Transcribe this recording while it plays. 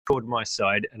record my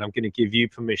side, and I'm going to give you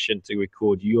permission to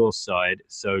record your side.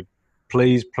 So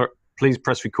please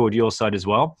press record your side as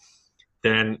well.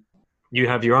 Then you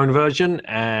have your own version,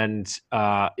 and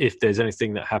if there's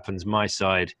anything that happens my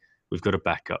side, we've got a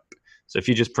backup. So if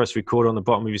you just press record on the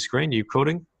bottom of your screen, you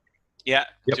recording? Yeah,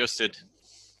 Yep. just did.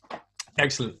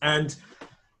 Excellent. And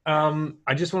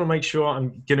I just want to make sure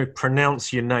I'm going to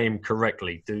pronounce your name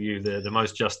correctly. Do you the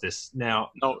most justice?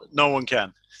 Now, no one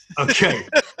can. Okay.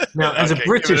 Now, as Okay,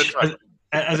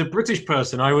 as a British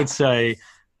person, I would say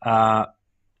Knut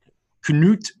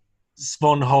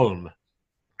Svanholm.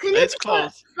 It's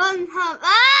close. Svanholm.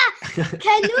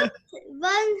 Knut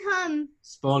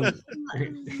Svanholm.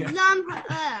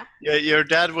 Yeah, your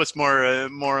dad was more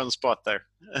on the spot there.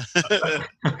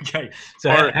 Okay.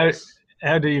 So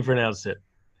how do you pronounce it?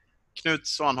 Knut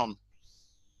Svanholm.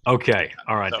 Okay.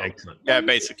 All right. So, excellent. Yeah,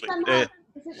 basically.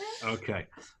 Okay.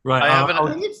 Right. I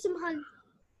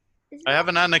have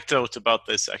an anecdote about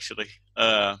this, actually.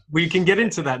 We can get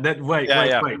into that. Wait.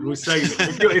 We'll save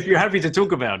it. If you're happy to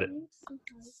talk about it.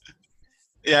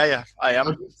 Yeah, I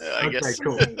am. I guess.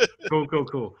 Cool.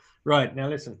 Right. Now,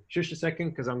 listen. Just a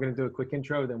second, because I'm going to do a quick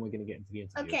intro, then we're going to get into the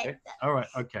interview. Okay. All right.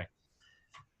 Okay.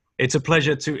 It's a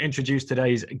pleasure to introduce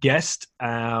today's guest.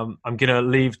 I'm going to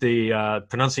leave the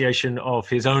pronunciation of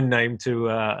his own name to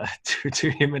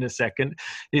him in a second.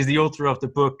 He's the author of the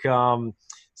book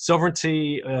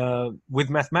Sovereignty with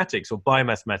Mathematics, or by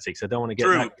Mathematics. I don't want to get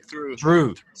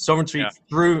through Sovereignty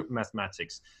through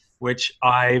Mathematics, which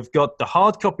I've got the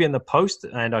hard copy in the post,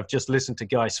 and I've just listened to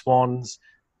Guy Swan's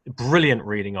brilliant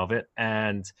reading of it,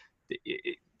 and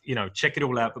check it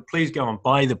all out. But please go and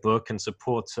buy the book and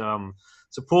support.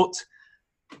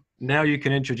 Now you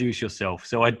can introduce yourself,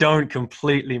 so I don't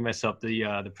completely mess up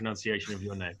the pronunciation of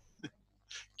your name.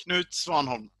 Knut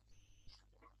Svanholm.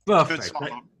 Perfect.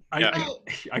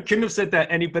 I couldn't have said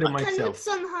that any better myself.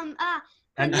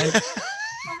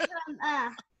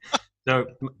 So,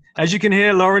 as you can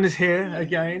hear, Lauren is here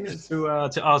again to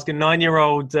ask a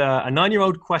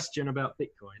 9-year-old question about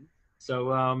Bitcoin.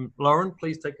 So, Lauren,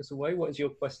 please take us away. What is your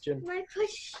question? My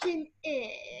question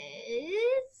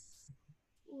is,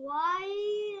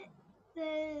 why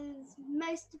does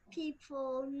most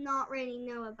people not really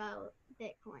know about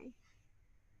Bitcoin?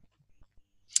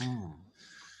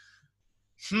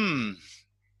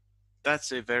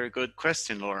 That's a very good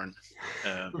question, Lauren.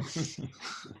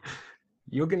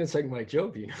 You're going to take my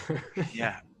job,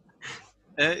 Yeah.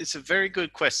 It's a very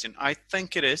good question. I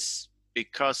think it is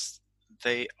because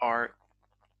they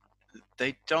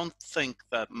don't think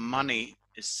that money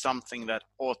is something that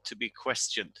ought to be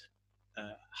questioned.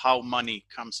 How money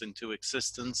comes into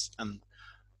existence and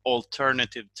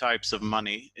alternative types of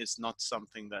money is not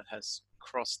something that has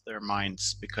crossed their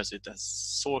minds, because it has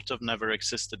sort of never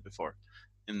existed before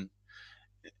in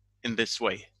this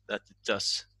way that it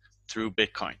does through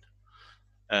Bitcoin.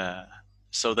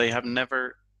 So they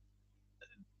never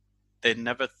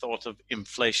thought of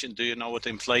inflation. Do you know what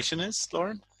inflation is,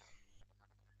 Lauren?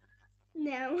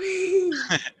 No.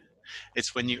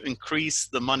 It's when you increase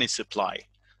the money supply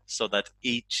so that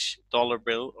each dollar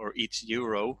bill or each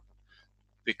euro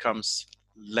becomes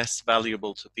less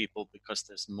valuable to people because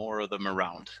there's more of them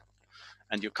around.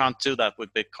 And you can't do that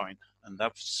with Bitcoin. And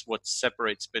that's what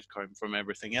separates Bitcoin from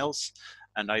everything else.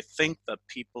 And I think that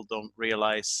people don't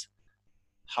realize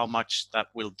how much that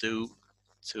will do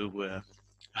to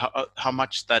how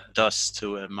much that does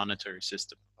to a monetary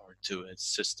system, or to a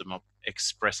system of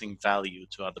expressing value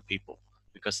to other people,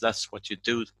 because that's what you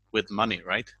do with money,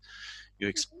 right? You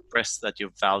express that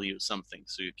you value something,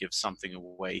 so you give something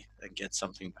away and get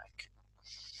something back.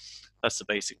 That's the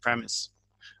basic premise.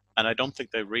 And I don't think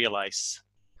they realize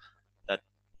that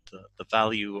the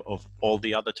value of all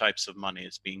the other types of money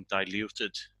is being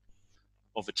diluted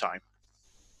over time.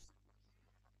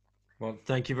 Well,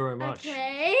 thank you very much.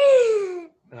 Okay.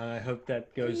 I hope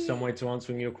that goes some way to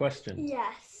answering your question.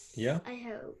 Yes. Yeah? I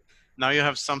hope. Now you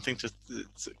have something to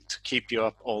keep you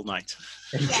up all night.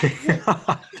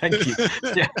 Thank you.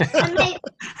 Yeah.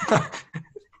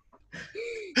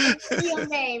 Your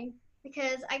name,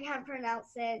 because I can't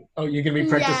pronounce it. Oh, you're going to be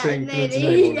practicing? Yeah,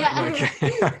 maybe.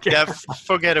 Okay. Yeah,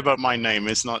 forget about my name.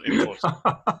 It's not important.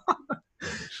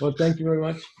 Well, thank you very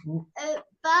much.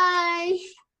 Bye.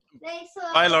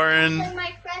 Bye, Lauren.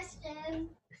 My question.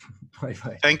 Bye.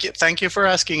 Thank you for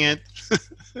asking it.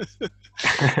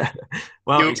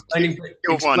 Well, explain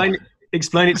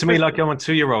it to me like I'm a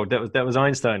 2-year-old. That was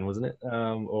Einstein, wasn't it?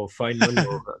 Or Feynman,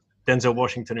 or Denzel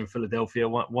Washington in Philadelphia.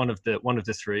 One of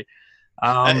the three.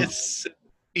 It's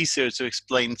easier to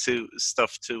explain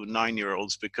stuff to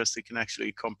 9-year-olds because they can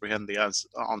actually comprehend the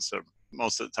answer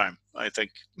most of the time, I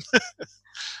think.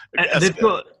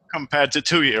 compared to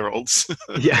 2-year-olds.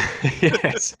 Yeah,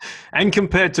 yes. And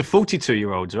compared to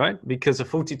 42-year-olds, right? Because a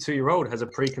 42-year-old has a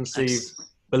preconceived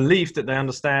belief that they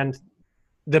understand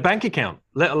their bank account,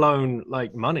 let alone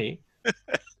like money.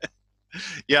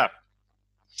 Yeah.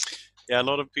 A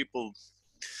lot of people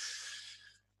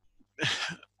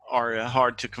are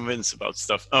hard to convince about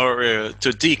stuff, or to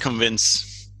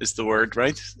deconvince is the word,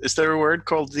 right? Is there a word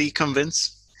called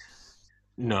deconvince?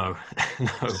 No, no,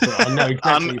 but I know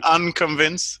exactly.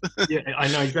 Unconvince. Yeah, I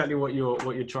know exactly what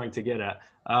you're trying to get at.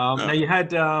 Now you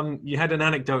had an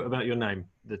anecdote about your name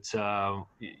that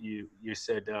you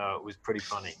said was pretty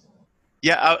funny.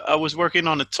 Yeah, I was working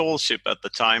on a tall ship at the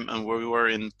time, and we were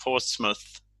in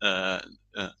Portsmouth,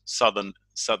 southern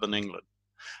England,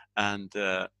 and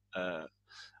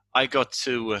I got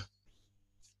to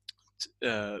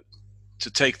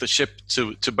take the ship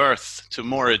to berth, to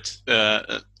moor it.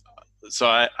 So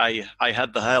I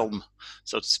had the helm,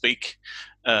 so to speak,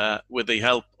 with the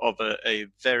help of a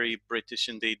very British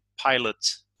indeed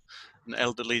pilot, an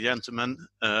elderly gentleman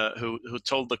who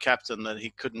told the captain that he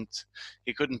couldn't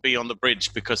be on the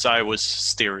bridge because I was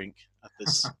steering at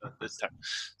this time.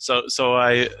 So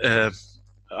I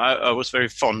was very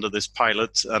fond of this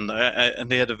pilot, and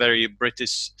he had a very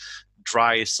British,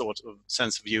 dry sort of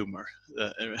sense of humor.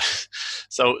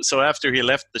 So after he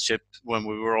left the ship, when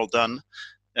we were all done,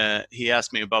 he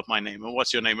asked me about my name. And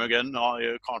what's your name again? Oh,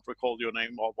 I can't recall your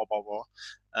name. Blah blah blah blah.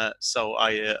 So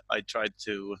I tried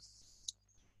to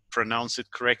pronounce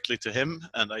it correctly to him,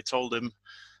 and I told him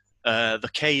the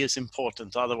K is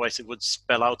important, otherwise it would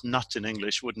spell out nut in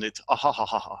English, wouldn't it? Ah, ha, ha,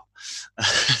 ha, ha.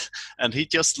 And he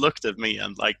just looked at me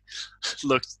and like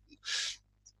looked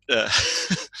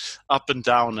up and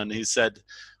down, and he said,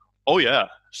 "Oh yeah,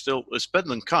 still it's better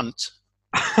than cunt."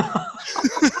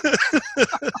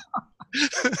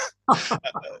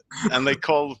 And they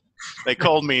called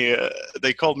me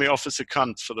Officer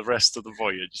Cunt for the rest of the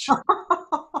voyage.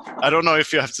 I don't know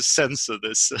if you have to censor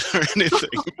this or anything.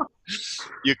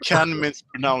 You can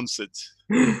mispronounce it.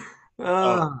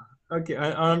 Okay,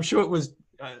 I'm sure it was.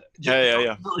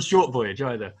 Yeah. Not a short voyage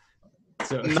either.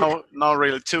 So. No, not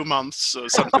really. 2 months or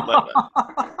something like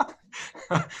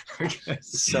that. Okay.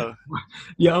 So.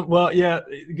 Yeah, well, yeah.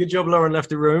 Good job, Lauren left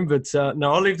the room, but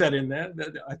no, I'll leave that in there.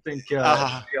 I think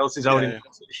everybody else is holding.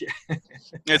 Yeah.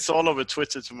 It's all over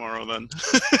Twitter tomorrow, then.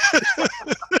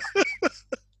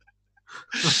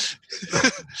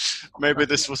 Maybe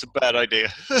this was a bad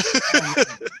idea.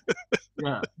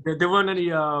 Yeah, there weren't any.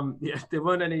 There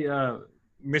weren't any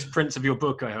misprints of your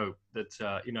book. I hope that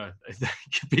they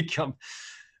could become.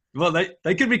 Well,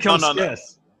 they could become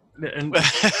scarce. No. And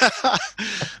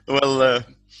well,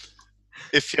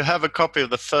 if you have a copy of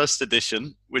the first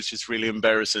edition, which is really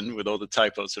embarrassing with all the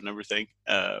typos and everything,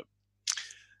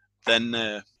 then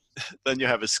you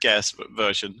have a scarce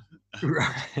version.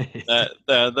 Right.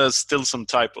 There's still some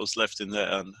typos left in there,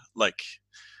 and like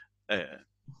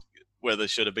where there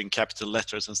should have been capital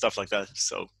letters and stuff like that.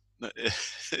 So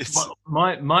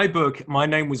my book, my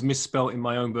name was misspelt in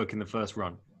my own book in the first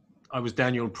run. I was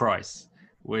Daniel Price,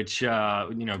 which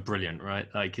brilliant, right?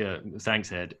 Like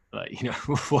thanks, Ed. Like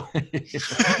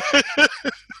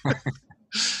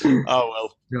Oh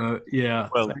well. Yeah.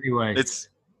 Well, anyway,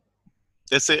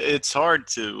 it's hard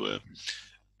to.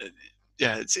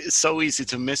 It's so easy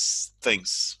to miss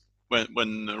things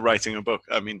when writing a book.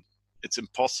 I mean, it's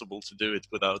impossible to do it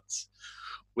without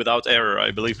error, I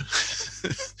believe.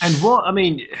 And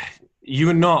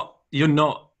you're not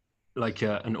like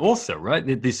an author,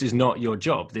 right? This is not your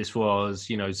job. This was,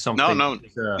 something. No.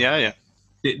 Yeah.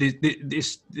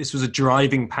 This was a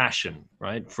driving passion,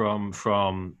 right?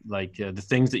 From like the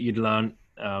things that you'd learned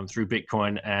through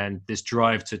Bitcoin, and this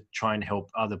drive to try and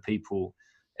help other people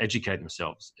educate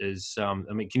themselves.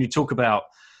 Can you talk about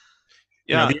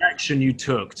the action you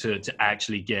took to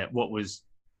actually get what was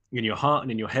in your heart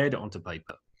and in your head onto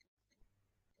paper?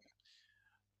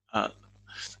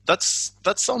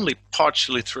 That's only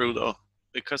partially true though,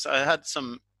 because I had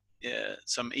some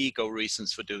ego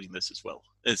reasons for doing this as well.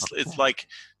 It's like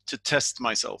to test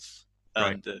myself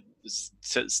and to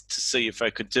see if I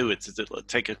could do it. To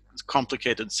take a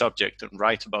complicated subject and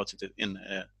write about it in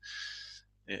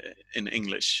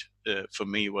English for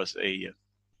me was a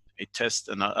test,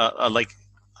 and I've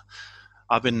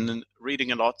been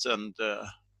reading a lot and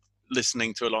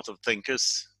listening to a lot of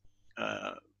thinkers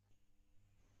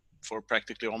for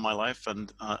practically all my life,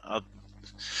 and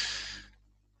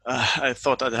I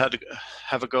thought I'd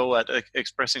have a go at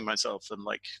expressing myself and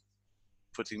like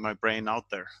putting my brain out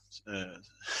there,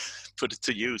 put it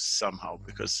to use somehow,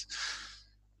 because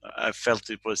I felt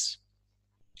it was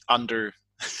underused.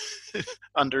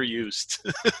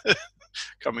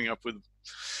 Coming up with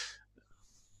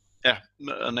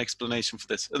an explanation for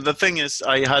this. The thing is,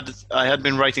 I had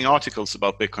been writing articles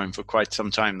about Bitcoin for quite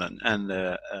some time then, and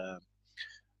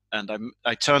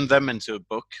I turned them into a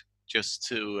book just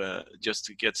to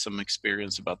get some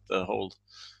experience about the whole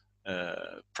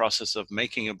process of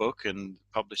making a book and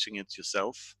publishing it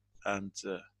yourself. And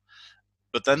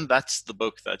but then that's the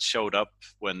book that showed up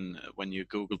when you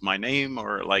Googled my name,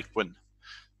 or like when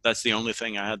that's the only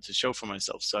thing I had to show for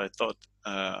myself. So I thought,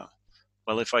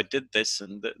 well, if I did this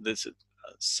and this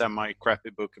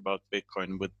semi-crappy book about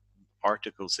Bitcoin with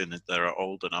articles in it that are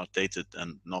old and outdated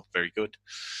and not very good,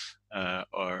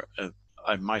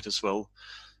 I might as well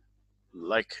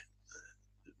like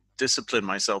discipline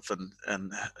myself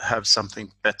and have something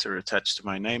better attached to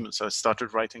my name. And so I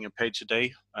started writing a page a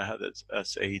day. I had it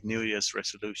as a New Year's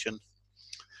resolution,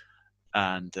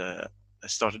 and I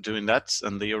started doing that.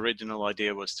 And the original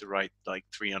idea was to write like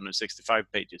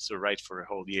 365 pages, so write for a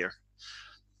whole year.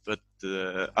 But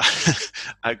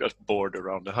I got bored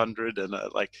around 100, and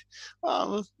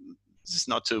well, this is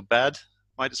not too bad.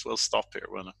 Might as well stop here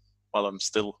while I'm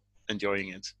still enjoying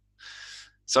it.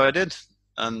 So I did,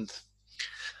 and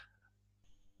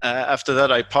after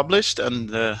that I published,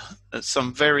 and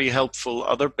some very helpful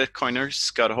other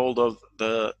Bitcoiners got hold of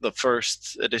the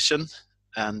first edition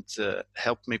and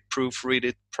helped me proofread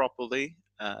it properly.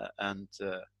 And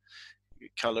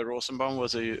Kalle Rosenbaum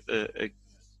was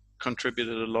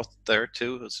contributed a lot there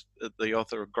too, as the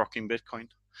author of Grokking Bitcoin.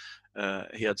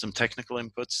 He had some technical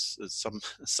inputs,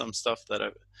 some stuff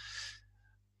that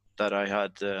I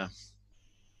had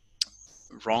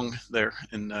wrong there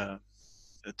in a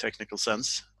technical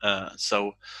sense.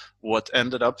 So what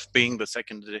ended up being the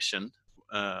second edition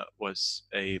was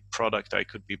a product I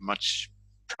could be much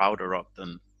prouder of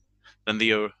than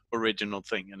the original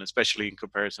thing, and especially in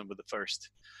comparison with the first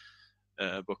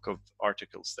book of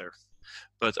articles there.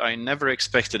 But I never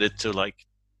expected it to like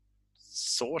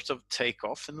sort of take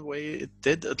off in the way it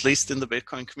did, at least in the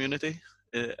Bitcoin community.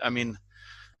 I mean,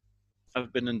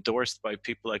 I've been endorsed by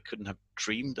people I couldn't have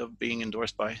dreamed of being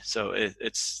endorsed by. So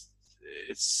it's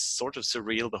sort of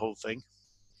surreal, the whole thing.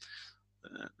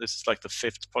 This is like the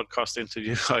 5th podcast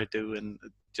interview I do in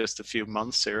just a few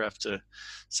months here after.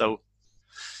 So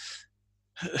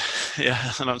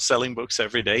yeah, and I'm selling books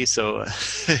every day. So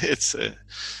it's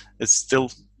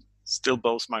still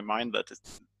blows my mind that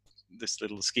this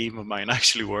little scheme of mine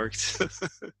actually worked.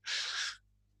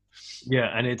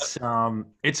 Yeah, and it's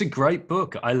a great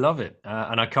book. I love it,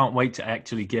 and I can't wait to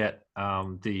actually get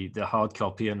the hard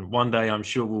copy. And one day, I'm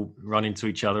sure we'll run into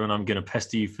each other, and I'm going to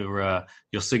pester you for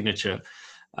your signature.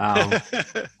 Go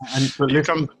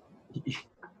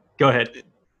ahead.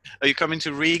 Are you coming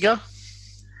to Riga?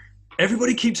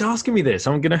 Everybody keeps asking me this.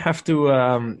 I'm going to have to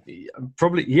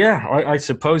probably, yeah. I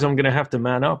suppose I'm going to have to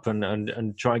man up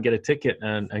and try and get a ticket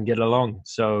and get along.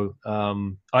 So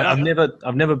I've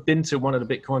never been to one of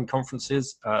the Bitcoin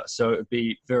conferences, so it'd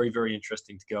be very, very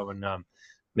interesting to go and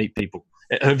meet people.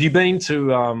 Have you been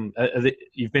to?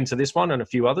 You've been to this one and a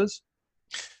few others?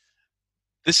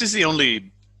 This is the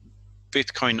only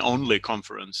Bitcoin only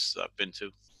conference I've been to.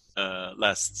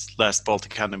 Last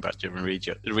Baltic Handling Badger in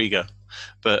Riga,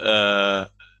 but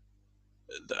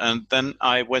and then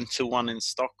I went to one in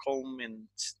Stockholm in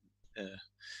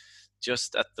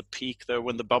just at the peak there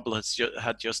when the bubble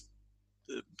had just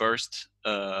burst.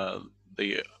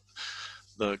 The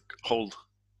whole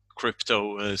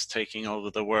crypto is taking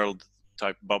over the world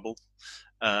type bubble.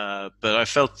 But I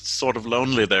felt sort of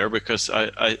lonely there because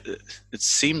it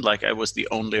seemed like I was the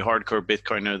only hardcore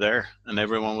Bitcoiner there, and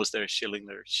everyone was there shilling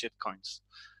their shit coins.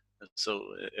 So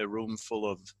a room full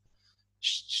of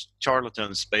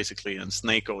charlatans basically, and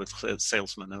snake oil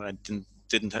salesmen who I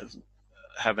didn't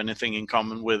have anything in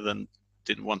common with and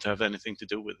didn't want to have anything to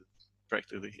do with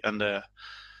practically. And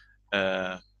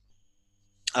I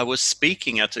was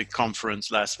speaking at a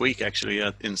conference last week actually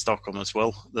in Stockholm as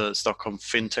well, the Stockholm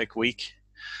FinTech Week,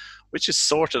 which is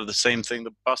sort of the same thing.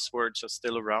 The buzzwords are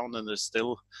still around, and there's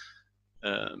still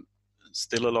a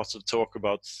lot of talk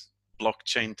about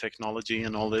blockchain technology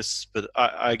and all this. But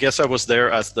I guess I was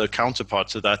there as the counterpart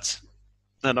to that,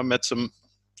 and I met some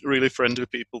really friendly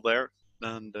people there.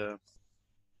 And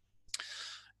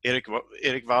Erik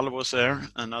Wall was there,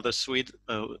 another Swede,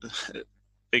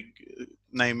 big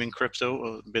name in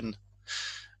crypto.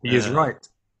 He is right.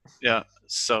 Yeah.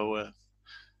 So.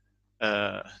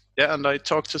 Yeah, and I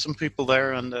talked to some people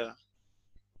there and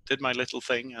did my little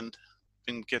thing, and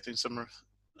been getting some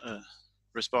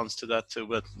response to that too.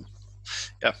 But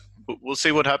yeah, we'll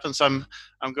see what happens. I'm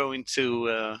going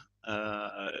to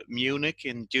Munich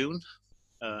in June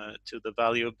to the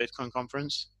Value of Bitcoin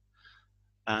conference,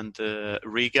 and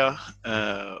Riga,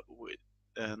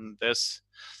 and there's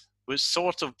we're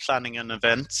sort of planning an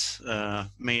event,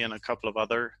 me and a couple of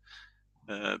other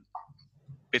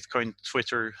Bitcoin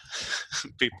Twitter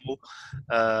people.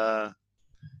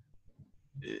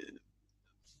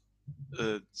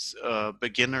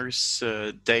 Beginners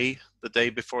day, the day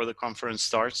before the conference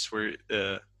starts, we're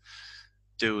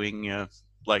doing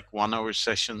like 1 hour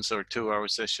sessions or 2 hour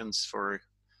sessions. For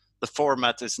the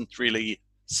format isn't really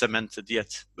cemented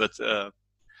yet, but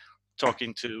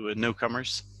talking to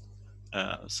newcomers.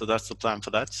 So that's the plan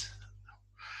for that.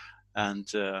 And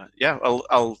yeah,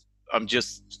 I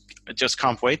just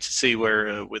can't wait to see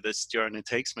where this journey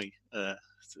takes me.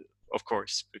 Of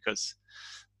course, because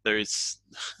there's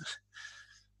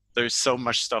so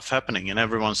much stuff happening, and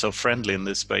everyone's so friendly in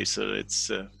this space. So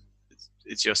it's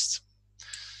just,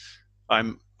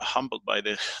 I'm humbled by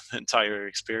the entire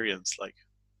experience. Like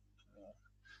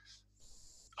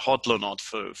Hodlonaut,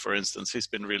 for instance, he's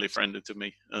been really friendly to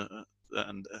me,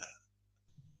 and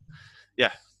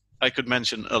yeah, I could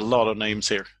mention a lot of names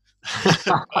here.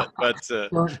 but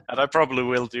and I probably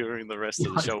will during the rest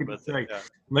of the show. But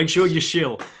make sure you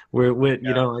shill. We're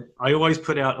you know, I always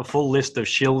put out a full list of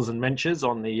shills and mentions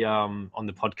on the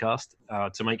podcast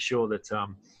to make sure that.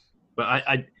 But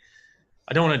I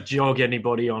don't want to jog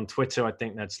anybody on Twitter. I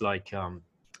think that's like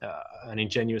an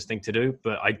ingenuous thing to do.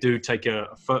 But I do take a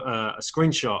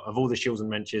screenshot of all the shills and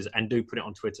mentions and do put it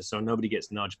on Twitter, so nobody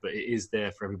gets nudged. But it is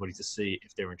there for everybody to see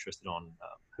if they're interested on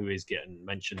who is getting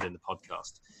mentioned in the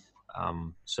podcast.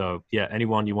 So yeah,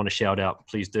 anyone you want to shout out,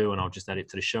 please do, and I'll just add it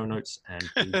to the show notes,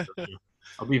 and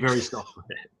I'll be very soft with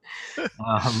it.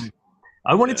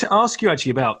 I wanted to ask you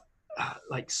actually about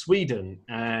like Sweden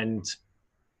and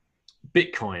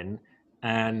Bitcoin,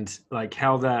 and like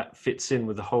how that fits in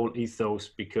with the whole ethos,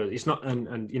 because it's not,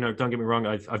 and you know, don't get me wrong,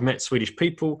 I've met Swedish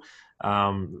people,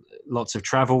 lots of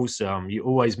travels. You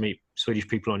always meet Swedish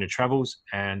people on your travels,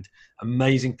 and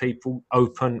amazing people,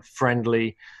 open,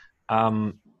 friendly.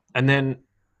 And then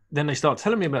they start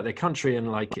telling me about their country, and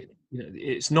like, you know,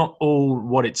 it's not all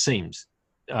what it seems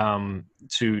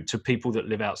to people that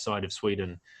live outside of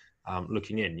Sweden,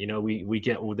 looking in. You know, we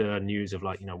get all the news of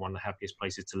like, you know, one of the happiest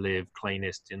places to live,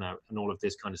 cleanest, you know, and all of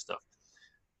this kind of stuff.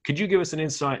 Could you give us an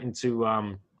insight into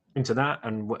that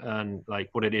and like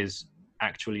what it is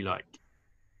actually like?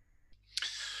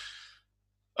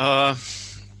 Yeah,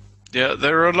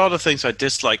 there are a lot of things I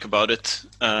dislike about it,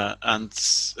 and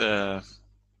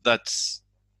that's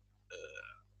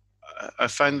I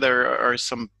find there are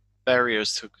some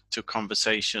barriers to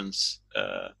conversations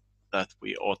that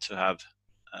we ought to have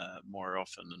more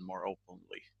often and more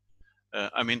openly.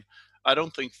 I mean, I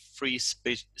don't think free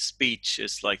speech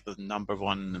is like the number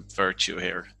one virtue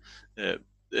here.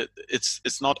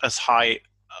 It's not as high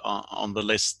on the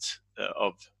list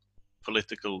of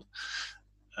political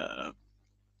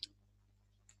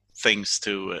things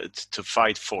to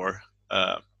fight for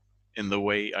in the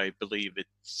way I believe it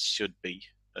should be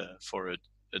for a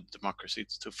democracy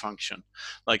to function.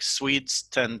 Like Swedes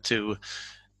tend to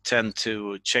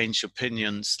change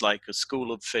opinions like a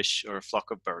school of fish or a flock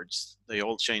of birds. They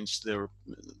all change their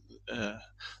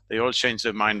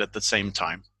mind at the same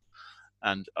time,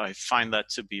 and I find that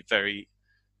to be very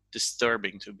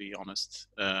disturbing, to be honest.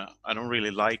 I don't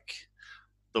really like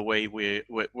the way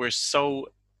we're so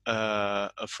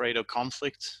afraid of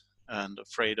conflict and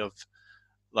afraid of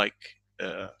like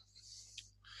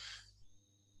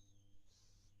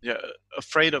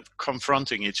afraid of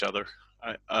confronting each other.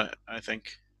 I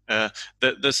think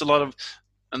there's a lot of,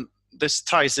 and this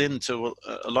ties into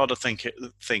a lot of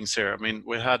things here. I mean,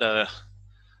 we had a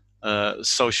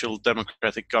social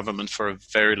democratic government for a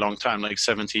very long time, like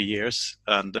 70 years,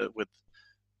 and with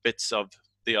bits of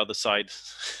the other side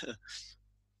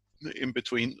in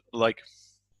between. Like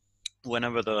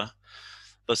whenever the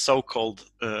so-called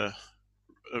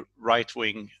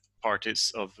right-wing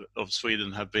parties of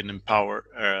Sweden have been in power,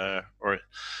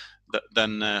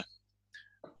 then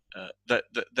that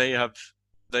they have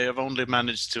only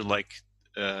managed to like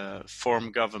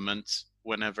form government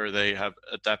whenever they have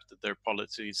adapted their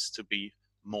policies to be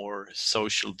more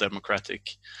social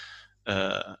democratic.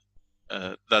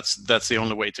 That's the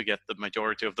only way to get the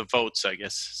majority of the votes, I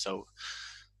guess. So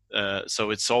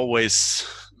it's always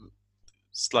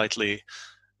slightly.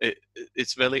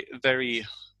 It's very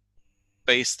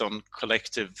based on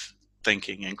collective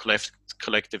thinking and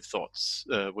collective thoughts.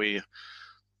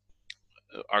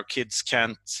 Our kids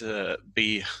can't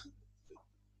be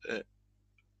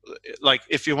like,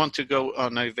 if you want to go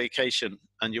on a vacation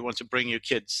and you want to bring your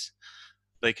kids,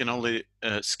 they can only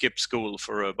skip school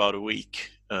for about a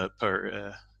week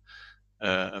per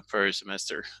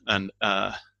semester, and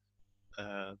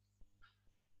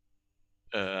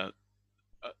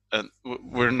and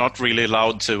we're not really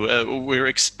allowed to. We're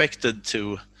expected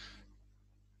to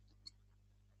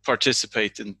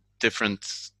participate in different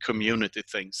community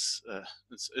things.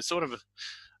 It's sort of,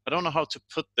 I don't know how to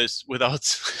put this without.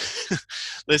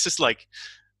 This is like,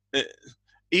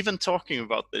 even talking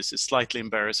about this is slightly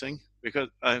embarrassing, because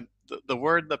the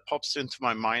word that pops into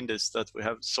my mind is that we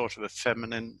have sort of a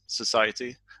feminine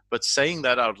society. But saying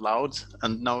that out loud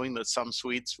and knowing that some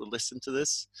Swedes will listen to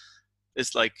this,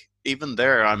 it's like, even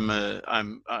there,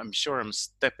 I'm sure I'm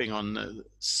stepping on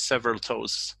several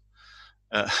toes.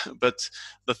 But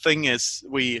the thing is,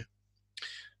 we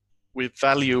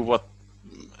value what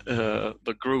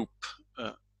the group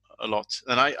a lot,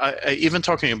 and I even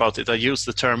talking about it, I use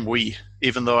the term "we,"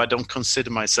 even though I don't consider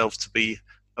myself to be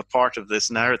a part of this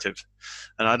narrative,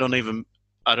 and I don't even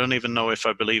know if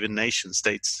I believe in nation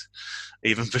states,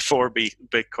 even before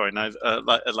Bitcoin.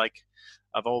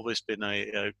 I've always been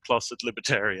a closet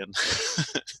libertarian.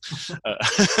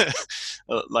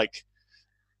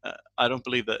 I don't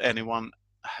believe that anyone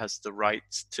has the right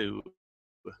to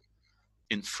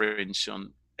infringe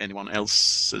on anyone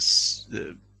else's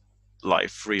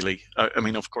life, really. I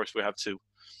mean, of course, we have to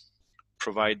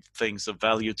provide things of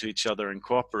value to each other and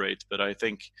cooperate, but I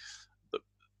think,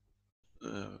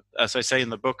 as I say in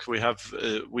the book,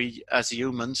 we as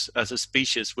humans, as a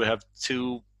species, we have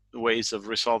two ways of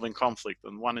resolving conflict,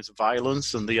 and one is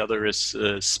violence and the other is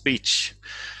speech.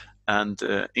 And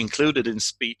included in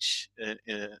speech,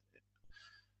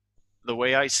 the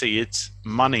way I see it,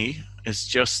 money is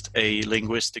just a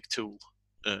linguistic tool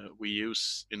we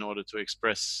use in order to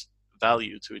express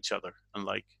value to each other. And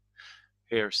like,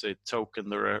 here's a token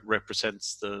that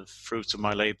represents the fruits of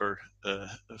my labor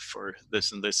for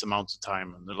this and this amount of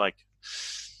time. And they're like,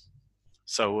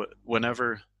 so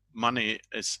whenever money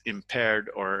is impaired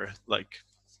or like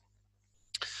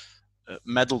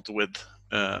meddled with,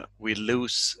 we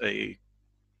lose a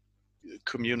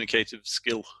communicative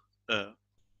skill.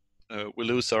 We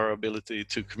lose our ability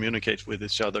to communicate with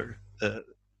each other,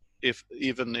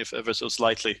 even if ever so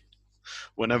slightly.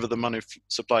 Whenever the money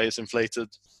supply is inflated,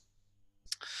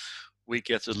 we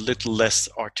get a little less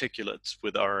articulate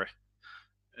with our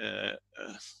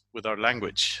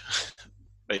language,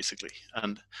 basically.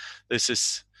 And this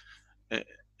is,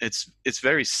 it's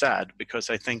very sad, because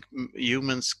I think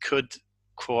humans could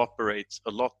cooperate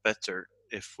a lot better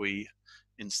if we,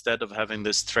 instead of having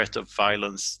this threat of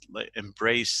violence,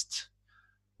 embraced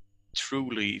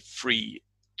truly free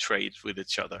trade with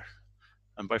each other.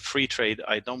 And by free trade,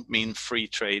 I don't mean free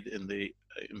trade in the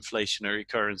inflationary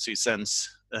currency sense.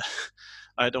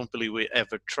 I don't believe we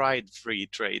ever tried free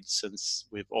trade, since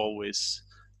we've always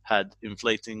had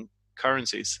inflating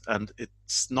currencies, and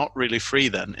it's not really free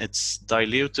then. It's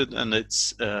diluted, and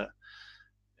it's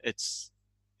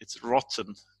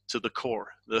rotten to the core,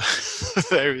 the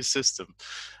very system.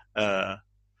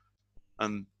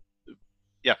 And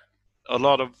yeah, a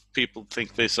lot of people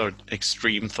think these are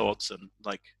extreme thoughts, and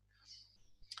like,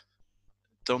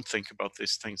 don't think about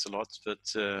these things a lot. But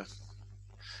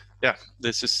yeah,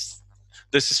 this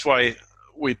is why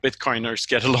we Bitcoiners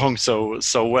get along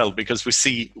so well, because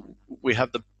we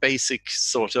have the basic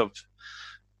sort of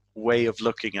way of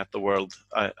looking at the world,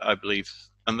 I believe.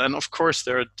 And then of course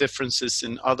there are differences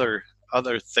in other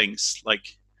things,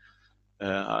 like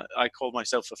I call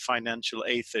myself a financial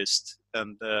atheist,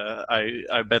 and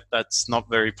I bet that's not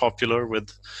very popular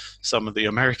with some of the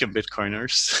American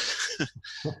Bitcoiners.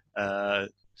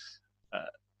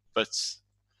 But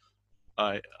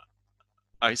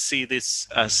I see this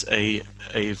as a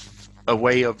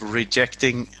way of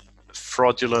rejecting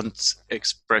fraudulent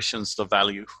expressions of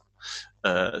value.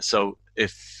 So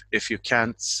if you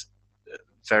can't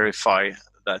verify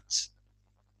that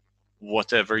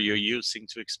whatever you're using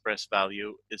to express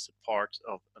value is a part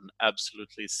of an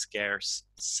absolutely scarce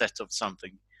set of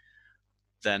something,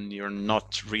 then you're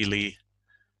not really,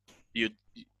 you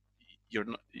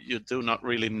do not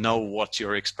really know what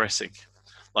you're expressing.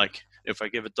 Like, if I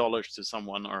give $1 to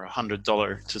someone, or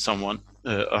 $100 to someone,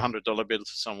 $100 bill to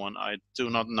someone, I do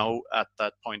not know at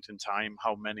that point in time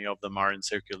how many of them are in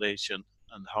circulation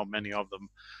and how many of them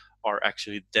are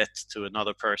actually debt to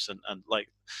another person, and like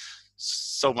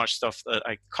so much stuff that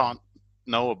I can't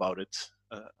know about it,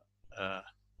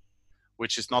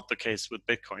 which is not the case with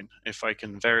Bitcoin. If I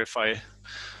can verify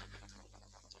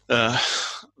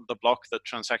the block that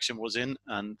transaction was in,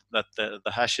 and that the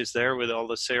hash is there with all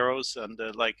the zeros, and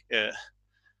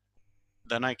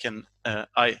then I can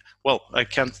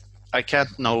I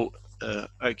can't know,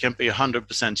 I can't be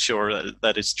 100% sure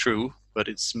that it's true, but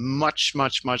it's much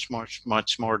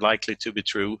more likely to be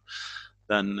true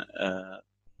than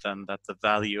that the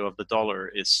value of the dollar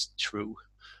is true.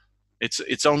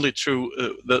 It's only true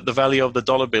the value of the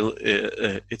dollar bill.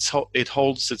 It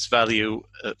holds its value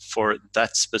for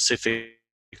that specific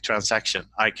transaction.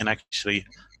 I can actually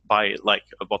buy like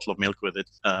a bottle of milk with it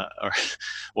or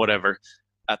whatever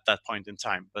at that point in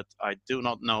time, but I do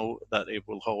not know that it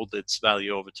will hold its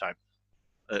value over time.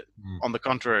 On the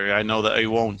contrary, I know that it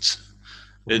won't.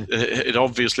 It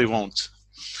obviously won't,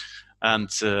 and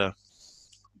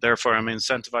therefore I'm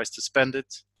incentivized to spend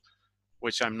it,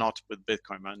 which I'm not with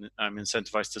Bitcoin. I'm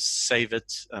incentivized to save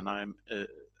it, and I'm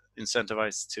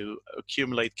incentivized to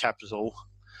accumulate capital,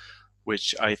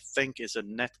 which I think is a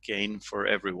net gain for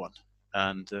everyone.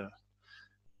 And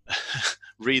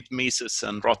read Mises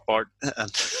and Rothbard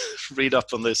and read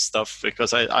up on this stuff,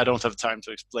 because I don't have time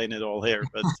to explain it all here.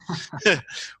 But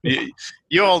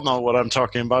you all know what I'm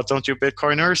talking about, don't you,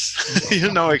 Bitcoiners?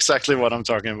 You know exactly what I'm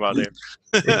talking about here.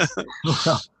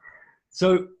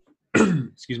 So,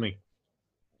 excuse me.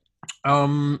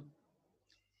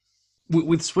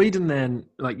 With Sweden, then,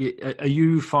 like, are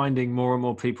you finding more and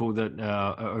more people that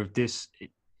are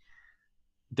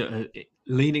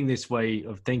leaning this way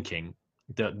of thinking,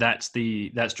 that's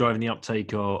driving the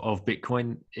uptake of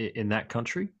Bitcoin in that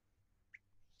country?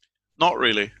 Not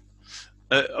really.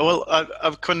 Well,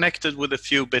 I've connected with a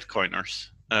few Bitcoiners,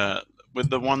 with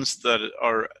the ones that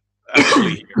are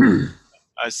actually here.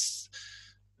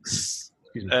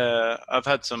 I've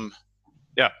had some,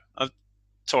 I've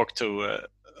talked to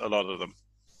a lot of them,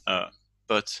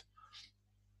 but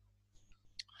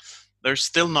they're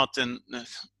still not in.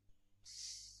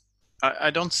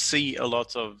 I don't see a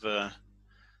lot of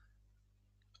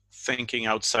thinking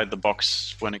outside the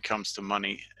box when it comes to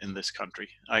money in this country.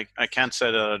 I can't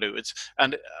say that I do.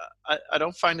 I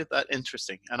don't find it that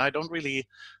interesting, and I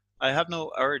have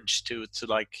no urge to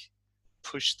like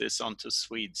push this onto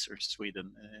Swedes or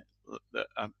Sweden.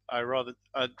 I'd rather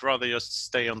just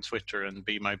stay on Twitter and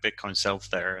be my Bitcoin self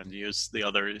there, and use the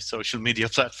other social media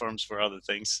platforms for other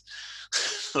things.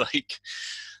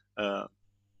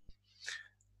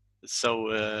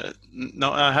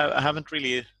 No, I haven't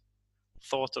really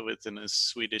thought of it in a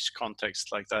Swedish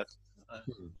context like that.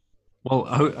 Well,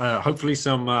 hopefully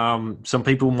some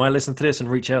people might listen to this and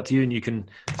reach out to you, and you can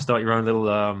start your own little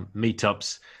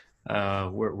meetups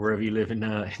wherever you live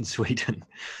in Sweden.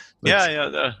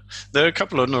 There are a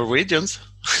couple of Norwegians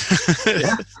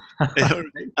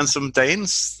and some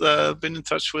Danes I've been in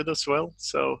touch with as well.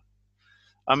 So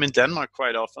I'm in Denmark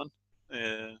quite often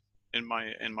in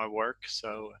my work.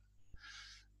 So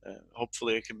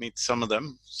hopefully I can meet some of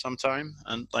them sometime.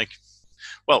 And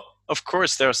of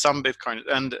course there are some Bitcoin,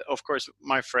 and of course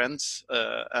my friends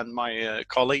and my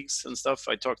colleagues and stuff,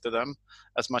 I talk to them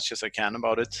as much as I can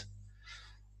about it.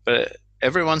 But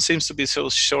everyone seems to be so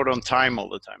short on time all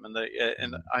the time, and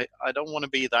I don't want to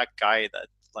be that guy that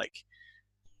like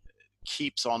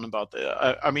keeps on about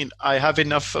I have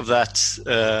enough of that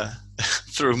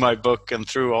through my book and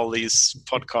through all these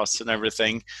podcasts and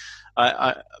everything.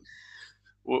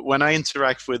 When I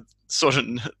interact with sort of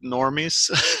normies,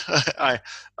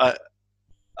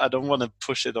 I don't want to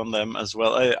push it on them as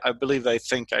well. I believe they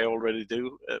think I already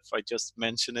do if I just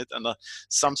mention it. And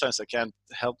sometimes I can't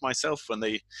help myself when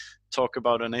they talk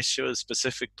about an issue, a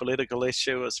specific political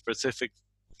issue, a specific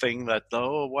thing that,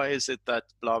 why is it that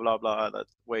blah, blah, blah, that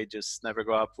wages never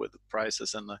go up with the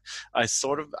prices? And I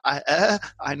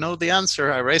know the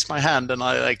answer. I raise my hand and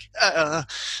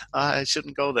I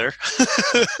shouldn't go there.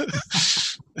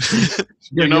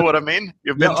 You know what I mean?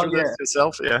 You've been through this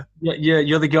yourself, yeah. Yeah,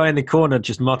 you're the guy in the corner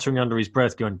just muttering under his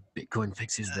breath, going, "Bitcoin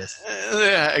fixes this."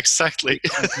 Yeah, exactly.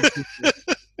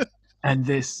 And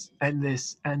this, and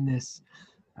this, and this.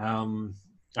 I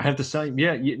have the same.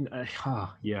 Yeah,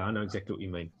 I know exactly what you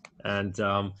mean. And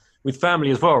with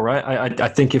family as well, right? I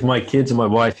think if my kids and my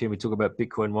wife hear me talk about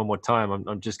Bitcoin one more time,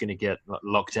 I'm just going to get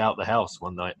locked out the house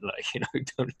one night.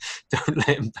 Don't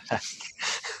let him back.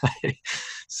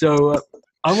 So.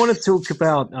 I want to talk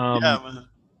about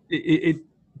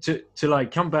to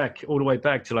like come back all the way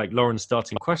back to like Lauren's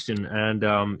starting question, and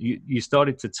you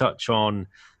started to touch on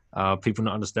people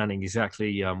not understanding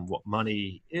exactly what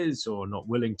money is, or not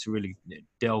willing to really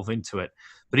delve into it.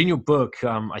 But in your book,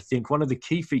 I think one of the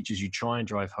key features you try and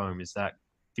drive home is that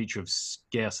feature of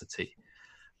scarcity,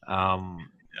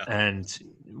 and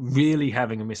really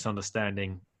having a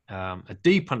misunderstanding, a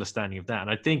deep understanding of that. And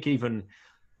I think even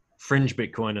fringe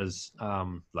Bitcoiners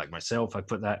like myself, I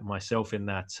put that myself in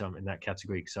that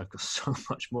category, because I've got so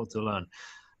much more to learn.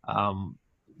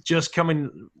 Just coming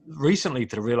recently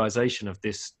to the realization of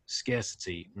this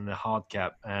scarcity and the hard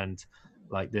cap, and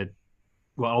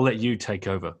I'll let you take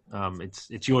over.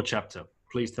 It's your chapter.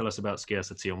 Please tell us about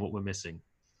scarcity and what we're missing.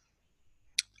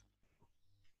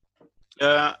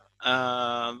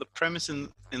 The premise in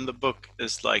the book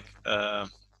is like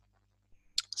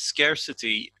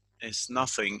scarcity is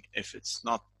nothing if it's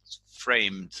not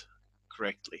framed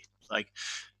correctly. Like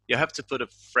you have to put a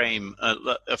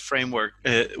framework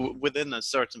within a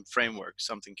certain framework.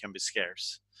 Something can be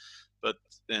scarce, but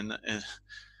then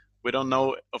we don't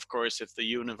know, of course, if the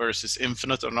universe is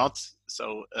infinite or not.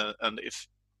 So, and if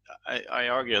I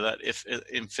argue that if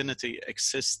infinity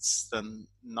exists, then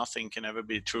nothing can ever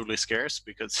be truly scarce,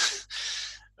 because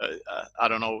I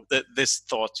don't know, this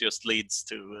thought just leads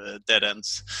to dead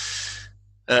ends.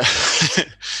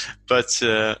 But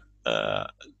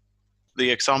the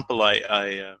example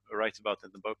I write about in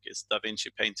the book is Da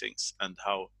Vinci paintings, and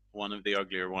how one of the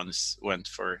uglier ones went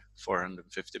for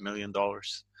 $450 million.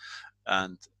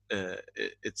 And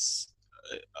it's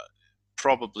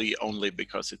probably only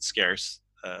because it's scarce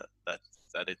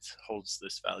that it holds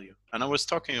this value. And I was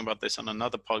talking about this on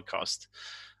another podcast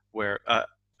where I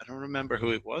don't remember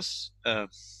who it was.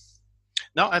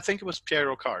 No, I think it was Pierre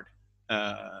Rocard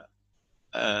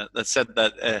that said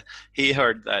that he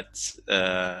heard that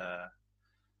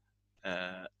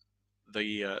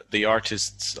the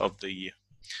artists of the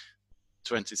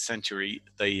 20th century,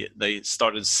 they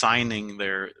started signing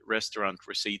their restaurant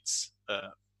receipts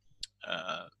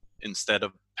instead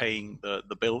of paying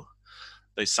the bill.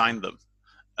 They signed them,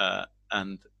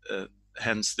 and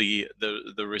hence the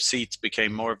receipts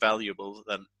became more valuable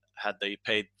than had they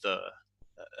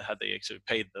actually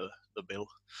paid the bill.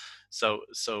 So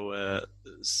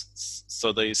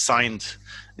they signed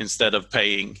instead of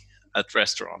paying at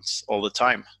restaurants all the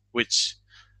time, which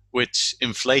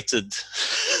inflated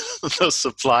the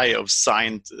supply of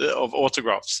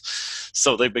autographs,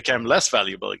 so they became less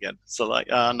valuable again. So like,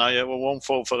 now you won't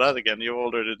fall for that again. You've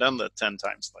already done that 10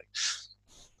 times. Like,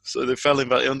 so they fell in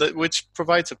value, and which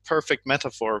provides a perfect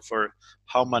metaphor for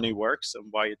how money works and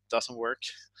why it doesn't work.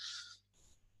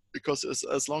 Because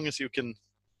as long as you can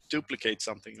duplicate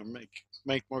something or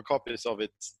make more copies of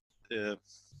it,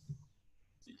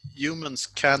 humans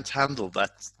can't handle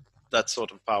that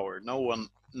sort of power. No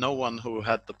one who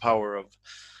had the power of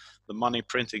the money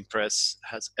printing press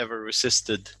has ever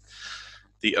resisted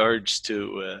the urge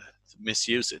to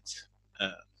misuse it,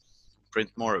 print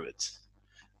more of it.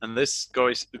 And this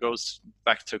goes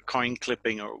back to coin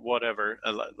clipping or whatever.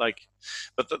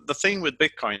 But the thing with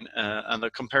Bitcoin and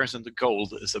the comparison to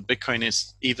gold is that Bitcoin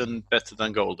is even better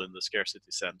than gold in the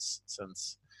scarcity sense.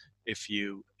 Since if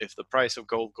the price of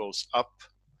gold goes up,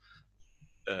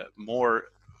 more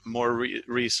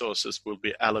resources will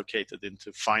be allocated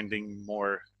into finding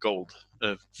more gold,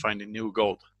 finding new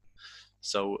gold.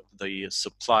 So the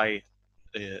supply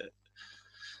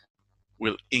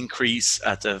will increase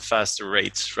at a faster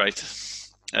rate, right?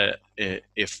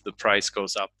 If the price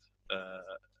goes up,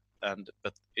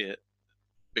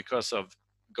 because of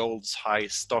gold's high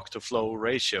stock-to-flow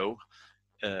ratio,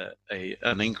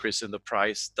 an increase in the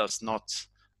price does not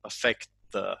affect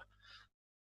the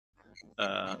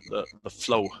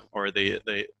flow or the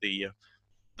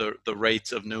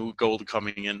rate of new gold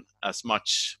coming in as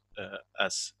much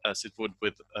as it would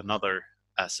with another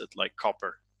asset like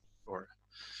copper or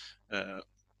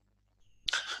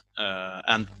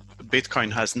and Bitcoin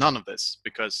has none of this,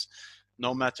 because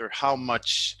no matter how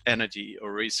much energy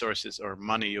or resources or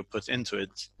money you put into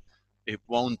it, it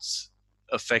won't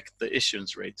affect the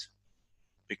issuance rate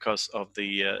because of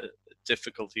the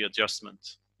difficulty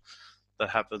adjustment that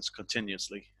happens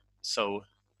continuously. So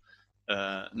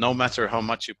no matter how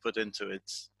much you put into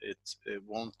it, it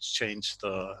won't change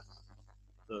the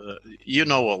you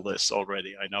know all this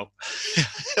already, I know.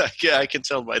 I can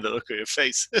tell by the look of your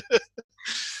face.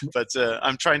 But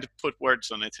I'm trying to put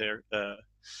words on it here.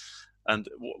 And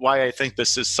why I think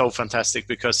this is so fantastic,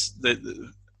 because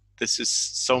this is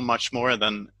so much more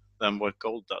than what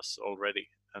gold does already.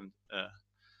 And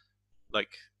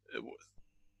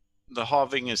the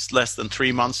halving is less than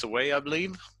 3 months away, I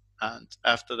believe. And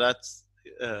after that,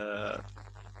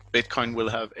 Bitcoin will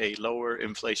have a lower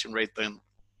inflation rate than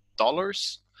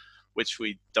dollars, which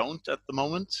we don't at the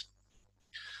moment.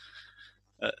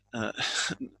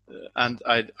 And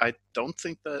I don't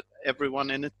think that everyone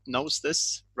in it knows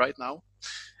this right now.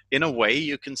 In a way,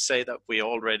 you can say that we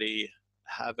already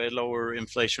have a lower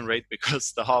inflation rate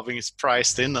because the halving is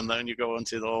priced in, and then you go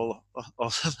into all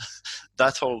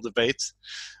that whole debate.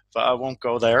 But I won't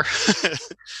go there.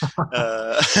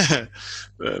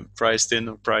 Priced in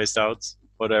or priced out,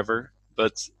 whatever.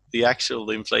 But the actual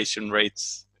inflation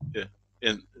rates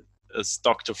in a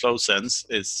stock to flow sense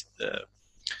is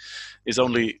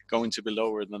only going to be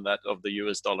lower than that of the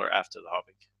US dollar after the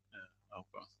halving.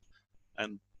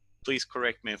 And please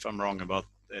correct me if I'm wrong about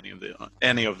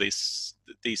any of these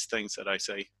things that I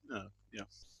say.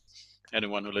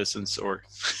 Anyone who listens or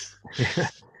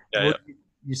Well,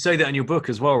 you say that in your book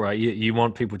as well, right? You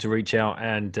want people to reach out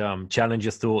and challenge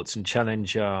your thoughts and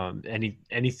challenge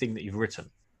anything that you've written.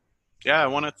 Yeah, I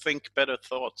want to think better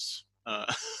thoughts.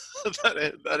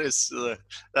 That is,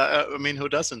 I mean, who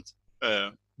doesn't?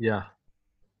 Yeah.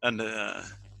 And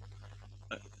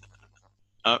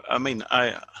I mean,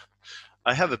 I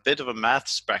have a bit of a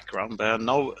maths background, but I have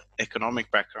no economic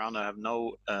background. I have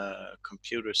no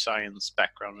computer science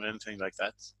background or anything like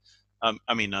that.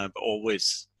 I mean, I've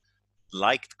always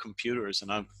liked computers,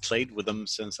 and I've played with them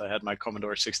since I had my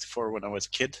Commodore 64 when I was a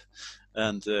kid,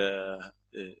 and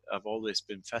I've always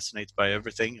been fascinated by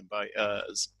everything. And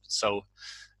so,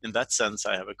 in that sense,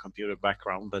 I have a computer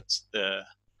background. But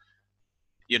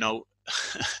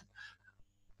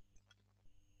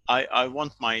I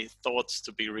want my thoughts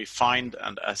to be refined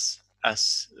and as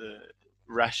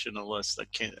rational as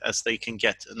they can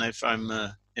get. And if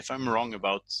I'm wrong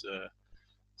about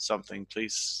something,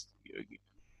 please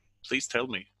tell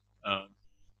me.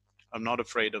 I'm not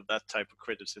afraid of that type of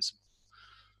criticism.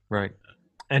 Right.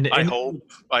 And I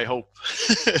hope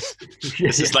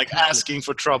this is like asking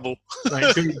for trouble. Right,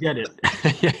 until you get it.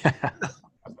 Yeah.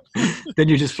 Then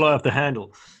you just fly off the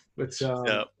handle. But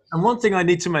and one thing I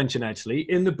need to mention, actually,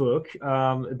 in the book,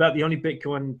 about the only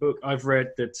Bitcoin book I've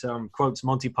read that quotes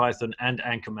Monty Python and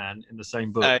Anchorman in the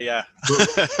same book. Yeah.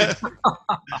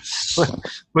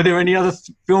 Were there any other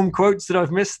film quotes that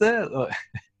I've missed there?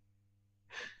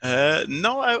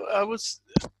 No,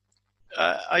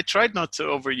 I tried not to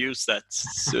overuse that,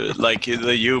 like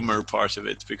the humor part of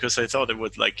it, because I thought it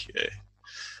would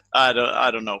I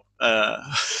don't know.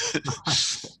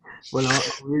 Well, I'll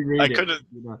reread I couldn't.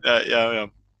 Yeah.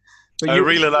 But I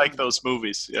really like those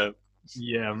movies. Yeah.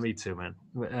 Yeah, me too, man.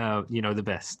 The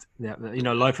best. Yeah,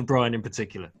 Life of Brian in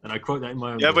particular, and I quote that in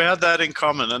my own. Yeah, book. We had that in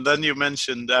common, and then you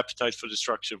mentioned Appetite for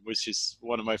Destruction, which is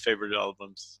one of my favorite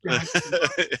albums.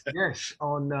 Yes,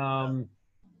 on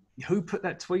who put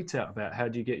that tweet out about how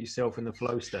do you get yourself in the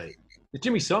flow state? It's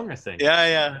Jimmy Song, I think.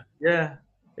 Yeah.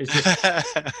 It's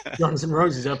just Guns N'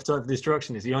 Roses' Appetite for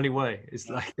Destruction is the only way. It's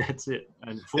like that's it.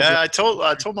 And I told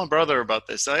my brother about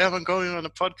this. I am going on a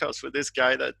podcast with this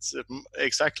guy that's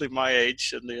exactly my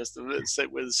age, and he has with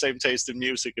the same taste in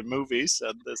music and movies,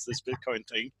 and there's this Bitcoin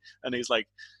thing, and he's like,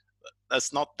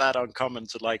 that's not that uncommon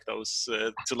to like those,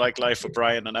 to like Life of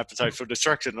Brian and Appetite for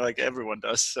Destruction, like everyone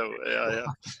does. So yeah.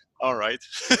 All right.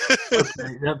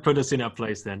 Okay, that put us in our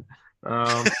place then.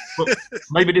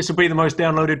 Maybe this will be the most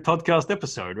downloaded podcast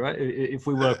episode, right? If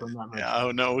we work on that. Yeah,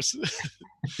 who knows?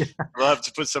 We'll have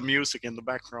to put some music in the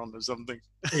background or something.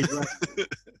 Exactly.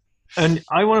 And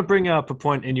I want to bring up a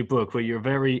point in your book where you're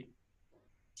very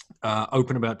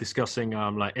open about discussing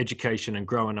like education and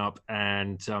growing up,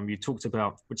 and you talked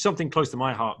about something close to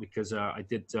my heart because I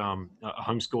did a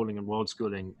homeschooling and world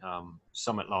schooling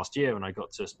summit last year, and I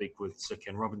got to speak with Sir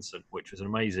Ken Robinson, which was an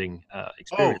amazing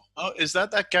experience. Oh, is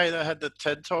that guy that had the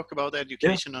TED talk about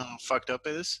education and how fucked up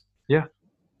it is? Yeah.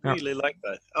 Really like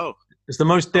that. Oh, it's the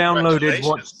most downloaded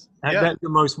that's the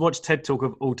most watched TED talk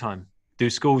of all time. Do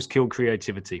Schools Kill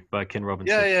Creativity by Ken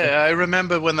Robinson. Yeah. I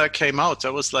remember when that came out, I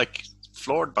was like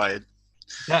floored by it.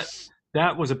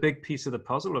 That was a big piece of the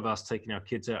puzzle of us taking our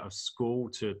kids out of school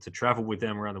to travel with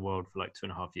them around the world for like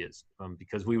 2.5 years,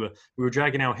 because we were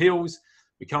dragging our heels.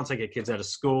 We can't take our kids out of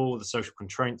school. The social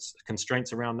constraints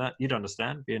around that. You'd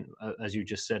understand, being as you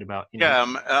just said about.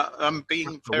 I'm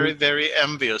being very, very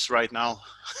envious right now.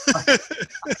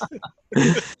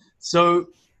 So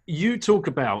you talk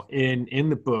about in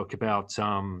the book about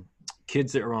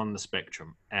kids that are on the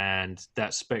spectrum, and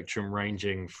that spectrum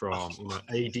ranging from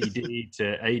ADD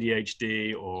to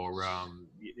ADHD, or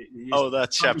that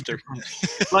chapter,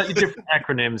 slightly different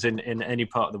acronyms in any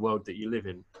part of the world that you live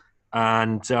in,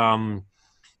 and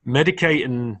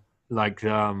medicating like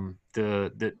the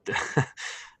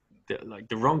like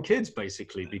the wrong kids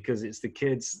basically, because it's the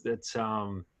kids that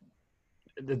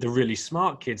the really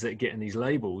smart kids that are getting these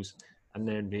labels and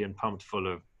then being pumped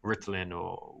full of Ritalin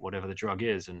or whatever the drug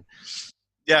is. And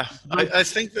I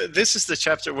think that this is the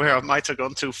chapter where I might have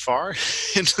gone too far.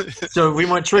 So we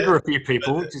might trigger a few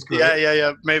people, which is great.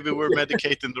 Yeah. Maybe we're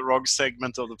medicating the wrong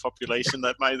segment of the population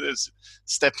that is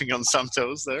stepping on some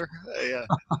toes there. Yeah,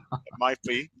 it might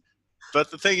be.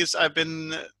 But the thing is, I've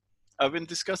been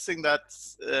discussing that.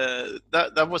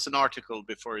 That was an article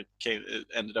before it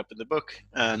ended up in the book,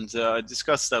 and I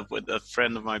discussed that with a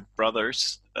friend of my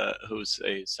brother's, who's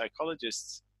a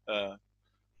psychologist.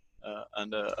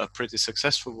 And a pretty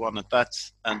successful one at that,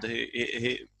 and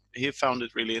he found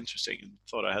it really interesting and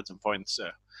thought I had some points.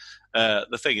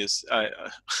 The thing is,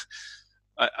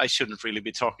 I shouldn't really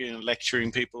be talking and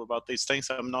lecturing people about these things.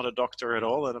 I'm not a doctor at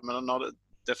all, and I'm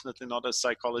definitely not a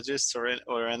psychologist or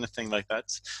anything like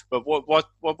that. But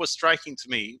what was striking to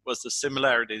me was the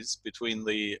similarities between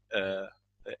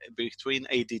between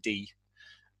ADD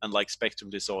and like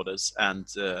spectrum disorders and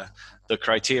the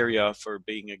criteria for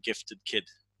being a gifted kid,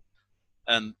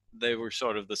 and they were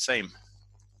sort of the same.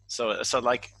 So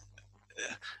like,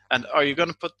 and are you going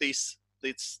to put these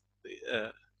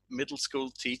middle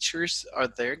school teachers, are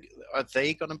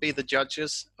they going to be the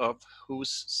judges of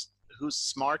who's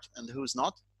smart and who's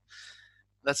not?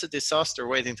 That's a disaster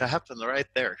waiting to happen right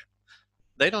there.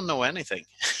 They don't know anything.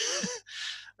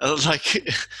 Like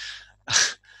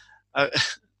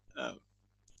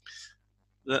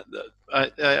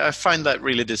I find that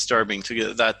really disturbing, to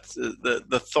get that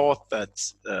the thought that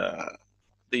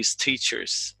these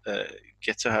teachers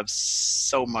get to have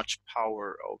so much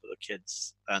power over the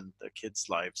kids and the kids'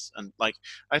 lives. And like,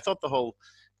 I thought the whole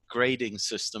grading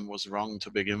system was wrong to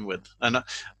begin with. And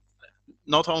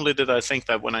not only did I think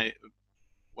that when I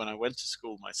went to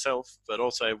school myself, but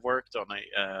also I worked on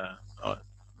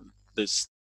this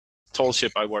tall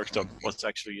ship I worked on was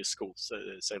actually a school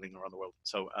sailing around the world.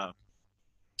 So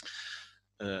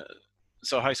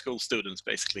high school students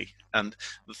basically. And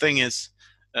the thing is,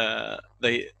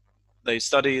 they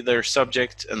study their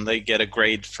subject and they get a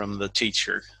grade from the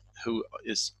teacher, who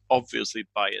is obviously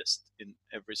biased in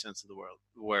every sense of the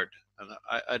word. And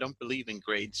I don't believe in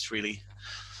grades really.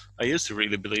 I used to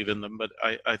really believe in them, but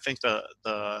I think the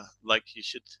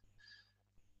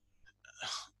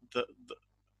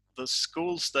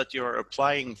schools that you're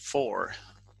applying for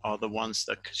are the ones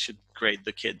that should grade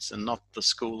the kids, and not the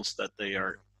schools that they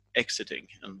are exiting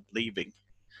and leaving.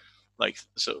 Like,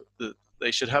 so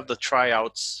they should have the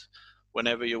tryouts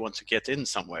whenever you want to get in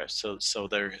somewhere, so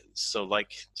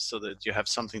that you have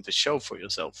something to show for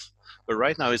yourself. But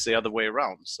right now it's the other way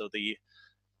around. So the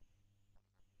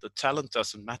talent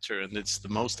doesn't matter, and it's the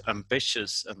most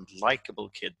ambitious and likable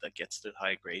kid that gets the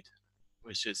high grade,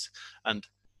 which is and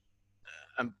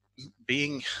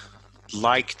being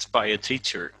liked by a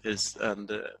teacher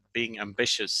and being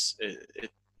ambitious.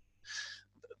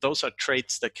 Those are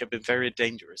traits that can be very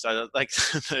dangerous. I like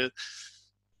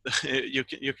you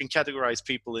can categorize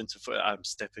people into. I'm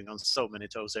stepping on so many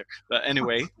toes there, but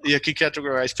anyway, you can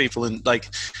categorize people in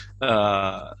like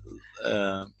the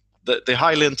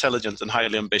highly intelligent and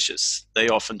highly ambitious. They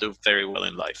often do very well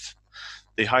in life.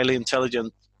 The highly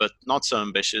intelligent but not so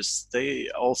ambitious, they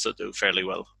also do fairly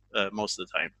well most of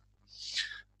the time.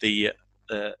 The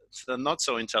not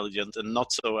so intelligent and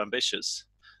not so ambitious,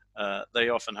 they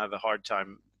often have a hard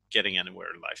time getting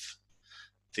anywhere in life.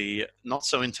 The not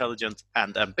so intelligent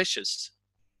and ambitious,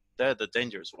 they're the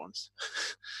dangerous ones.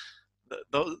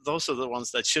 Those are the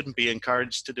ones that shouldn't be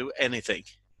encouraged to do anything,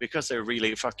 because they're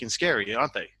really fucking scary,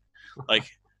 aren't they? Like,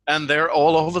 and they're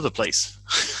all over the place.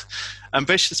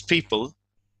 Ambitious people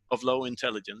of low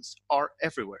intelligence are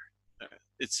everywhere,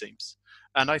 it seems.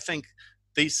 And I think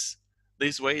these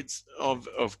ways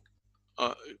of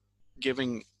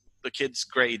giving the kids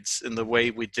grades in the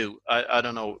way we do, I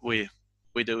don't know, we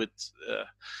do it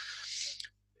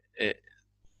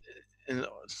in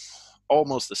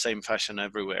almost the same fashion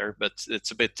everywhere, but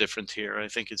it's a bit different here. I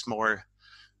think it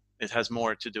has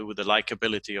more to do with the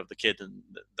likability of the kid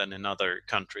than in other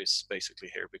countries, basically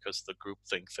here, because the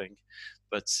groupthink thing.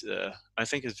 But I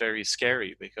think it's very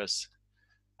scary, because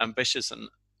ambitious and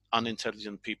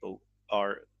unintelligent people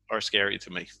are scary to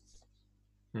me.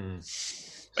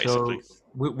 Basically. So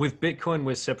with Bitcoin,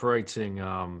 we're separating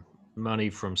money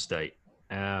from state.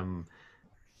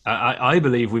 I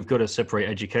believe we've got to separate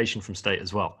education from state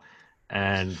as well,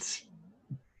 and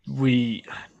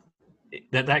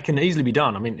that can easily be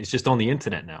done. I mean, it's just on the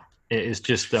internet now. It is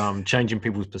just changing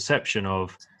people's perception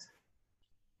of.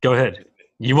 Go ahead.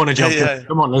 You want to jump in?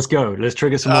 Come on, let's go. Let's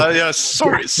trigger some more. Yeah,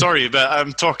 sorry, but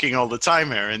I'm talking all the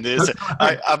time here, and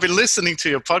I've been listening to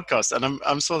your podcast, and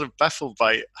I'm sort of baffled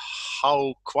by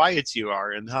how quiet you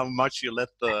are and how much you let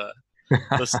the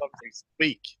subject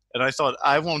speak. And I thought,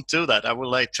 I won't do that. I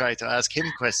will try to ask him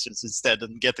questions instead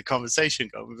and get the conversation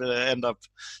going. But I end up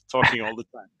talking all the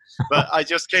time. But I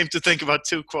just came to think about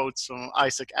two quotes from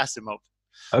Isaac Asimov.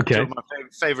 Okay. Two of my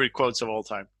favorite quotes of all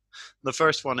time. The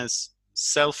first one is,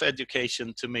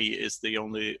 self-education to me is the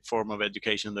only form of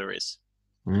education there is.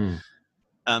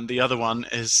 And the other one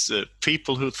is,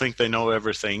 people who think they know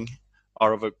everything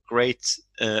are of a great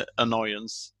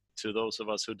annoyance to those of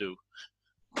us who do.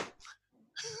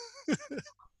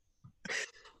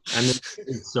 And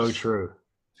it's so true.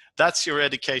 That's your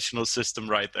educational system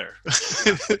right there.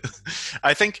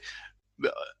 I think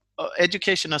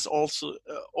education has also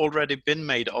already been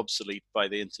made obsolete by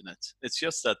the internet. It's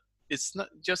just that it's not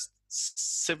just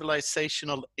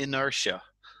civilizational inertia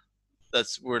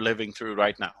that's we're living through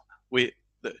right now.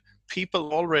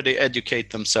 People already educate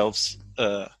themselves,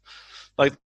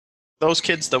 like those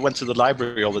kids that went to the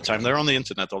library all the time, they're on the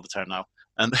internet all the time now,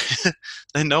 and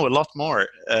they know a lot more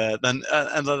than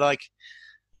and they're like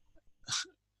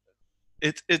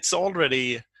it's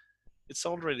already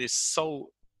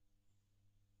so,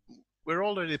 we're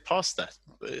already past that,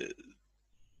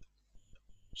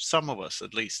 some of us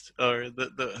at least, or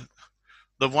the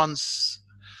ones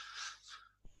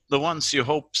you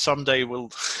hope someday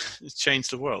will change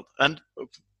the world. And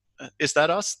is that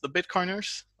us, the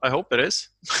Bitcoiners? I hope it is.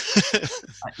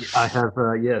 I have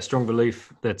a strong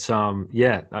belief that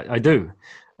I do.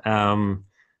 And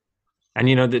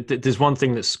there's one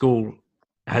thing that school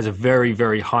has a very,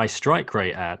 very high strike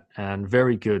rate at, and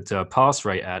very good pass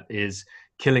rate at, is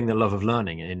killing the love of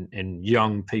learning in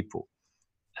young people.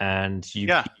 And you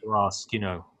ask,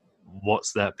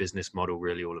 what's that business model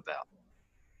really all about?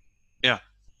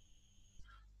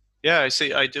 I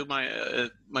see. I do my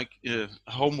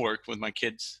homework with my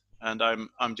kids, and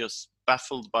I'm just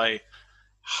baffled by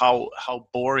how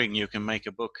boring you can make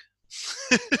a book.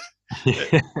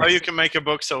 How you can make a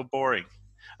book so boring.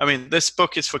 I mean, this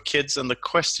book is for kids, and the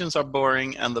questions are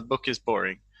boring, and the book is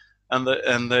boring, and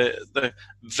the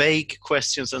vague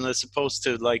questions, and they're supposed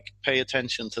to like pay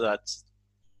attention to that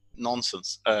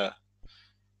nonsense. I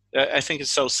think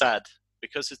it's so sad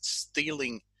because it's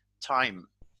stealing time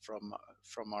from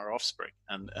our offspring,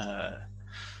 and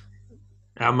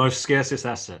our most scarcest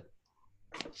asset.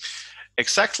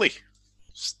 Exactly,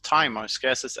 time, our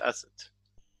scarcest asset.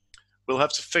 We'll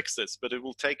have to fix this, but it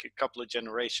will take a couple of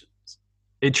generations.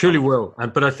 It truly will.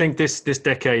 But I think this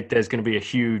decade, there's going to be a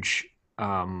huge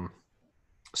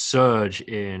surge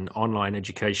in online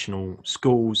educational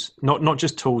schools, not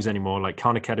just tools anymore. Like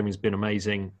Khan Academy has been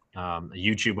amazing.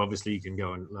 YouTube, obviously, you can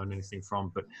go and learn anything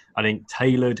from. But I think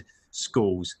tailored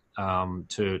schools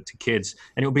to kids.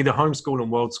 And it'll be the homeschool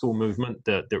and world school movement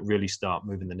that really start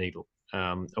moving the needle.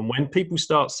 And when people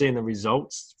start seeing the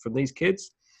results from these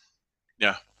kids,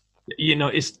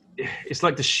 it's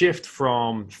like the shift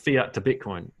from fiat to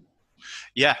Bitcoin.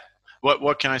 Yeah.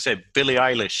 What can I say? Billie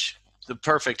Eilish, the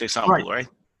perfect example, right?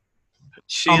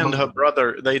 She and her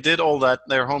brother, they did all that.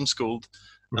 They're homeschooled,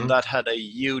 and that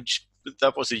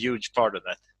was a huge part of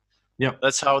that. Yeah,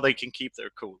 that's how they can keep their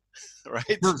cool,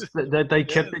 right? No, they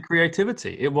kept their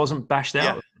creativity. It wasn't bashed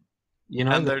out.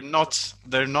 And they're not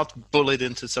bullied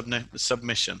into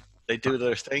submission. They do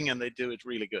their thing, and they do it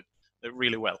really good. They're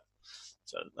really well.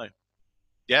 So,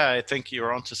 I think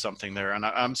you're onto something there, and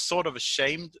I'm sort of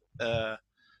ashamed,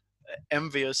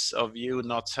 envious of you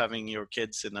not having your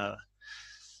kids in a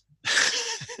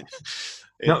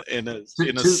in a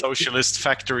socialist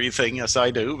factory thing as I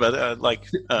do, but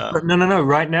no.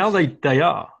 Right now they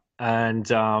are, and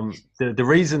the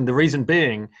reason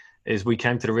being is we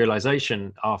came to the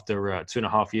realization after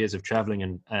 2.5 years of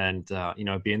traveling and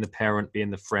being the parent, being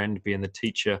the friend, being the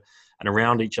teacher, and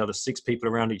around each other, 6 people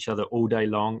around each other all day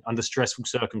long under stressful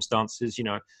circumstances,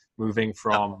 moving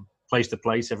from place to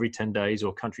place every 10 days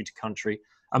or country to country.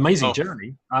 Amazing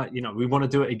journey. We want to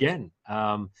do it again.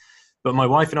 But my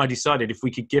wife and I decided if we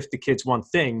could gift the kids one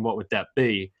thing, what would that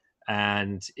be?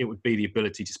 And it would be the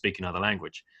ability to speak another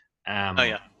language.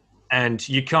 And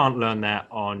you can't learn that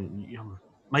on,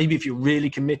 maybe if you're really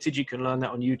committed, you can learn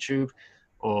that on YouTube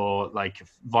or like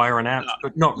via an app,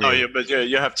 but not really. But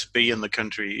you have to be in the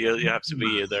country. You have to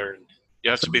be there. You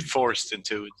have to be forced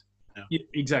into it. Yeah,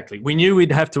 exactly. We knew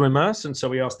we'd have to immerse, and so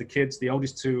we asked the kids, the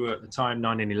oldest 2 at the time,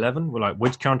 9 and 11, were like,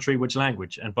 which country, which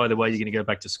language? And by the way, you're going to go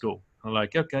back to school. I'm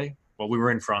like, okay. Well, we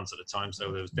were in France at the time,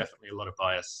 so there was definitely a lot of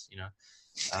bias,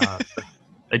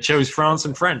 They chose France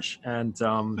and French, and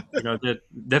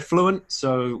they're fluent.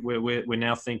 So we're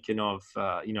now thinking of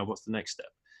what's the next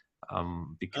step,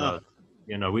 because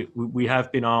we have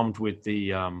been armed with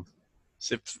the.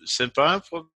 C'est pas un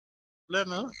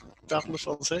problème, hein? Parle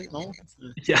français, non?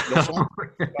 Yeah.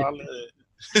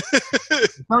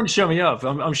 Don't show me up.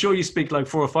 I'm sure you speak like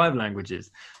 4 or 5 languages.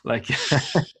 Like.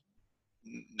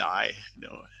 No.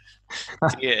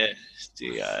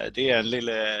 Det er en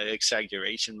lille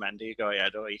exaggeration, men det gør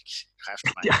jeg dog ikke.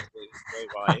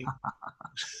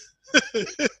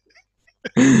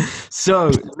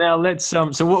 So now let's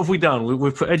so what have we done?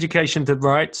 We've put education to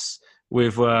rights.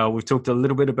 We've talked a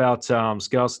little bit about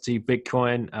scarcity,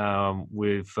 Bitcoin.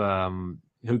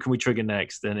 Who can we trigger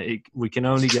next? And we can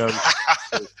only go.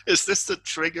 Is this the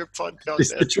trigger podcast?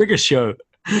 It's the trigger show.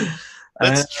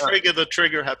 Let's trigger the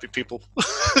trigger happy people.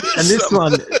 And this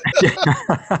one,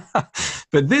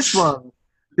 But this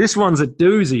one's a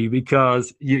doozy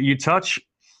because you touch.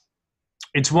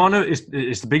 It's one of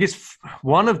the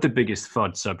biggest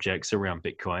FUD subjects around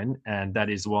Bitcoin, and that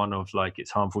is one of like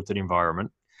it's harmful to the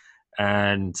environment.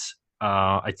 And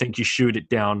I think you shoot it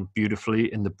down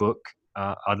beautifully in the book.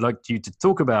 I'd like you to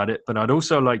talk about it, but I'd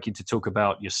also like you to talk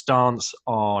about your stance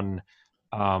on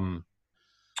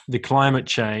the climate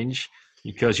change,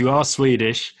 because you are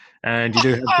Swedish and you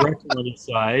do have Greta on your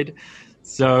side.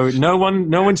 So no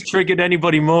one's triggered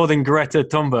anybody more than Greta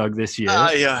Thunberg this year.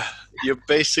 Yeah, you're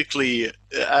basically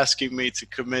asking me to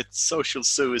commit social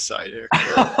suicide here.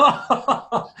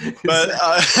 But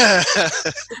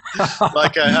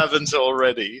like I haven't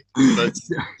already. But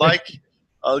like,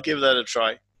 I'll give that a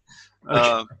try.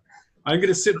 Okay. I'm going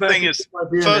to sit back. The thing is,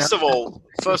 first of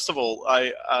all,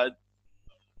 I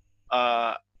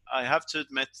have to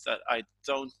admit that I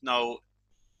don't know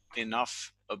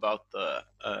enough about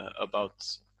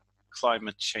about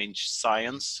climate change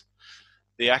science,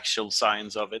 the actual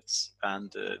science of it,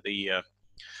 and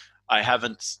I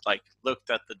haven't like looked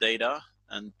at the data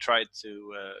and tried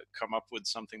to come up with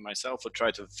something myself or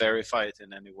try to verify it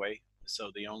in any way.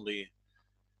 So the only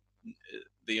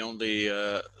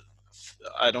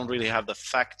I don't really have the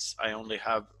facts. I only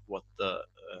have what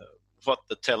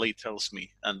the telly tells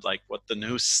me, and like what the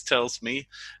news tells me,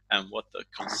 and what the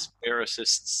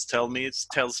conspiracists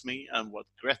tells me, and what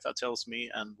Greta tells me,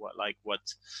 and what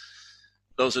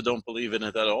those who don't believe in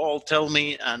it at all tell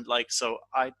me. And like, so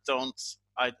I don't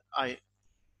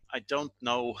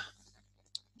know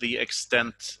the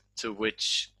extent to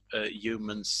which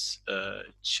humans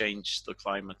change the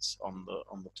climate on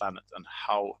the planet, and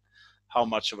how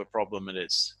much of a problem it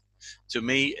is. To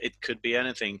me, it could be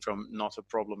anything from not a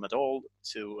problem at all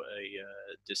to a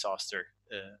disaster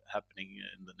happening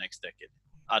in the next decade.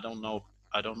 I don't know,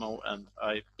 and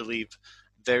I believe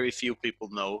very few people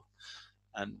know,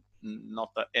 and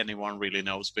not that anyone really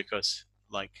knows, because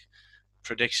like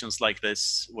predictions like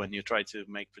this, when you try to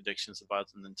make predictions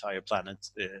about an entire planet,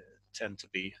 tend to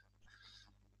be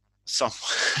some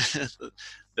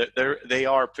they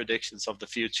are predictions of the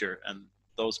future, and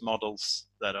those models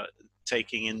that are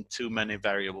taking in too many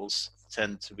variables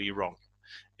tend to be wrong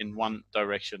in one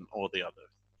direction or the other.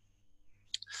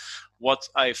 What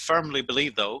I firmly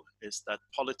believe, though, is that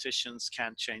politicians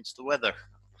can't change the weather,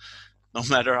 no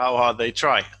matter how hard they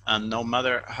try, and no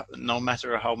matter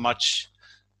how much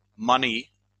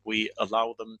money we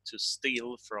allow them to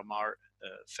steal from our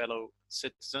fellow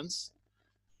citizens.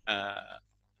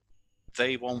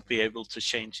 They won't be able to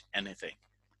change anything.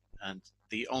 And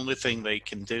the only thing they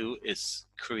can do is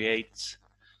create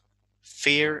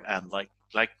fear. And like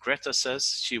Greta says,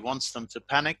 she wants them to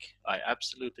panic. I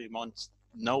absolutely want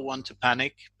no one to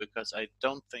panic, because I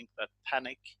don't think that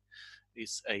panic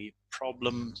is a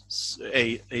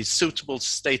suitable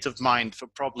state of mind for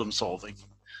problem solving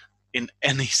in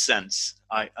any sense.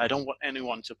 I don't want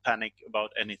anyone to panic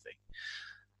about anything,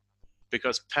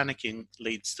 because panicking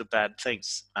leads to bad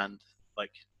things. And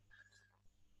like,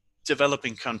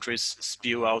 developing countries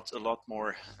spew out a lot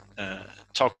more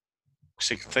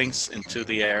toxic things into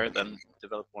the air than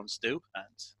developed ones do.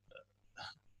 And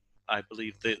I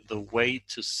believe the way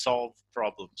to solve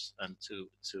problems, and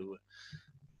to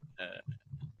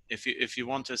if you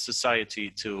want a society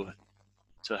to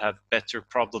have better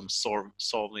problem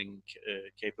solving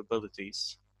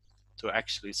capabilities to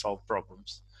actually solve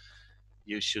problems,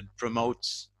 you should promote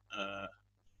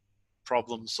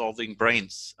problem solving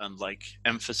brains, and like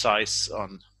emphasize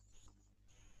on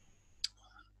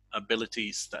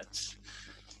abilities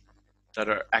that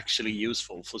are actually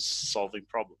useful for solving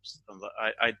problems. And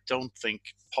I don't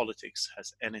think politics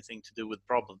has anything to do with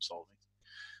problem solving.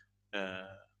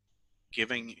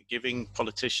 Giving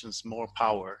politicians more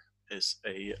power is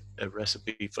a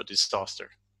recipe for disaster.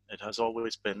 It has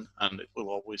always been, and it will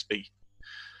always be.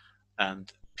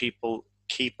 And people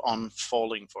keep on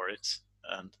falling for it.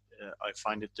 And I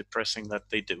find it depressing that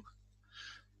they do,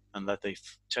 and that they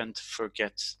tend to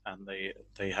forget, and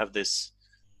they have this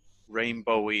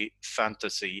rainbowy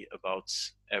fantasy about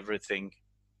everything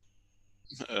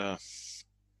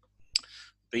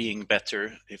being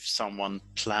better if someone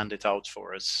planned it out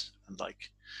for us.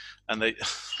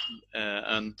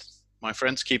 And my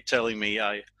friends keep telling me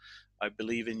I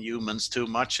believe in humans too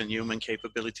much and human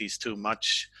capabilities too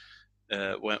much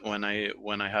when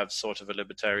I have sort of a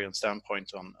libertarian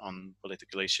standpoint on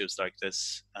political issues like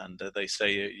this. And they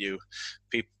say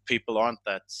people aren't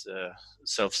that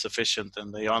self-sufficient,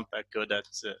 and they aren't that good at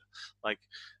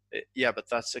yeah, but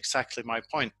that's exactly my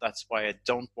point. That's why I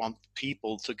don't want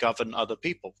people to govern other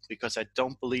people, because I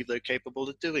don't believe they're capable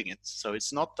of doing it. So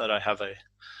it's not that I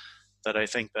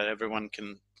think that everyone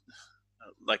can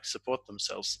like support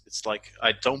themselves. It's like,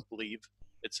 I don't believe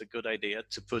it's a good idea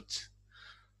to put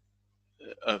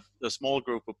a small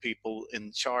group of people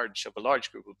in charge of a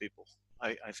large group of people.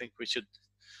 I think we should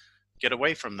get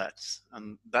away from that,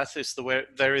 and that is the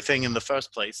very thing in the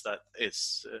first place that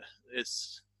is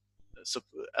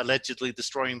allegedly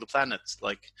destroying the planet.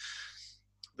 Like,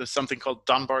 there's something called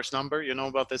Dunbar's number. You know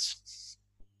about this?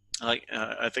 Like,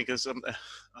 I think it's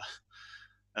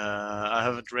I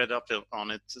haven't read up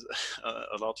on it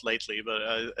a lot lately, but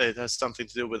it has something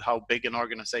to do with how big an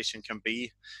organization can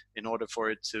be in order for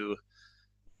it to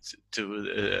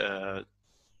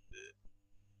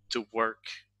work,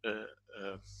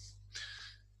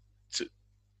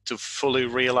 to fully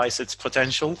realize its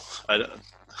potential.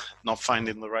 Not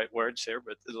finding the right words here,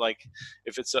 but like,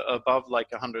 if it's above like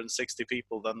 160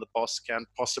 people, then the boss can't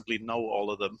possibly know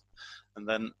all of them, and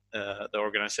then the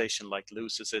organization like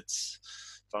loses its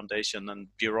foundation, and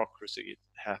bureaucracy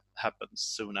happens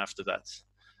soon after that.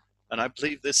 And I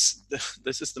believe this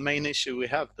is the main issue we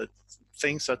have, that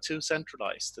things are too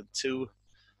centralized and too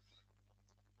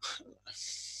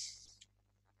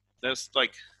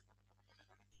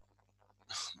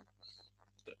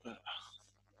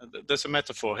there's a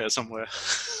metaphor here somewhere.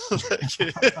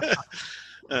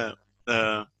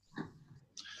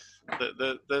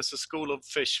 There's a school of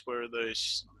fish where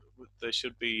there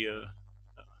should be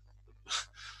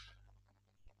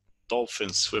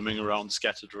dolphins swimming around,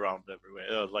 scattered around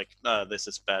everywhere. This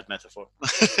is bad metaphor.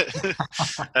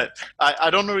 I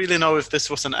don't really know if this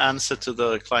was an answer to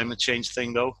the climate change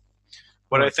thing, though.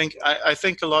 But right. I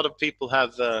think a lot of people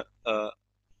have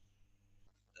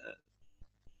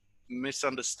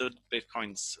misunderstood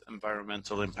Bitcoin's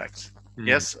environmental impact.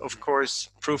 Yes, of course,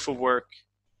 proof of work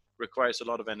requires a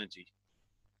lot of energy,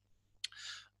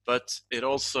 but it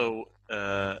also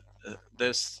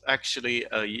there's actually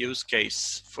a use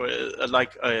case for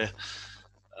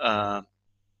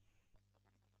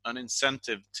an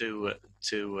incentive to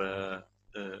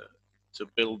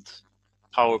build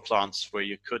power plants where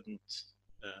you couldn't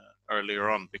earlier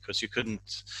on, because you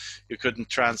couldn't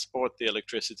transport the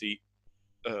electricity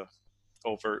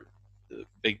over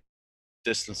big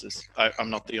distances.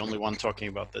 I'm not the only one talking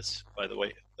about this, by the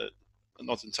way.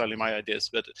 Not entirely my ideas,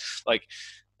 but like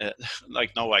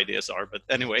no ideas are. But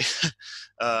anyway,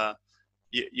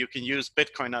 you can use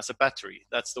Bitcoin as a battery.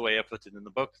 That's the way I put it in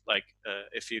the book. Like,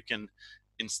 if you can,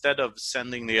 instead of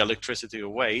sending the electricity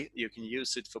away, you can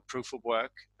use it for proof of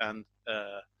work and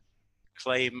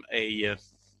claim a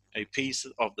piece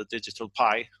of the digital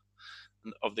pie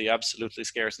of the absolutely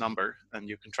scarce number, and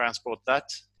you can transport that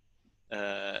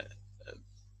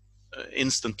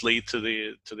instantly to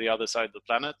the other side of the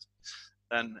planet.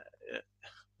 Then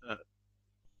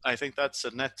I think that's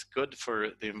a net good for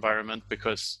the environment,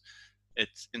 because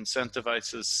it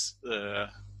incentivizes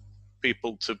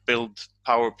people to build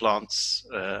power plants,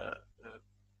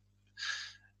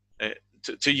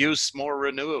 to use more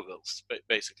renewables,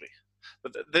 basically.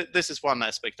 But this is one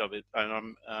aspect of it,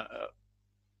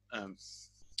 and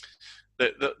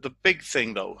the big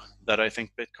thing, though, that I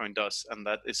think Bitcoin does, and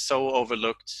that is so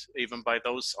overlooked even by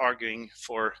those arguing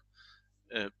for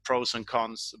pros and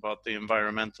cons about the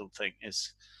environmental thing,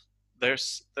 is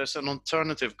there's an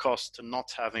alternative cost to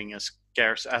not having a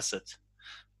scarce asset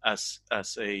as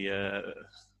a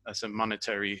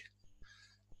monetary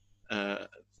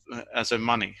as a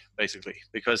money, basically,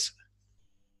 because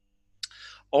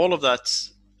all of that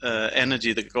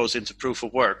energy that goes into proof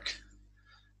of work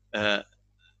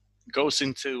goes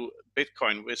into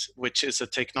Bitcoin, which is a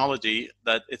technology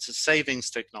that it's a savings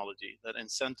technology that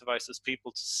incentivizes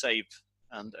people to save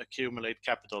and accumulate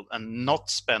capital and not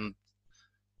spend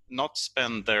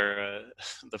their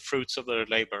the fruits of their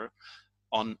labor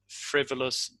on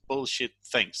frivolous bullshit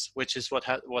things, which is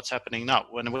what's happening now.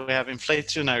 When we have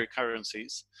inflationary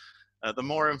currencies, the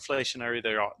more inflationary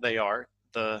they are,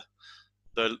 the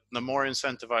more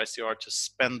incentivized you are to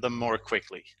spend them more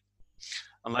quickly.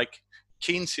 And like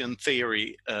Keynesian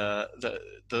theory,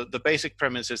 the basic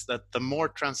premise is that the more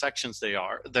transactions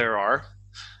there are,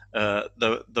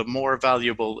 the more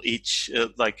valuable each,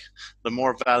 the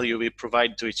more value we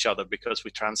provide to each other, because we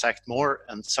transact more,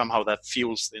 and somehow that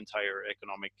fuels the entire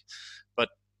economic. But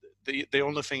the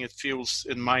only thing it fuels,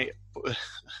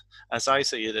 as I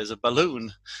say it, is a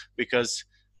balloon, because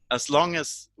as long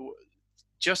as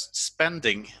just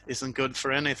spending isn't good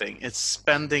for anything, it's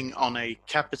spending on a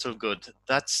capital good.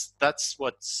 That's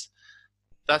what's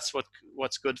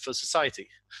good for society.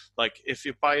 Like, if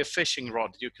you buy a fishing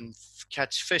rod, you can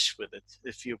catch fish with it.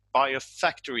 If you buy a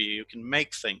factory, you can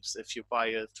make things. If you buy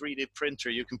a 3D printer,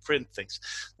 you can print things.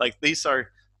 Like, these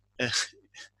are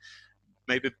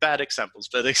maybe bad examples,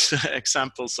 but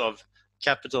examples of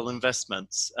capital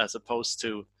investments as opposed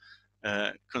to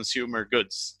consumer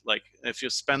goods. Like if you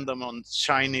spend them on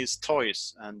Chinese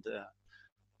toys and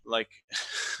like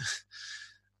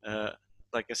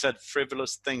like I said,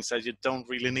 frivolous things that you don't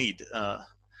really need.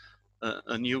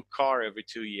 A new car every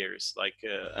 2 years, like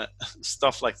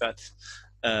stuff like that.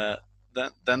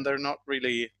 Then they're not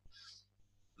really.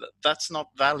 That's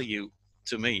not value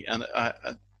to me, and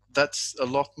that's a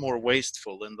lot more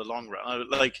wasteful in the long run.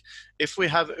 Like if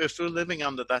we're living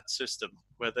under that system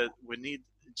where we need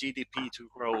GDP to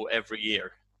grow every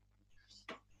year,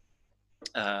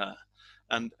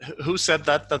 and who said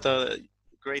that the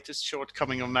greatest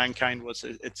shortcoming of mankind was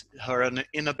it's her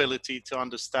inability to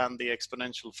understand the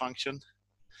exponential function?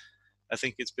 I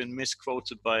think it's been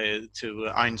misquoted to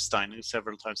Einstein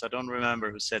several times. I don't remember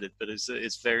who said it, but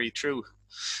it's very true.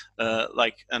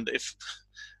 And if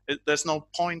there's no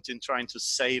point in trying to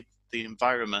save the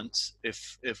environment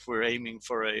if we're aiming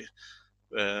for a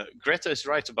Greta is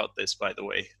right about this, by the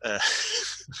way.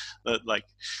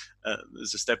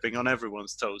 This is stepping on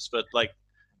everyone's toes, but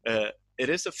it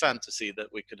is a fantasy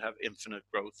that we could have infinite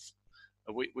growth.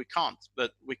 We can't,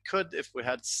 but we could if we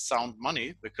had sound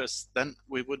money, because then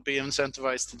we would be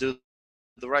incentivized to do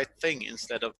the right thing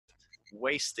instead of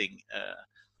wasting.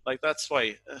 That's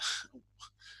why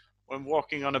when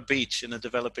walking on a beach in a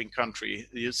developing country,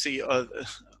 you see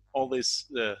all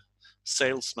these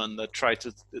salesmen that try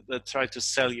to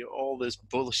sell you all this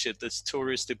bullshit, this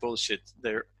touristy bullshit.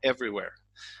 They're everywhere,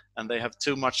 and they have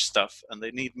too much stuff, and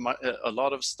they need a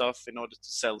lot of stuff in order to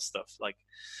sell stuff.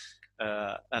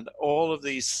 And all of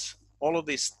these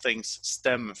things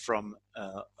stem from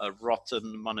a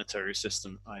rotten monetary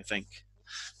system. I think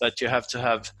that you have to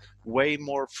have way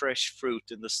more fresh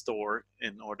fruit in the store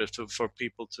in order for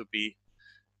people to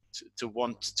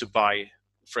want to buy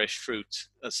fresh fruit,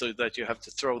 so that you have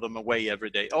to throw them away every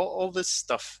day. All this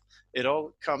stuff, it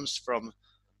all comes from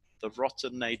the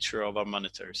rotten nature of our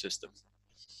monetary system.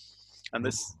 And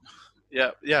this,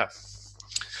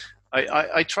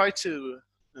 I try to.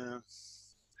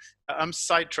 I'm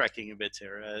sidetracking a bit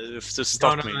here. To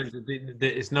stop me.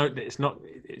 It's not.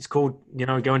 It's called,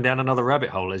 going down another rabbit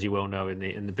hole, as you well know in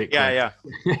the Bitcoin. Yeah.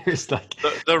 It's like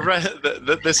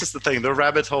this is the thing. The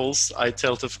rabbit holes I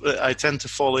tend to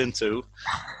fall into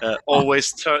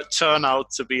always turn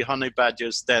out to be honey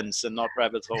badgers' dens and not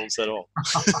rabbit holes at all.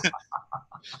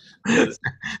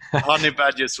 Honey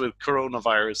badgers with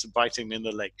coronavirus biting me in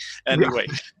the leg. Anyway.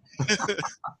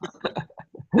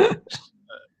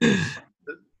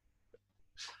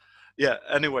 Yeah.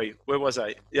 Anyway, where was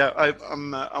I? Yeah,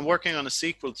 I'm working on a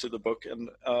sequel to the book,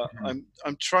 and I'm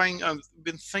trying. I've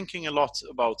been thinking a lot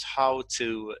about how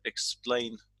to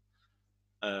explain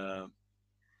the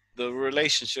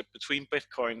relationship between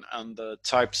Bitcoin and the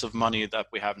types of money that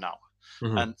we have now.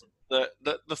 Mm-hmm. And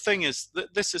the thing is,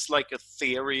 this is like a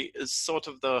theory. Is sort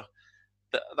of the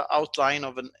outline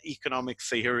of an economic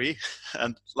theory,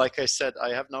 and like I said,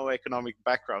 I have no economic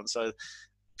background, so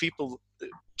people,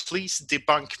 please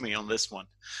debunk me on this one.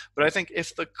 But I think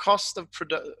if the cost of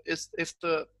if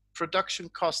the production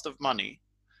cost of money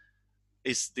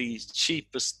is the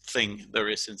cheapest thing there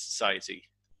is in society,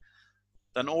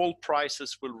 then all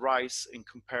prices will rise in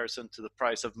comparison to the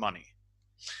price of money.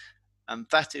 And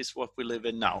that is what we live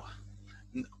in now.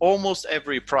 Almost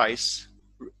every price,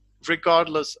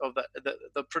 regardless of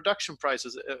the production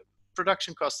prices,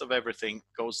 production cost of everything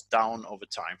goes down over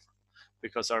time,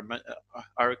 because our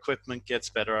equipment gets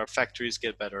better, our factories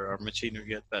get better, our machinery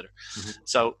get better. Mm-hmm.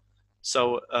 So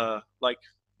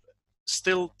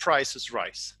still prices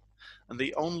rise, and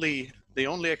the only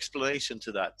explanation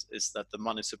to that is that the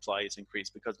money supply is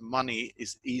increased, because money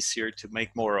is easier to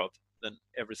make more of than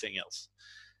everything else,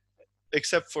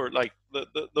 except for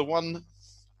the one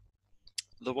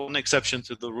exception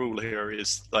to the rule here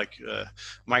is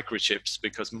microchips,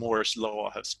 because Moore's law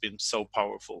has been so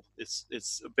powerful. It's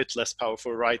a bit less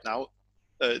powerful right now.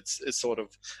 It's sort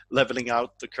of leveling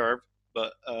out the curve,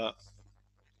 but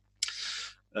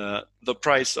the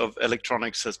price of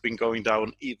electronics has been going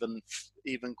down even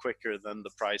quicker than the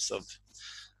price of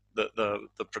the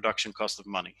production cost of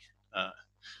money.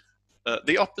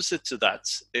 The opposite to that,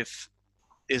 if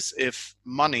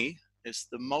money is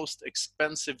the most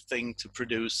expensive thing to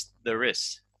produce there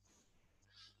is.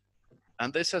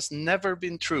 And this has never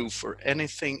been true for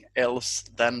anything else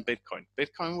than Bitcoin.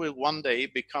 Bitcoin will one day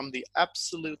become the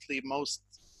absolutely most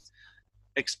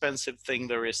expensive thing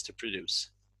there is to produce.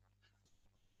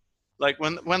 Like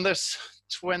when there's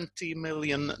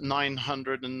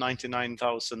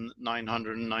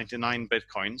 20,999,999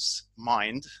 Bitcoins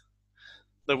mined,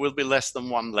 there will be less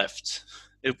than one left.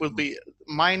 It will be,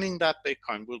 mining that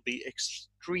Bitcoin will be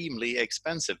extremely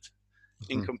expensive.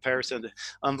 in comparison,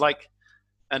 and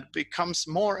it becomes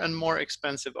more and more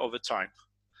expensive over time,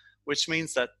 which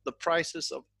means that the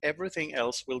prices of everything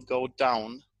else will go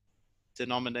down,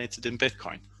 denominated in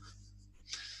Bitcoin.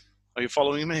 Are you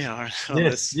following me on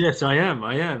this? Yes, I am.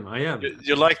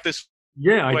 You like this?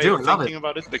 Yeah, I do. I love thinking it.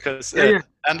 about it because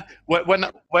and when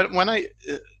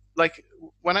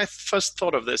I first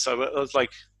thought of this, I was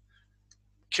like,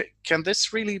 can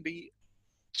this really be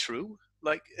true?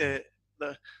 Like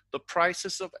the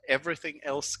prices of everything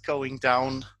else going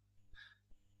down,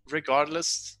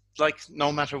 regardless. Like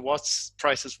no matter what,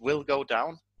 prices will go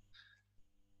down.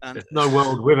 And there's no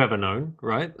world we've ever known,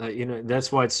 right?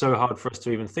 That's why it's so hard for us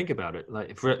to even think about it.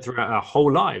 Like throughout our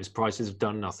whole lives, prices have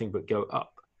done nothing but go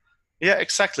up. Yeah,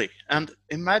 exactly. And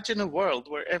imagine a world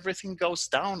where everything goes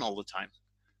down all the time.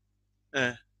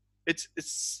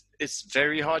 It's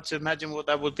very hard to imagine what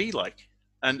that would be like,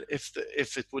 and if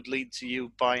it would lead to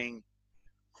you buying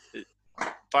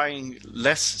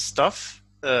less stuff.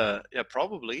 Yeah,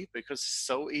 probably, because it's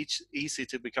so easy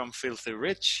to become filthy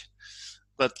rich.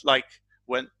 But like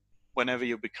whenever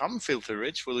you become filthy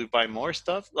rich, will you buy more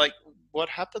stuff? Like what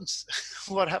happens?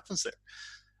 What happens there?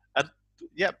 And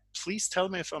yeah, please tell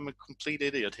me if I'm a complete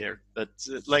idiot here. But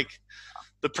like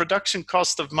the production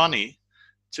cost of money,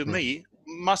 to me,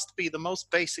 must be the most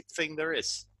basic thing there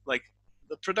is. Like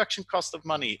the production cost of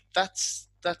money, that's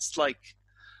like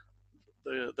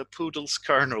the poodle's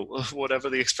kernel, or whatever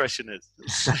the expression is.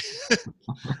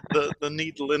 the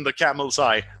needle in the camel's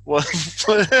eye.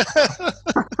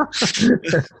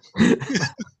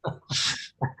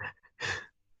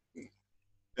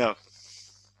 Yeah.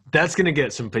 That's going to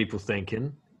get some people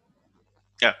thinking.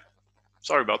 Yeah.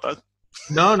 Sorry about that.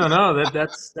 No.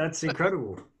 That's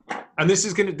incredible. And this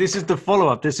is the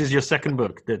follow-up. This is your second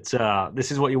book.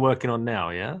 This is what you're working on now,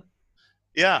 yeah?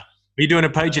 Yeah. Are you doing a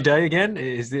page a day again?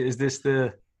 Is this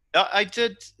the... I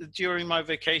did during my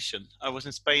vacation. I was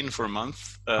in Spain for a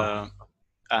month,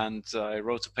 and I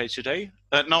wrote a page a day.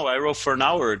 No, I wrote for an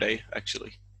hour a day,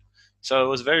 actually. So it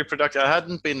was very productive. I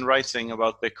hadn't been writing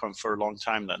about Bitcoin for a long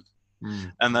time then.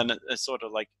 And then it's sort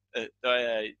of like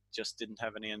I just didn't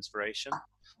have any inspiration.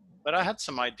 But I had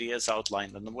some ideas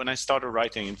outlined, and when I started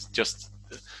writing,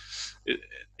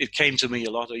 it came to me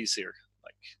a lot easier.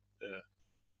 Like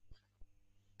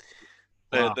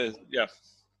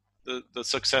the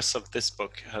success of this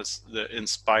book has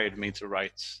inspired me to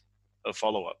write a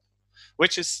follow-up,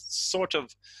 which is sort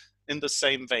of in the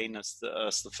same vein as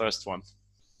the first one.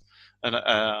 And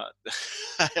I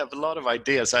have a lot of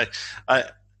ideas.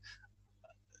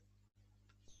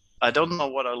 I don't know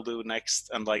what I'll do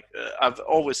next, and like I've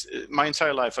always, my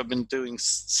entire life, I've been doing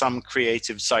some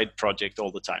creative side project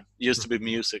all the time. It used to be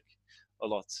music a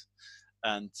lot,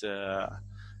 and now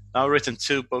I've written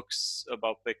 2 books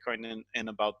about Bitcoin in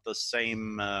about the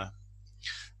same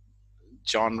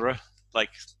genre,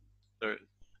 like the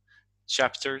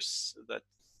chapters that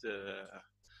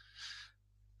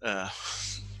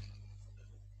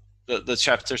the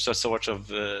chapters are sort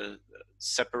of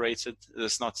separated.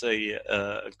 There's not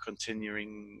a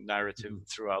continuing narrative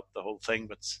throughout the whole thing,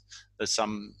 but there's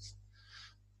some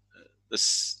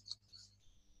there's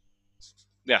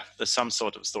some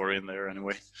sort of story in there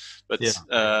anyway. But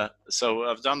so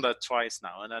I've done that twice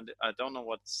now, and I don't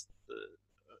know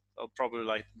I'll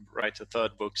probably write a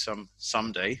third book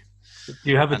someday.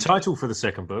 Do you have a title for the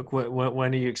second book?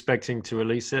 When are you expecting to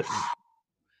release it?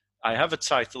 I have a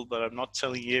title, but I'm not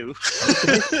telling you.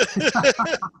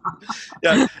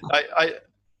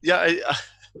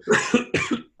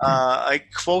 I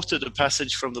quoted a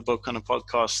passage from the book on a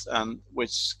podcast, and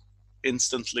which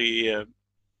instantly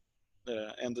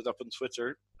ended up on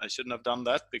Twitter. I shouldn't have done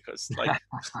that, because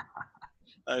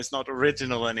it's not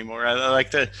original anymore. I like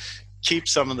to keep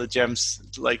some of the gems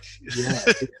keep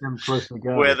them close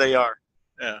together, where they are.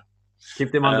 Yeah.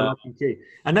 Keep them under lock and key.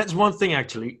 And that's one thing,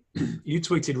 actually, you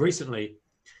tweeted recently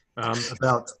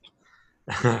about,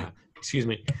 excuse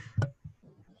me.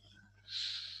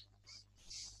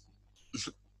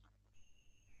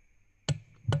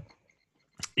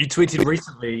 You tweeted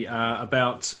recently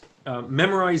about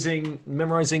memorizing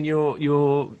your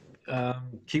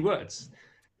keywords.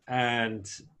 And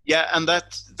and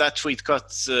that tweet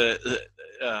got,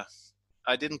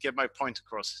 I didn't get my point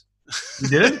across. You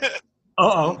did?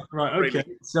 Right, okay. Really?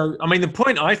 So, I mean, the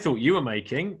point I thought you were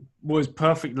making was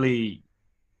perfectly,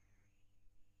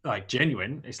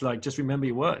 genuine. It's like, just remember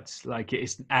your words. Like,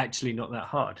 it's actually not that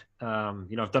hard.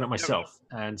 I've done it myself,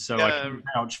 and so I can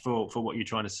vouch for what you're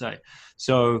trying to say.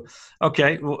 So,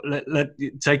 okay, well, let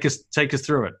take us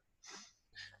through it.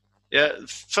 Yeah,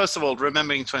 first of all,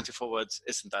 remembering 24 words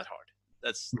isn't that hard.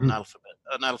 That's an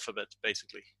alphabet,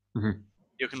 basically.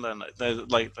 You can learn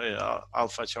like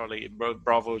Alpha Charlie,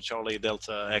 Bravo Charlie,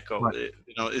 Delta Echo. Right.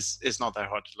 It's not that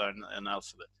hard to learn an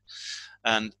alphabet.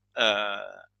 And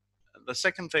the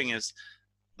second thing is,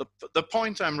 the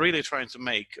point I'm really trying to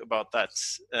make about that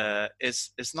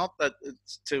is not that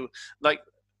to like.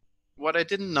 What I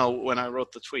didn't know when I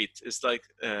wrote the tweet is like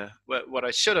what I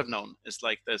should have known is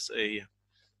like there's a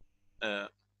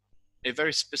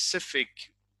very specific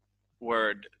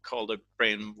word called a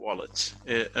brain wallet.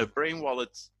 A brain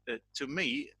wallet to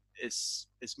me is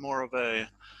more of a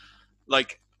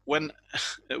like when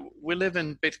we live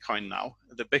in Bitcoin now,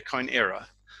 the Bitcoin era,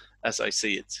 as I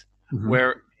see it,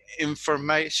 where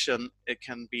information, it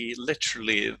can be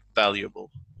literally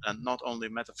valuable and not only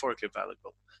metaphorically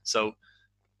valuable. So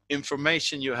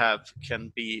information you have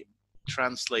can be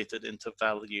translated into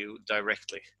value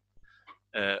directly,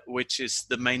 which is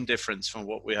the main difference from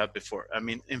what we had before. I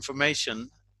mean, information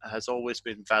has always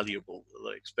been valuable,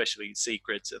 like especially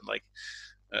secrets and like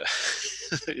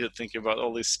you're thinking about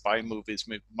all these spy movies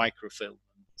with microfilm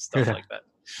and stuff like that.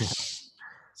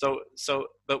 So,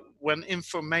 but when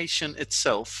information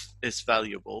itself is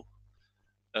valuable,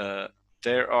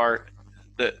 there are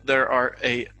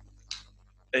a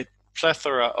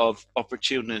plethora of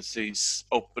opportunities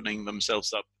opening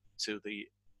themselves up to the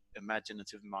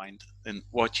imaginative mind and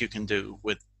what you can do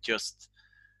with just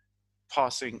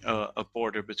passing a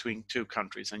border between two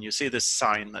countries. And you see this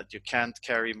sign that you can't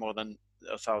carry more than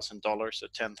 $1,000 or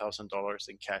 $10,000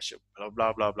 in cash, blah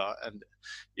blah blah blah, and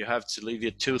you have to leave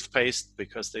your toothpaste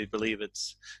because they believe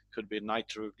it's could be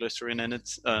nitroglycerin in it.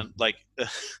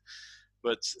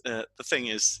 But the thing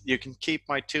is, you can keep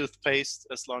my toothpaste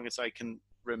as long as I can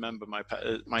remember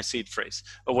my seed phrase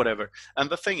or whatever. And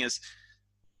the thing is,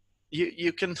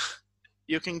 you can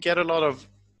get a lot of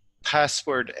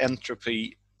password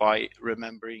entropy by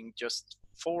remembering just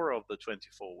 4 of the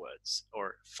 24 words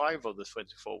or 5 of the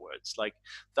 24 words. Like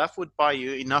that would buy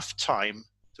you enough time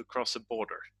to cross a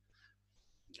border,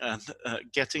 and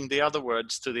getting the other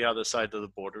words to the other side of the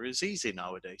border is easy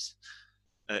nowadays.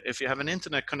 If you have an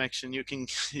internet connection, you can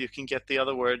get the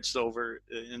other words over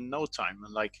in no time.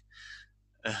 And like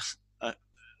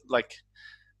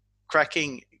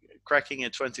cracking a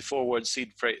 24-word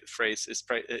seed phrase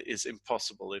is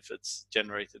impossible if it's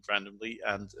generated randomly,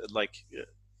 and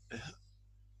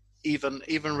even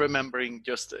remembering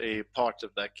just a part of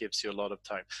that gives you a lot of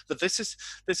time. But this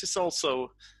is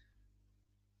also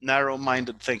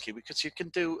narrow-minded thinking, because you can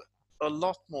do a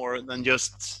lot more than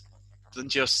just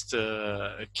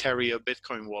carry a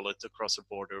Bitcoin wallet across a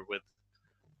border with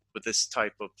this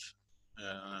type of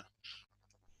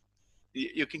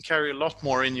you can carry a lot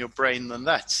more in your brain than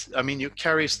that. I mean, you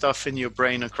carry stuff in your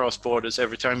brain across borders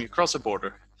every time you cross a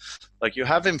border. Like, you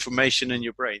have information in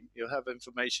your brain. You have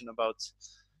information about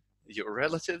your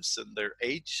relatives and their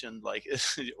age, and like,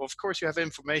 of course, you have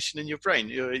information in your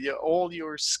brain. All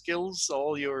your skills,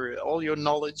 all your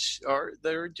knowledge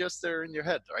they're just there in your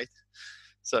head, right?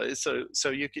 So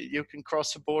you can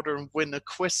cross a border and win a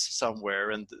quiz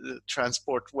somewhere and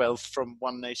transport wealth from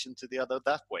one nation to the other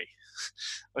that way.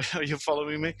 Are you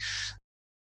following me?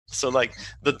 So like,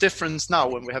 the difference now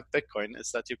when we have Bitcoin is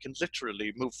that you can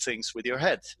literally move things with your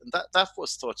head, and that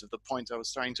was sort of the point I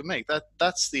was trying to make.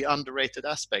 That's the underrated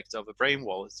aspect of a brain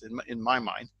wallet in my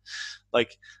mind.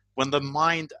 Like, when the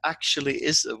mind actually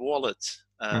is a wallet,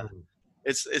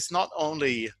 it's not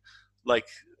only like,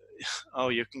 oh,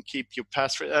 you can keep your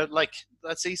password, like,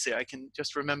 that's easy. I can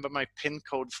just remember my PIN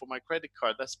code for my credit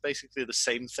card. That's basically the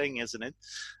same thing, isn't it?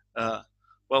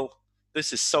 Well,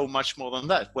 this is so much more than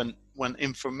that. When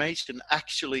information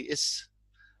actually is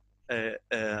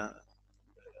an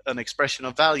expression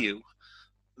of value,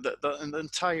 the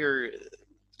entire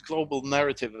global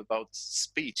narrative about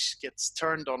speech gets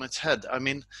turned on its head. I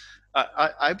mean,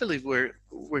 I believe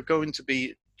we're going to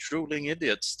be drooling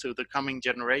idiots to the coming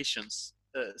generations,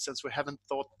 since we haven't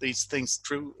thought these things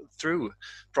through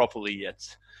properly yet.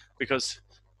 Because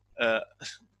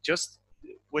just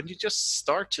when you just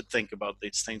start to think about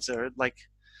these things, there are like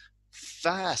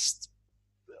vast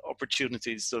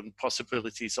opportunities and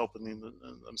possibilities opening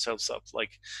themselves up.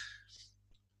 Like,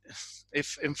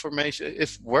 if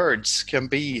words can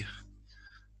be,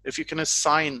 if you can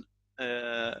assign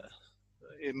a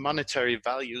monetary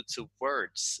value to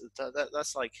words,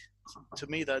 that's like, to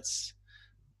me, it's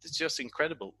just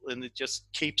incredible, and it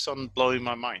just keeps on blowing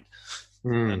my mind.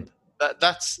 And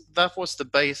that was the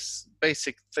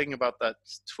basic thing about that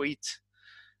tweet,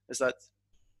 is that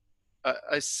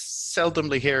I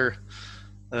seldomly hear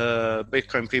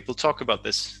Bitcoin people talk about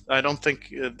this. I don't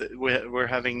think we're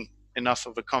having enough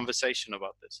of a conversation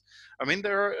about this. I mean,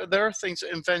 there are things,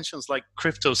 inventions like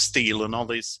crypto steel and all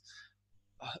these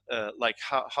like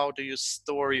how do you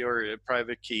store your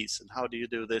private keys, and how do you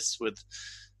do this with,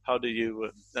 how do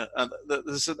you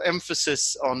there's an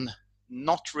emphasis on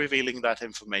not revealing that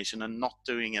information and not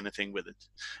doing anything with it.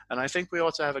 And I think we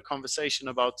ought to have a conversation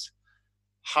about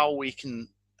how we can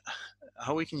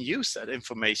use that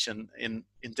information in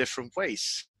different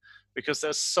ways, because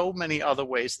there's so many other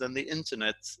ways than the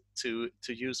internet to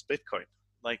use Bitcoin.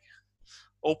 Like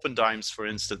OpenDimes, for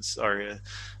instance, are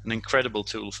an incredible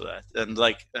tool for that. And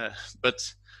like, but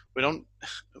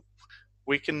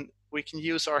we can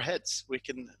use our heads. We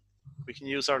can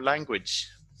use our language.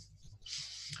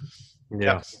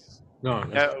 Yeah. No.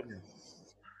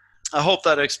 I hope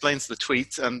that explains the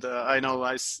tweet. And I know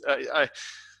I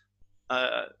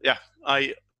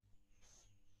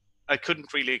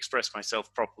couldn't really express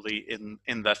myself properly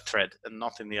in that thread, and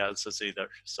not in the answers either.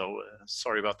 So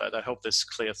sorry about that. I hope this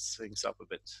clears things up a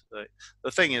bit.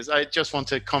 The thing is, I just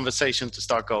want a conversation to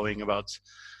start going about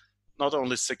not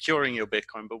only securing your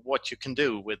Bitcoin, but what you can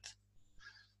do with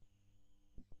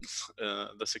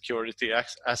the security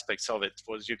aspects of it,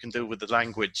 what you can do with the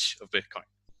language of Bitcoin.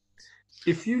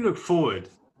 If you look forward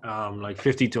like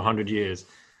 50 to 100 years,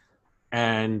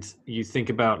 and you think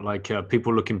about like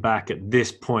people looking back at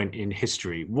this point in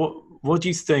history, what do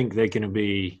you think they're going to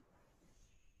be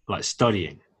like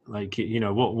studying? Like, you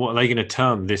know, what are they going to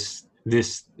term this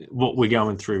what we're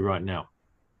going through right now?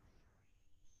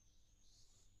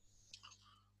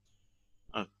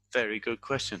 A very good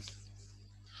question.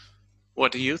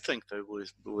 What do you think they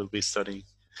will be studying?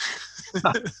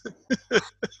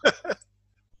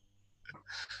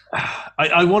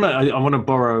 I want to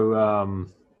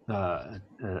borrow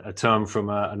a term from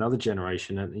another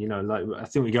generation, and you know, like I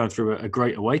think we're going through a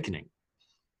great awakening.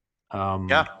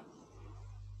 Of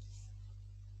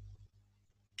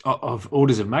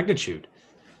orders of magnitude.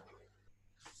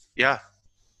 Yeah,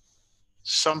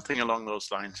 something along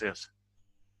those lines, yes.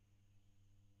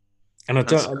 And I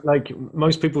don't like,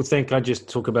 most people think I just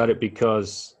talk about it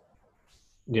because,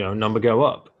 you know, number go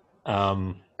up.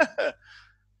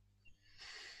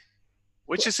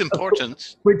 Which is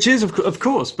important. Which is of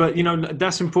course, but you know,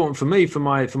 that's important for me, for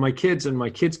my kids and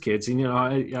my kids' kids. And you know,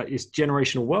 it's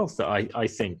generational wealth that I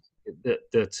think that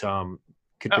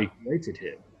could be created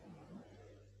here.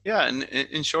 Yeah, an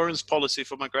insurance policy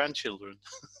for my grandchildren.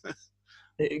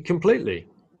 Completely.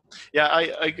 Yeah,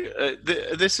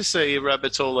 this is a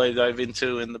rabbit hole I dive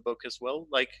into in the book as well.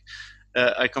 Like,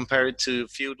 I compare it to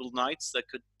feudal knights that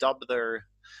could dub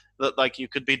like you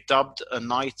could be dubbed a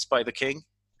knight by the king,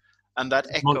 and that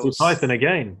echoes. Monty Python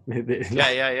again.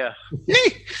 Yeah.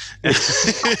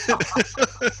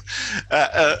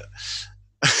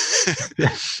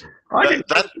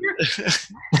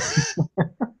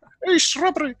 Hey,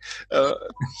 shrubbery.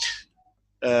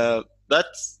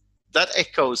 That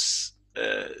echoes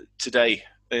today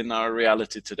in our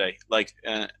reality today. Like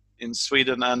in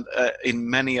Sweden and in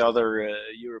many other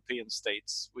European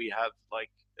states, we have like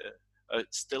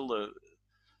still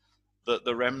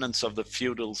the remnants of the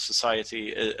feudal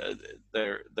society.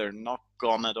 They're not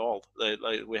gone at all.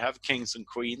 Like, we have kings and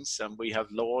queens, and we have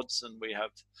lords, and we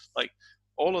have like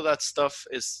all of that stuff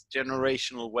is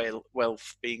generational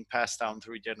wealth being passed down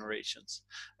through generations,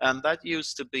 and that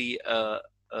used to be a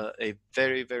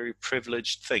very, very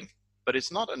privileged thing, but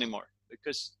it's not anymore,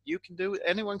 because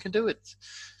anyone can do it.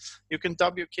 You can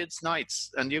dub your kids knights,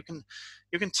 and you can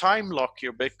time lock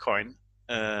your Bitcoin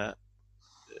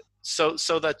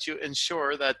so that you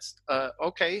ensure that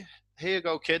okay, here you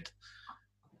go, kid,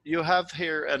 you have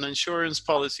here an insurance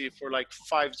policy for like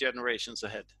 5 generations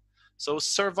ahead. So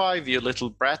survive, you little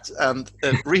brat, and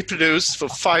reproduce for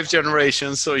 5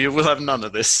 generations, so you will have none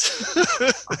of this.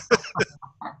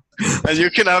 And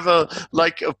you can have a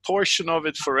portion of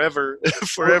it forever,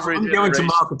 for every generation. I'm going to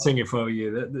marketing it for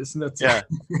you. That's yeah.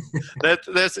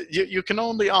 You can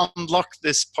only unlock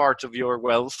this part of your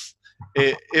wealth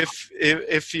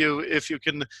if you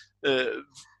can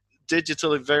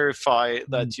digitally verify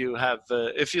that you have.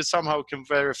 If you somehow can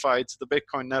verify to the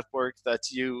Bitcoin network that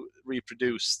you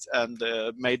reproduced and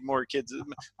made more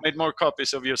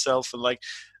copies of yourself, and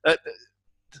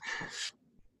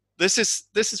This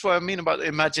is what I mean about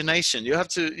imagination. You have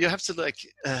to like.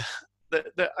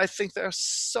 I think there are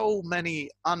so many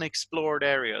unexplored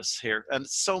areas here, and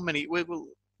so many. We will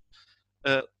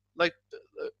like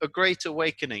a great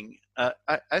awakening.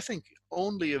 I think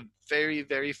only a very,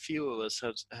 very few of us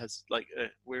has like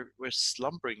we're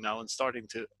slumbering now and starting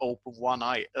to open one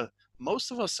eye.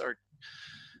 Most of us are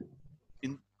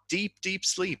in deep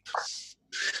sleep,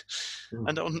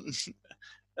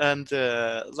 and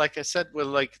like I said,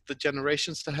 like the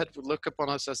generations ahead will look upon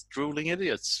us as drooling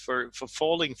idiots for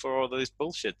falling for all this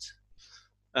bullshit.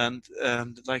 and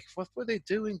like, what were they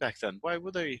doing back then? Why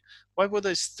were they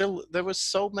still? There were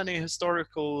so many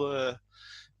historical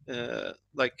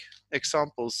like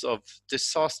examples of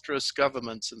disastrous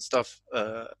governments and stuff,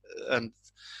 and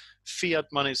fiat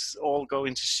money's all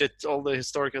going to shit. All the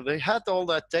historical, they had all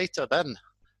that data then.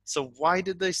 So why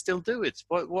did they still do it?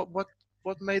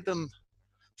 What made them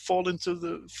fall into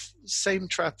the same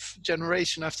trap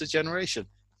generation after generation?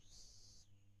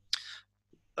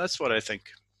 That's what I think.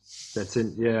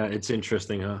 Yeah, it's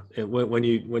interesting, huh? When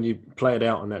you play it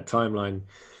out on that timeline,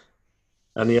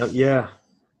 and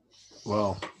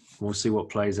well, we'll see what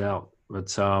plays out.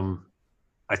 But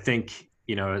I think,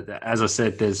 as I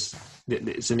said,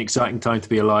 it's an exciting time to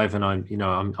be alive, and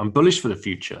I'm bullish for the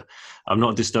future. I'm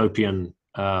not a dystopian,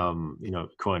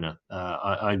 coiner.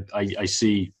 I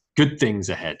see good things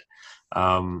ahead.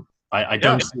 I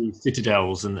don't see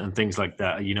citadels and things like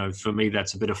that. For me,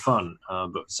 that's a bit of fun.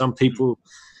 But for some people,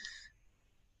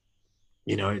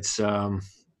 it's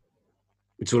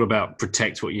all about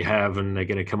protect what you have, and they're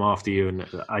going to come after you. And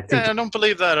I think I don't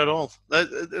believe that at all.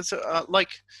 It's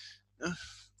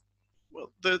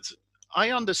I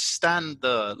understand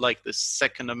the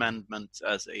Second Amendment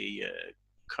as a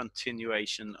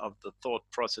continuation of the thought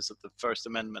process of the First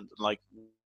Amendment. Like,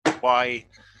 why?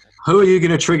 Who are you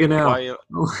going to trigger now? Why,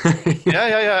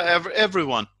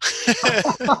 everyone.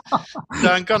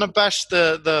 I'm gonna bash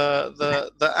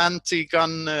the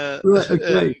anti-gun,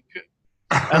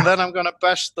 and then I'm gonna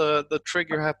bash the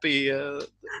trigger-happy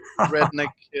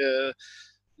redneck,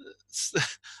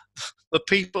 the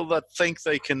people that think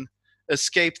they can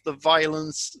escape the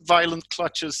violent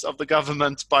clutches of the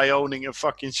government by owning a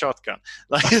fucking shotgun.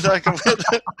 Like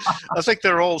I think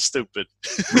they're all stupid.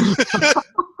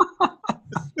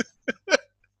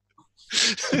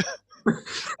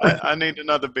 I need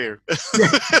another beer.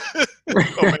 Or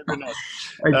maybe not.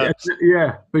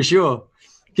 Yeah, for sure.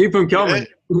 Keep them coming.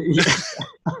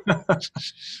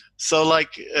 So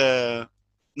the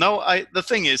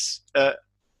thing is,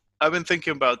 I've been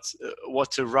thinking about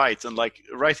what to write, and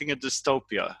writing a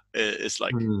dystopia is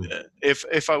like,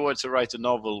 if I were to write a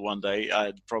novel one day,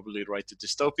 I'd probably write a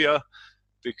dystopia,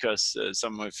 because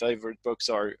some of my favorite books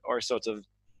are sort of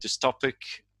dystopic,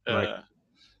 right.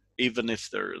 Even if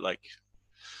they're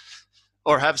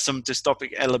or have some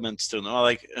dystopic elements to them.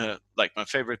 Like my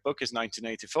favorite book is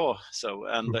 1984. So,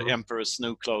 and The Emperor's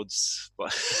New Clothes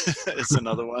is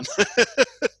another one.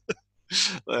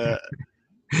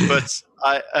 But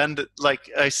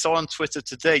I saw on Twitter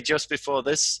today, just before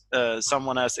this,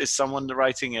 someone asked, is someone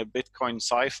writing a Bitcoin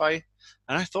sci-fi?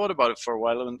 And I thought about it for a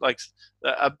while, and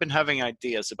I've been having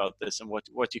ideas about this and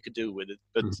what you could do with it.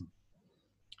 But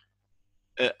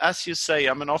as you say,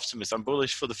 I'm an optimist. I'm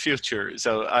bullish for the future.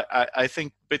 So I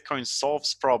think Bitcoin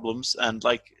solves problems, and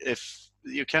if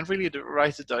you can't really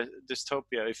write a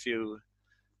dystopia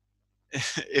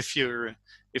if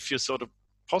you're sort of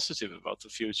positive about the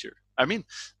future. I mean,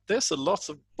 there's a lot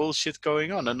of bullshit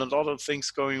going on, and a lot of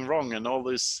things going wrong, and all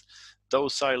this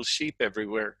docile sheep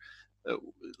everywhere.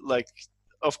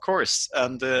 Of course,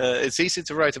 and it's easy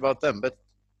to write about them, but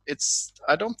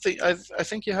I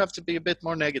think you have to be a bit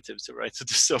more negative to write a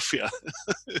dystopia.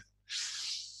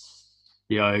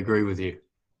 Yeah, I agree with you.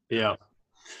 Yeah.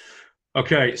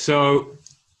 Okay, so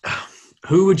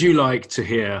who would you like to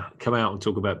hear come out and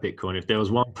talk about Bitcoin? If there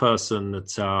was one person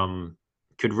that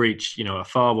could reach, a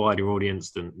far wider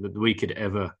audience than that we could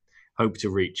ever hope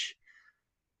to reach,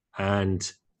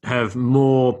 and have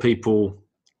more people,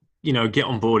 get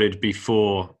onboarded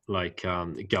before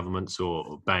governments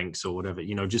or banks or whatever,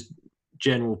 just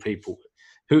general people.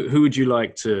 Who would you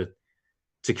like to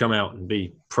come out and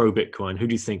be pro Bitcoin? Who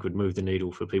do you think would move the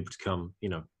needle for people to come,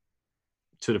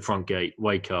 to the front gate,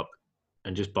 wake up,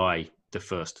 and just buy the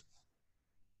first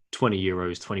 20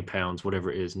 euros, 20 pounds,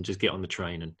 whatever it is, and just get on the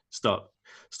train and start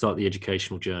the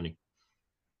educational journey?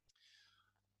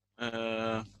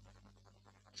 That's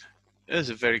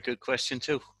a very good question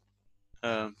too.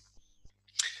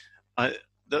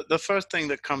 The first thing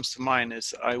that comes to mind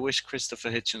is I wish Christopher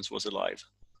Hitchens was alive.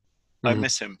 I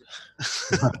miss him.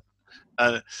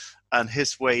 And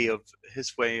his way of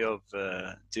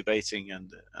debating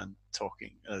and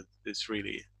talking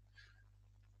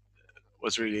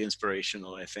was really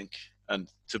inspirational, I think.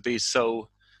 And to be so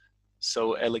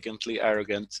elegantly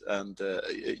arrogant and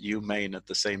humane at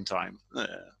the same time,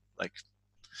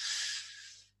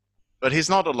 but he's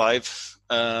not alive.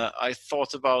 I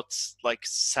thought about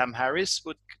Sam Harris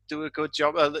would do a good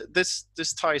job.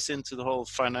 This ties into the whole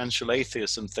financial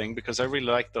atheism thing, because I really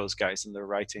like those guys and their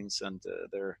writings and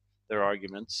their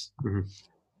arguments.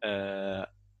 I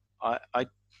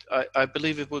I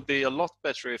believe it would be a lot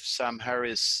better if Sam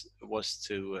Harris was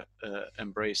to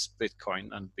embrace Bitcoin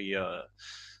and be a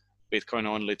Bitcoin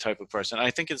only type of person.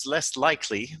 I think it's less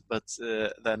likely, but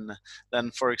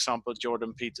than for example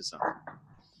Jordan Peterson,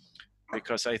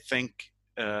 because I think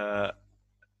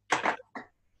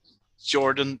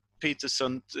Jordan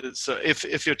Peterson. So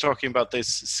if you're talking about this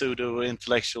pseudo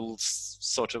intellectual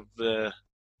sort of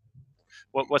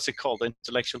what's it called,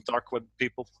 intellectual dark web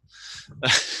people.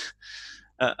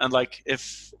 And like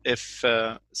if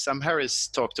Sam Harris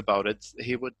talked about it,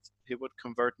 he would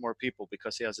convert more people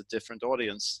because he has a different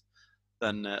audience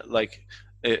than like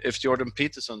if Jordan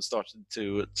Peterson started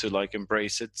to like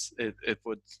embrace it, it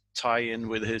would tie in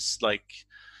with his like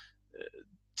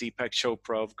Deepak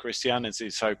Chopra of Christianity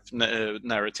type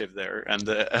narrative there, and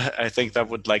I think that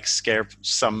would like scare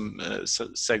some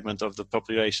segment of the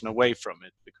population away from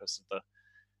it, because of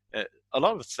a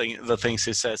lot of the things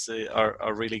he says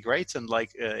are really great, and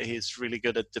like he's really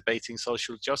good at debating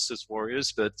social justice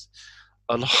warriors, but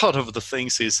a lot of the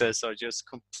things he says are just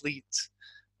complete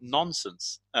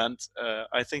nonsense, and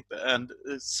I think and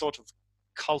sort of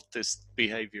cultist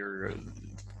behavior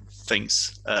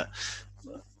things,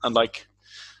 and like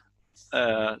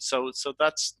so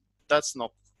that's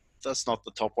not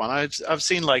the top one. I've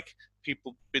seen like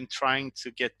people been trying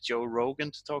to get Joe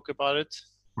Rogan to talk about it,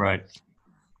 right?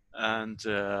 And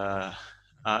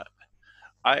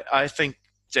I think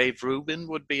Dave Rubin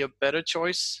would be a better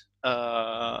choice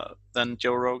than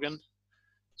Joe Rogan.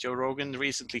 Joe Rogan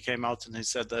recently came out and he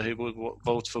said that he would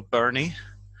vote for Bernie,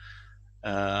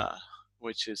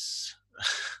 which is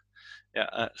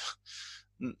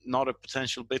not a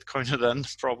potential Bitcoiner then,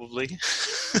 probably.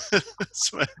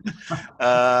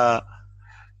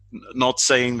 Not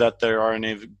saying that there are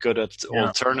any good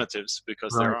alternatives,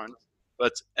 because there aren't.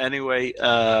 But anyway,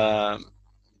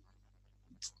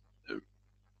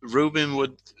 Rubin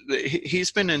would.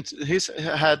 He's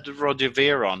had Roger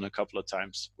Ver on a couple of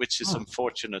times, which is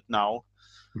unfortunate now,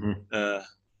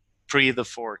 pre the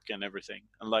fork and everything,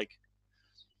 and like.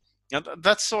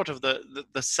 That's sort of the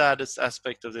saddest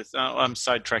aspect of this. I'm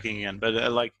sidetracking again, but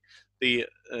like the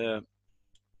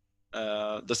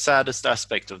saddest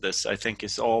aspect of this, I think,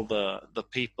 is all the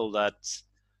people that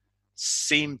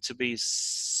seem to be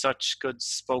such good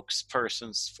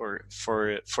spokespersons for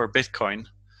Bitcoin,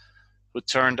 who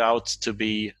turned out to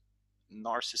be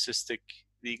narcissistic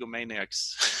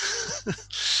egomaniacs,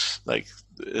 like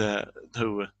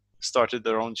who started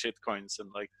their own shitcoins and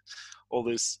like all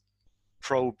this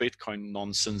pro Bitcoin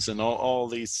nonsense and all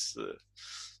these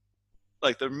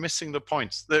like they're missing the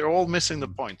points. They're all missing the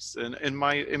points. In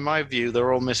my view,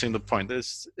 they're all missing the point.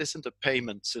 This isn't a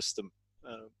payment system.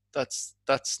 That's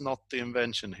not the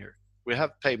invention here. We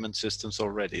have payment systems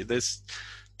already. The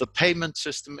payment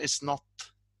system is not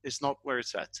where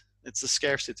it's at. It's the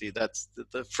scarcity. That's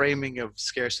the framing of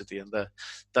scarcity, and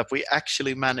that we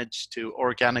actually manage to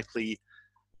organically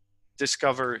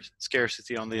discover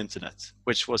scarcity on the internet,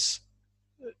 which was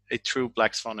a true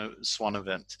black swan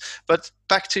event. But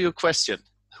back to your question,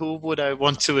 who would I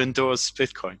want to endorse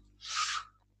Bitcoin?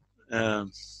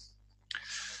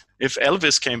 If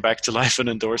Elvis came back to life and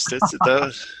endorsed it,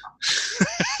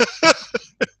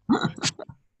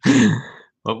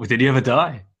 well, did he ever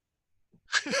die?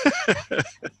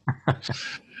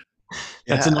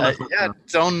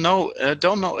 Don't know.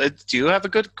 Do you have a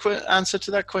good answer to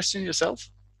that question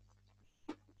yourself?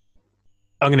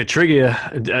 I'm going to trigger you.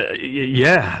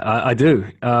 I do.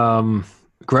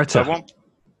 Greta.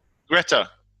 Greta.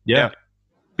 Yeah.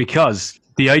 Because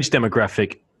the age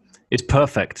demographic is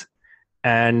perfect.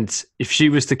 And if she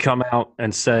was to come out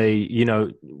and say,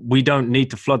 we don't need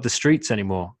to flood the streets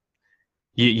anymore.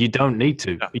 You don't need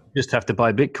to. Yeah. You just have to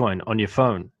buy Bitcoin on your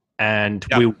phone. And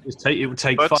it would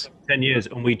take 5 to 10 years,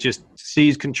 and we just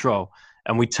seize control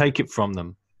and we take it from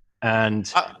them.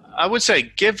 And I would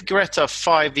say give Greta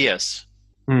 5 years.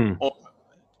 Or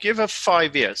give her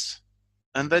 5 years,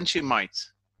 and then she might,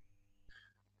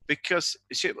 because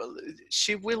she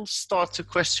will start to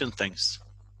question things.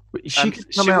 She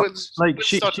will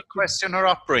start to question her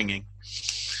upbringing.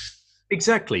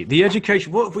 Exactly. The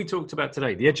education. What have we talked about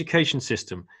today? The education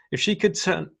system. If she could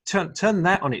turn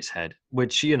that on its head,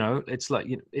 which it's like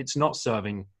it's not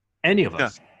serving any of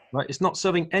us. Right? It's not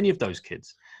serving any of those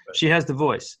kids. She has the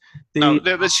voice.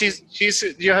 But she's.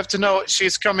 You have to know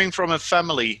she's coming from a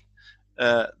family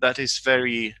that is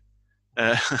very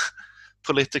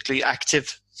politically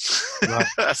active, right.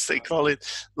 As they call it.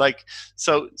 Like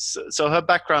so her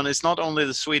background is not only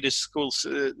the Swedish schools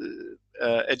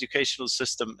educational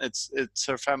system. It's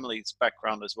her family's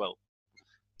background as well.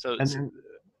 So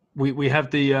we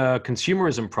have the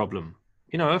consumerism problem.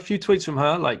 a few tweets from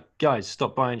her, like, guys,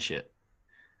 stop buying shit.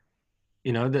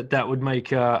 That would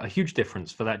make a huge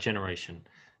difference for that generation,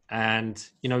 and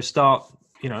start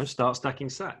stacking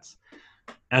sats.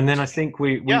 And then I think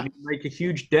we make a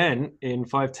huge dent in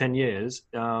 5-10 years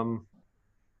in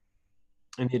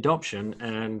the adoption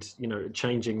and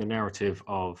changing the narrative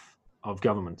of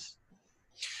governments.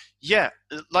 Yeah,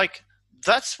 like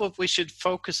that's what we should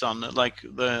focus on. Like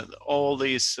all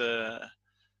these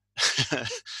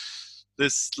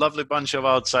this lovely bunch of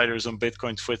outsiders on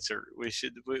Bitcoin Twitter. We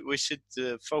should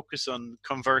focus on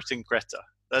converting Greta.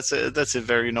 That's a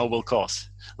very noble cause.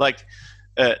 Like.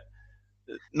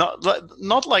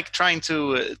 Not like trying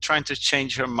to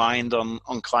change her mind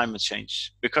on climate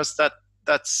change, because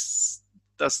that's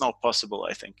not possible.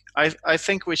 I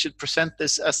think we should present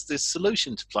this as the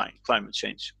solution to climate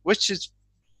change, which is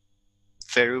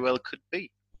very well could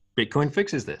be. Bitcoin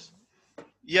fixes this.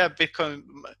 Yeah, Bitcoin.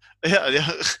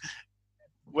 Yeah.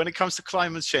 When it comes to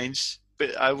climate change,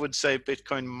 I would say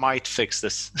Bitcoin might fix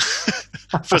this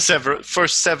for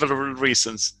several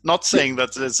reasons. Not saying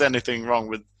that there's anything wrong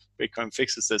with Bitcoin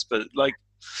fixes this, but like,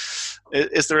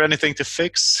 is there anything to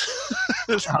fix?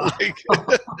 Like,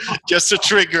 just to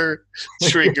trigger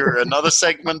another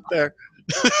segment there.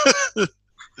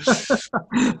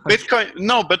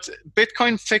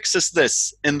 Bitcoin fixes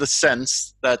this in the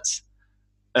sense that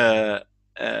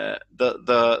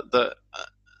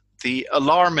the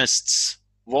alarmists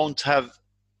won't have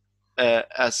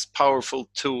as powerful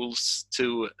tools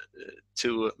to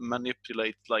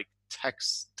manipulate like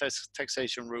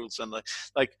taxation rules, and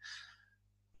like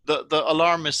the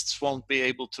alarmists won't be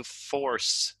able to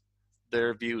force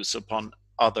their views upon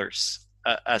others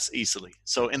as easily.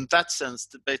 So in that sense,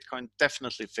 the Bitcoin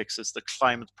definitely fixes the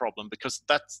climate problem, because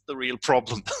that's the real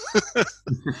problem.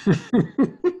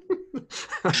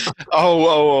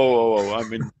 Oh,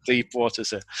 I'm in deep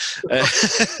waters here.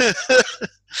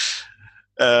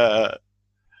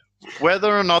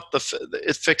 Whether or not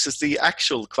it fixes the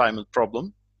actual climate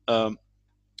problem,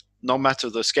 no matter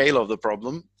the scale of the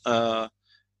problem,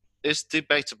 is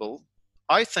debatable.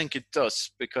 I think it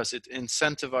does, because it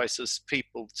incentivizes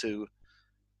people to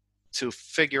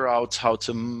figure out how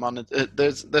to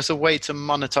monetize. There's a way to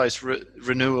monetize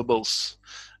renewables.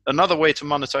 Another way to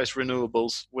monetize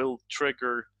renewables will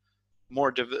trigger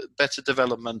better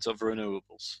development of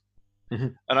renewables. Mm-hmm.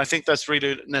 And I think that's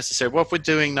really necessary. What we're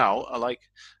doing now,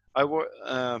 I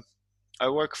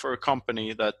work for a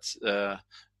company that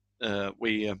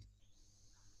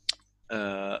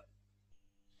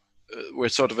we're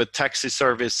sort of a taxi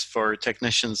service for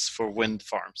technicians for wind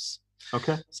farms.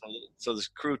 Okay. So there's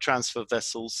crew transfer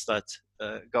vessels that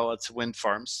go out to wind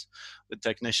farms with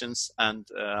technicians, and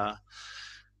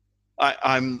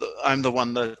I'm the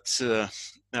one that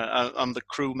I'm the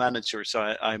crew manager.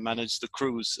 So I manage the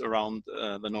crews around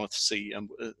the North Sea and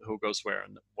who goes where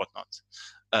and whatnot.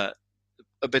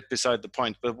 A bit beside the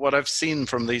point, but what I've seen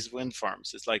from these wind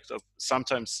farms is like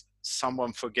sometimes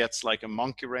someone forgets like a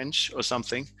monkey wrench or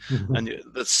something, mm-hmm. and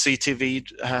the CTV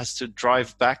has to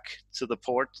drive back to the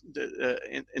port,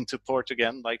 into port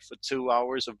again, like for 2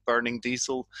 hours of burning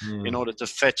diesel in order to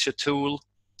fetch a tool,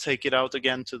 take it out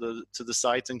again to the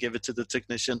site and give it to the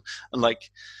technician. And like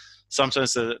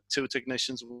sometimes the two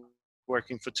technicians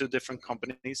working for two different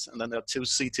companies, and then there are two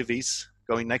CTVs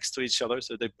going next to each other,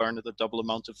 so they burn the double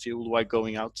amount of fuel while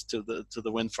going out to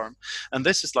the wind farm. And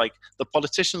this is like, the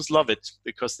politicians love it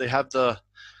because they have the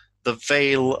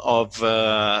veil of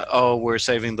we're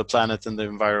saving the planet and the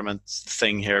environment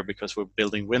thing here because we're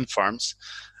building wind farms.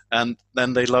 And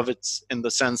then they love it in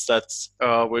the sense that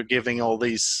we're giving all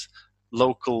these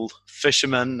local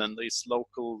fishermen and these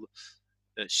local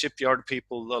shipyard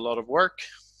people a lot of work.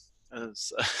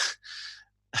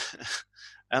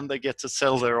 And they get to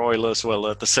sell their oil as well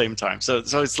at the same time. So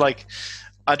it's like,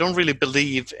 I don't really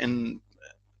believe in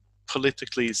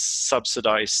politically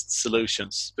subsidized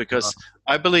solutions, because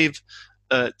I believe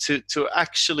to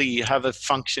actually have a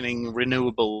functioning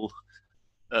renewable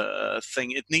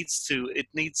thing, it needs to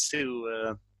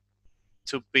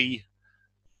be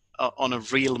on a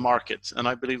real market. And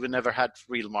I believe we never had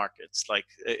real markets. Like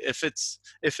if it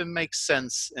makes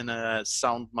sense in a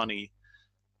sound money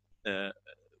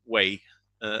way,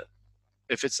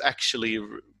 if it's actually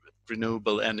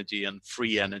renewable energy and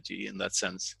free energy in that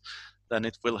sense, then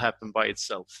it will happen by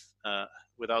itself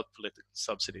without political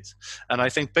subsidies. And I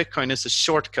think Bitcoin is a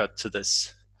shortcut to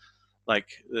this. Like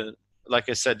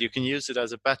I said, you can use it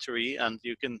as a battery, and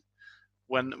you can,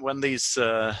 when these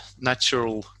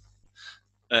natural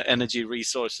energy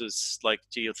resources like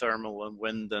geothermal and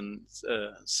wind and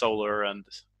solar and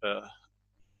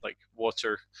like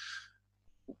water,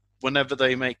 whenever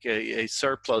they make a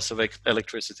surplus of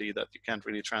electricity that you can't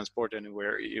really transport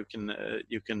anywhere, you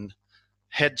can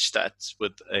hedge that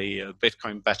with a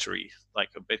Bitcoin battery, like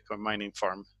a Bitcoin mining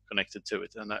farm connected to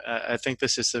it. And I think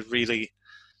this is a really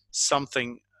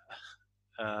something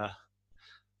that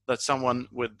someone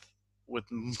with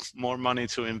more money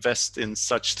to invest in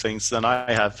such things than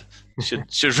I have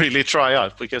should really try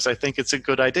out, because I think it's a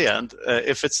good idea. And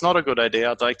if it's not a good idea,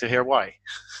 I'd like to hear why.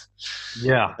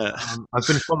 Yeah, I've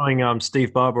been following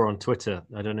Steve Barber on Twitter.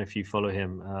 I don't know if you follow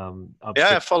him.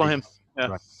 I follow him. Yeah.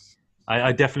 Right.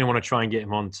 I definitely want to try and get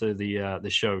him onto the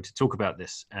show to talk about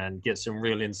this and get some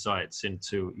real insights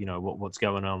into what's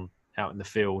going on out in the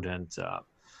field, and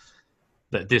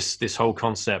that this whole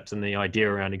concept and the idea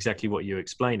around exactly what you're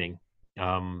explaining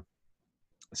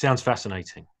sounds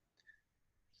fascinating,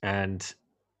 and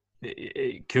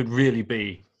it could really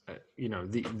be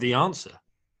the answer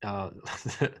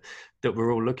that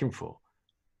we're all looking for.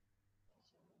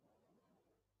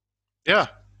 Yeah,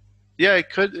 it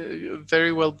could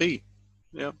very well be.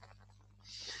 Yeah.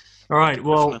 All right.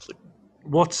 Well, definitely.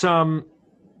 What's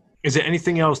is there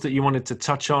anything else that you wanted to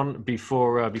touch on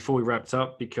before we wrapped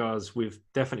up? Because we've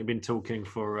definitely been talking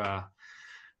for a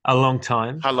long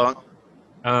time. How long?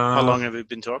 How long have we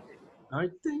been talking? I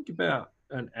think about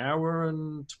an hour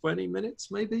and 20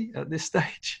 minutes, maybe, at this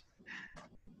stage.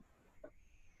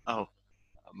 Oh,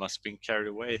 I must have been carried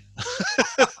away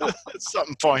at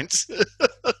some point.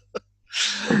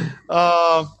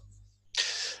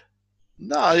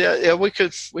 No, yeah, we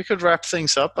could wrap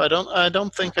things up. I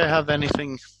don't think I have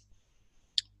anything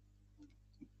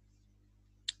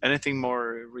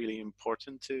more really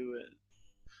important to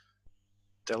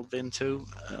delve into.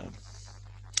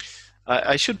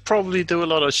 I should probably do a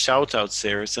lot of shout outs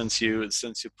here since you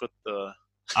put the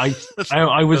I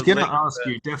was going to ask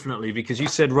you, definitely, because you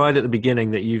said right at the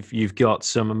beginning that you've got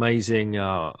some amazing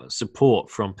support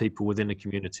from people within the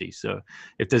community. So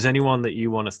if there's anyone that you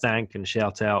want to thank and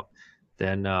shout out,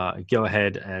 then go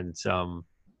ahead and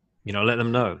let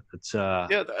them know. It's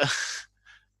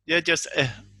just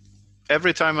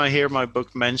every time I hear my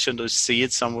book mentioned or see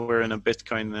it somewhere in a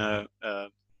Bitcoin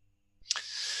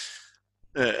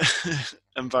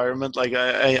environment, like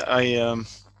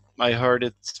I heard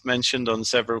it mentioned on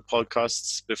several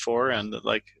podcasts before, and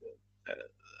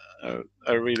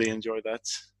I really enjoy that.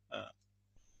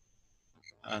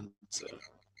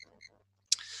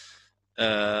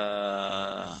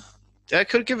 I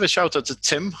could give a shout out to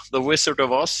Tim, the Wizard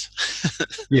of Oz.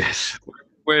 Yes,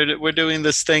 we're doing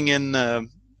this thing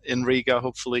in Riga.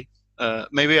 Hopefully,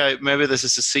 maybe this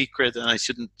is a secret, and I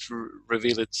shouldn't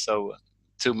reveal it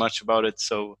too much about it.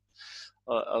 So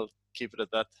I'll keep it at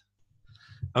that.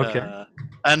 Okay.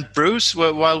 And Bruce,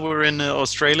 while we're in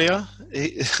Australia,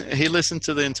 he listened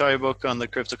to the entire book on the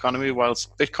crypto economy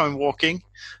whilst Bitcoin walking.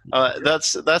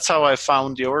 That's how I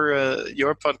found your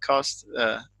podcast.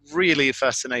 Really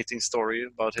fascinating story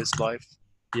about his life.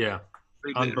 Yeah,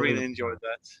 really enjoyed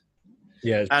that.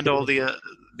 Yeah, and all the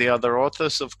other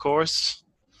authors, of course.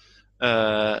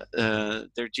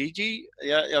 They're Gigi.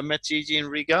 Yeah, I met Gigi in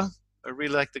Riga. I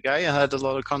really like the guy. I had a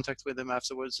lot of contact with him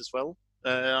afterwards as well.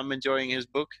 I'm enjoying his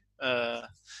book.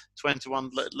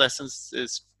 21 lessons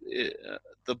is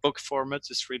the book format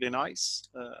is really nice.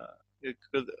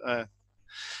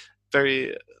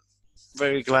 Very,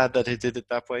 very glad that he did it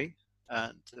that way.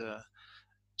 And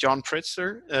John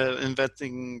Pritzker,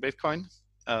 Inventing Bitcoin.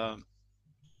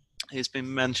 He's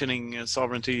been mentioning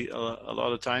sovereignty a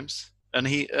lot of times. And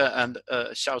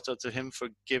shout out to him for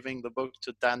giving the book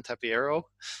to Dan Tapiero,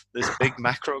 this big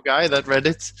macro guy that read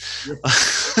it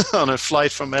on a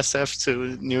flight from SF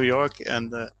to New York, and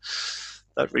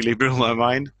that really blew my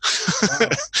mind.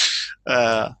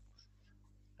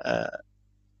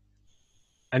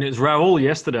 And it was Raul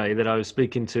yesterday that I was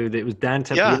speaking to. That it was Dan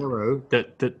Tapiero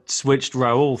that switched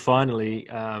Raul finally.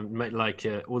 Made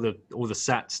all the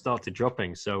sats started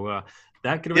dropping. So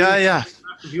that could have been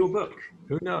your book.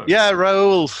 Who knows? Yeah,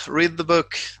 Raul, read the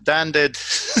book. Dan did,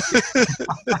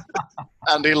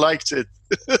 and he liked it.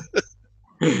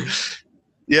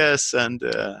 Yes, and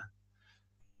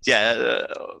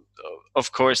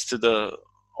of course, to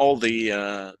all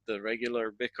the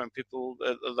regular Bitcoin people,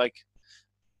 like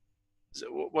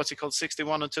what's he called,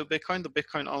 6102 Bitcoin, the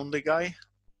Bitcoin only guy.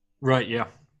 Right. Yeah.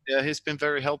 Yeah, he's been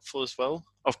very helpful as well.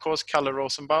 Of course, Kalle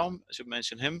Rosenbaum, I should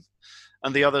mention him.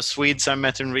 And the other Swedes I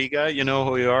met in Riga, you know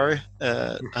who you are.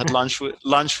 Had lunch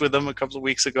with them a couple of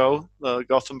weeks ago. The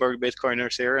Gothenburg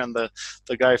Bitcoiners here, and the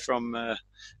guy from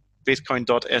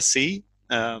Bitcoin.se.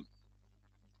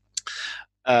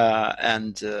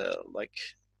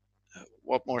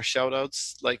 What more shout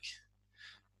outs? Like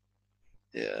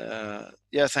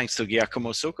yeah, thanks to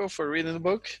Giacomo Succo for reading the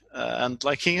book and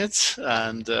liking it.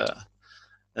 And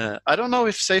I don't know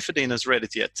if Seyfedin has read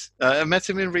it yet. I met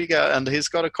him in Riga, and he's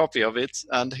got a copy of it.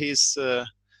 And he said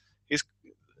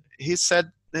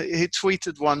he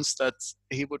tweeted once that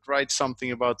he would write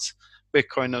something about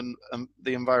Bitcoin and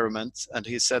the environment, and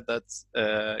he said that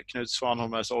Knut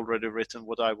Svanholm has already written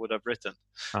what I would have written,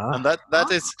 and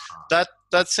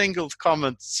that single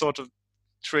comment sort of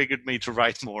triggered me to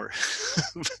write more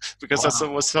because I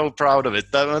was so proud of it.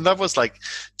 That was like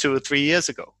 2 or 3 years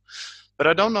ago, but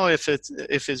I don't know if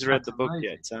he's read the book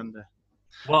yet. And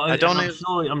well,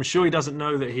 I'm sure he doesn't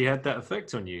know that he had that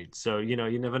effect on you. So you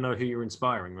never know who you're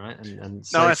inspiring, right? And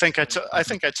no, I think I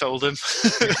told him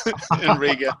in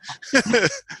Riga.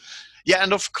 Yeah,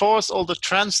 and of course all the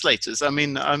translators. I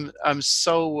mean, I'm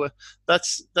so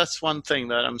that's one thing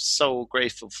that I'm so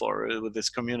grateful for with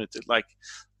this community. Like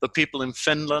the people in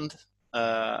Finland.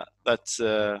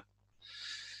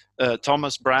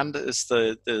 Thomas Brand is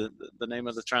the name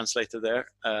of the translator there,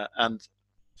 and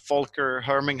Volker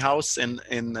Herminghaus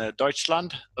in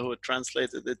Deutschland, who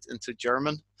translated it into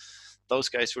German. Those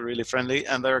guys were really friendly,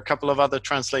 and there are a couple of other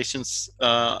translations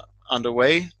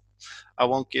underway. I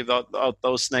won't give out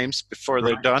those names before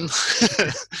they're done,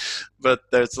 but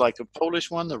there's like a Polish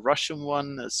one, a Russian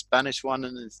one, a Spanish one,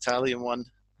 and an Italian one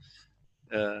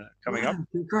coming up.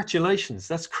 Congratulations,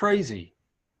 that's crazy.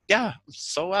 Yeah, I'm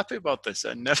so happy about this.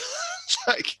 I never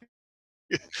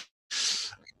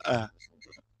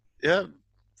yeah,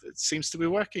 it seems to be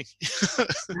working.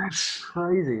 That's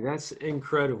crazy. That's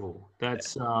incredible.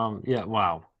 That's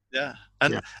wow. Yeah,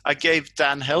 and I gave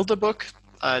Dan Held a book.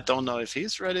 I don't know if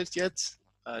he's read it yet.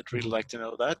 I'd really like to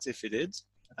know that if he did.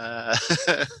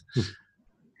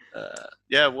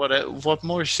 Yeah, what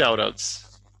more shout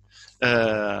outs?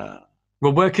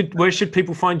 Well, where should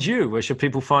people find you? Where should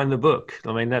people find the book?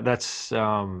 I mean, that's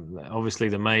obviously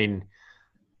the main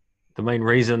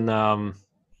reason.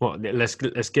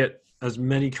 Let's get as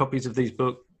many copies of this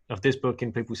book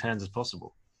in people's hands as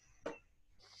possible.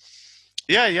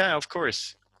 Yeah, of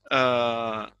course.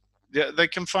 Yeah, they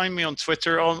can find me on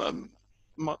Twitter. I'm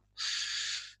at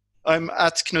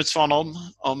Knut Svanholm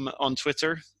on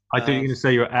Twitter. I thought you were going to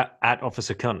say you're at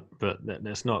Officer Cunt, but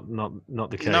that's not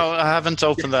the case. No, I haven't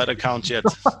opened that account yet.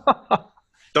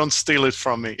 Don't steal it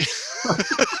from me.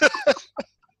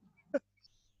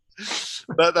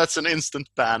 That's an instant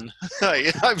ban.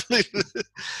 I believe.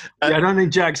 I don't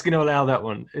think Jack's going to allow that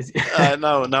one.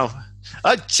 No.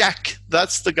 Jack,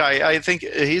 that's the guy. I think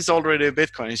he's already a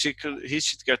Bitcoin. He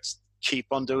should keep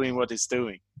on doing what he's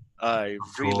doing. I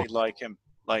really like him.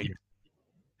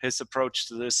 His approach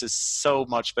to this is so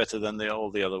much better than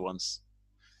all the other ones.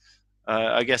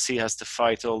 I guess he has to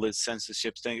fight all this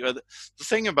censorship thing. But the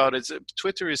thing about it is,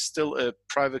 Twitter is still a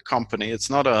private company.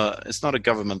 It's not a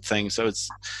government thing. So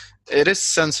it is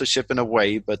censorship in a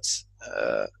way, but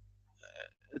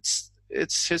it's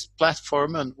his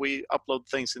platform, and we upload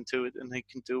things into it, and he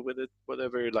can do with it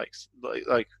whatever he likes.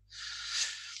 Like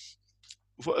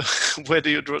where do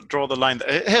you draw the line?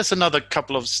 Here's another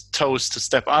couple of toes to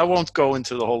step. I won't go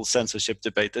into the whole censorship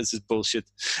debate. This is bullshit.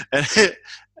 And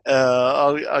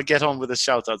I'll get on with the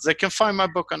shout-outs. They can find my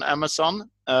book on Amazon.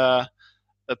 A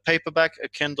paperback, a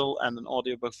Kindle, and an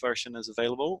audiobook version is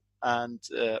available, and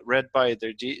read by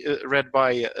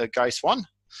Guy Swan.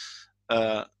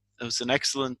 Who's an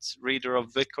excellent reader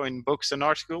of Bitcoin books and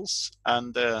articles.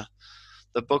 And the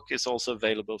book is also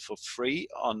available for free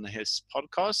on his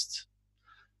podcast.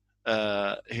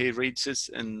 He reads it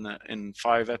in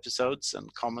 5 episodes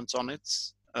and comments on it.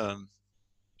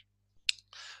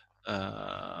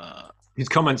 His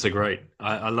comments are great.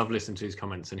 I love listening to his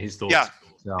comments and his thoughts.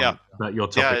 About your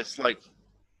topic. Yeah, it's like,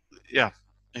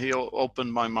 he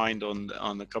opened my mind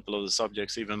on a couple of the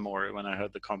subjects even more when I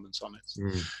heard the comments on it.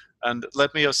 And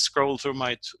let me just scroll through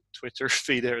my Twitter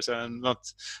feed here. So I'm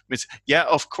not.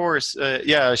 Of course.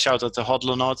 Shout out to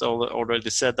Hodlonaut.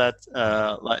 Already said that.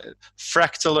 Like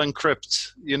Fractal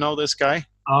Encrypt. You know this guy?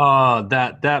 Oh,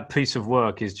 that piece of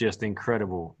work is just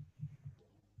incredible.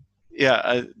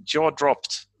 Yeah, jaw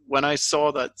dropped when I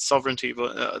saw that sovereignty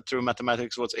through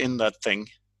mathematics was in that thing.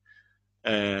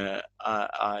 I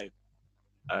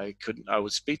couldn't. I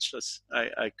was speechless.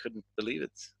 I couldn't believe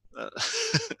it.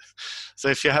 So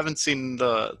if you haven't seen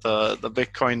the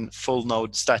Bitcoin full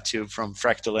node statue from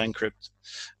Fractal Encrypt,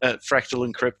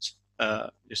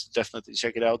 you should definitely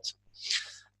check it out.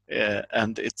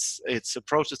 And it's a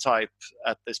prototype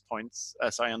at this point,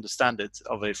 as I understand it,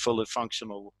 of a fully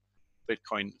functional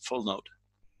Bitcoin full node.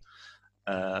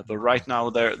 But right now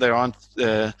there aren't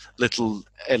little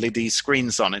LED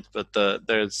screens on it, but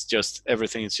there's just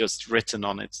everything is just written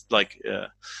on it, like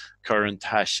current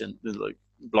hash and like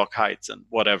block height and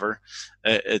whatever.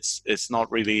 It's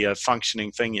not really a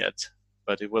functioning thing yet,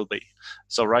 but it will be.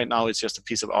 So right now it's just a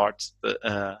piece of art,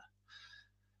 but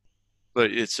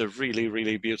it's a really,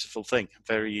 really beautiful thing.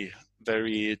 Very,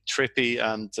 very trippy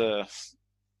and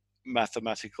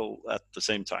mathematical at the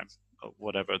same time,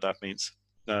 whatever that means.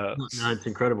 No, it's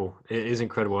incredible. It is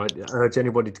incredible. I urge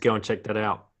anybody to go and check that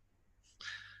out.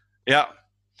 Yeah.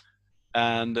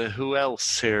 And who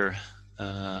else here?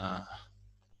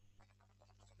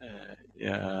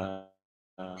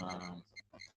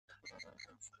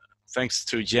 Thanks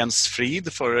to Jens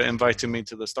Fried for inviting me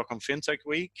to the Stockholm FinTech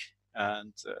Week,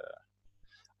 and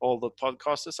all the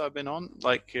podcasters I've been on,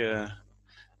 like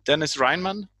Dennis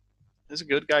Reinman is a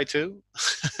good guy too.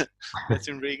 That's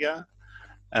in Riga.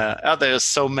 There's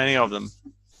so many of them.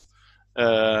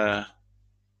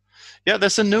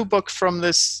 There's a new book from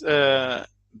this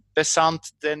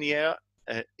Besant Denier,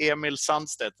 Emil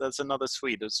Sandstedt. That's another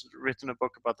Swede who's written a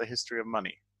book about the history of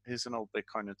money. He's an old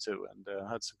Bitcoiner too, and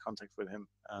I had some contact with him.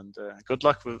 And good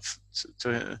luck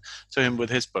to him with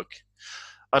his book.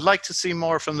 I'd like to see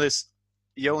more from this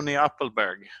Joni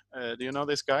Appelberg. Do you know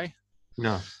this guy?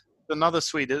 No. Another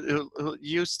Swede who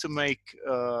used to make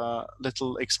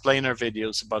little explainer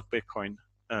videos about Bitcoin,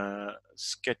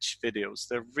 sketch videos.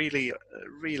 They're really,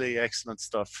 really excellent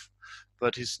stuff,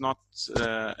 but he's not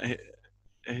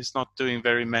doing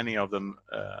very many of them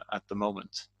at the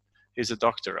moment. He's a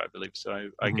doctor, I believe, so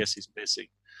I guess he's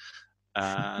busy.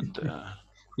 And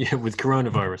yeah, with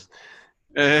coronavirus.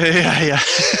 Yeah.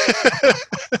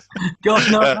 God,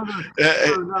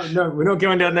 no, we're not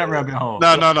going down that rabbit hole.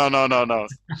 No.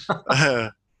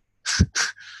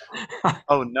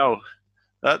 Oh no,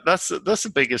 that's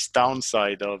the biggest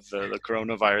downside of the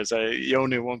coronavirus.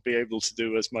 Joni won't be able to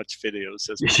do as much videos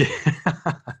as me.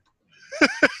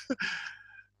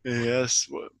 Yes.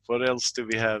 What else do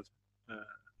we have?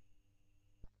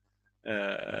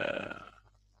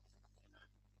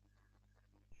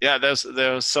 Yeah,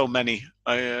 there are so many.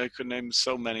 I could name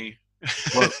so many.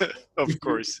 Well, of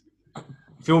course.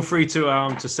 Feel free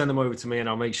to send them over to me, and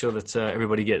I'll make sure that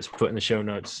everybody gets put in the show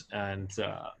notes, and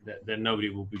that nobody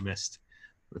will be missed.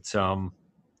 But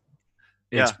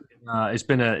it's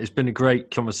been a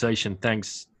great conversation.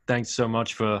 Thanks so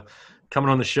much for coming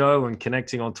on the show and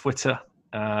connecting on Twitter.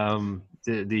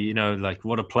 Like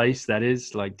what a place that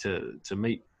is, like to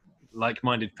meet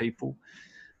like-minded people.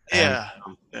 Yeah,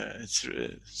 it's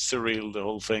surreal, the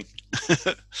whole thing.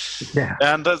 Yeah.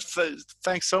 And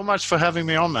thanks so much for having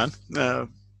me on, man.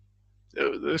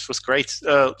 This was great.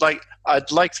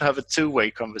 I'd like to have a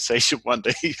two-way conversation one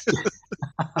day.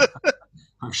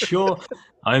 I'm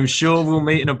sure we'll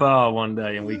meet in a bar one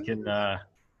day, and we can get to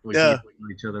know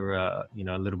each other, a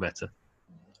little better.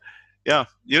 Yeah,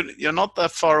 you're not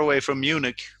that far away from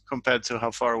Munich compared to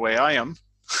how far away I am.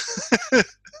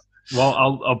 Well,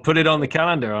 I'll put it on the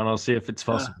calendar, and I'll see if it's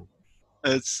possible.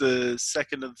 It's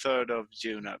 2nd and 3rd of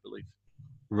June, I believe.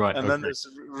 Right. And then there's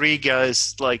Riga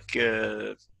is like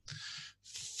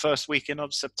first weekend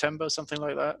of September, something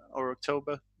like that, or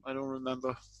October. I don't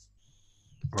remember.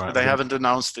 Right. They haven't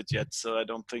announced it yet, so I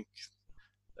don't think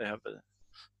they have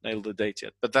nailed the date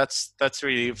yet. But that's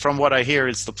really, from what I hear,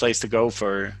 it's the place to go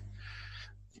for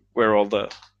where all the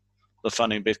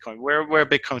fun in Bitcoin, where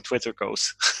Bitcoin Twitter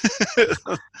goes.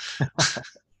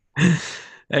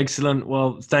 Excellent.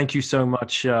 Well, thank you so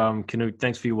much, Knut.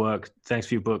 Thanks for your work. Thanks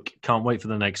for your book. Can't wait for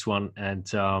the next one, and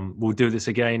we'll do this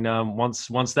again once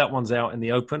that one's out in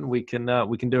the open. We can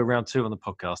do a round 2 on the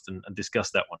podcast and discuss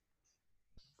that one.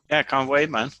 Yeah, can't wait,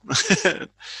 man.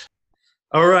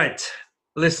 All right,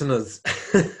 listeners.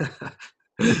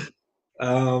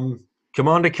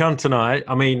 Commander Khan tonight.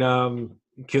 I mean,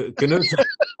 Knut.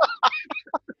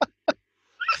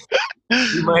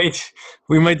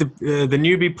 We made the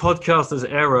newbie podcasters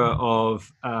era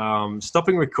of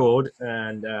stopping record,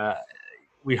 and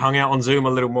we hung out on Zoom a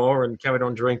little more and carried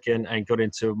on drinking and got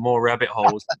into more rabbit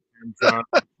holes.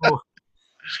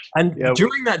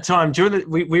 During that time,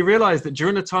 we realized that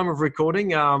during the time of recording,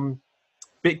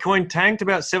 Bitcoin tanked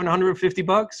about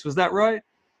 $750. Was that right,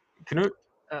 Knut?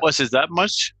 Was it that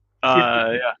much?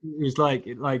 Yeah. It was like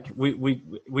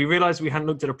we realized we hadn't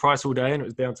looked at a price all day, and it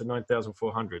was down to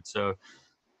 9,400. So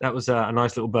that was a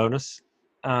nice little bonus.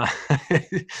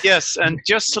 Yes, and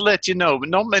just to let you know,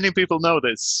 not many people know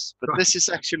this, but this is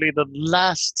actually the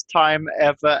last time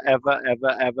ever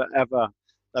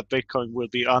that Bitcoin will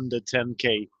be under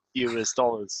 10K US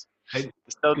dollars.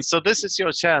 So this is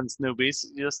your chance, newbies.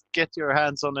 Just get your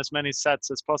hands on as many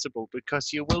sets as possible,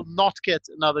 because you will not get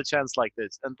another chance like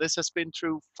this. And this has been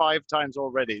true 5 times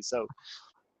already. So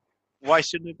why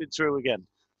shouldn't it be true again?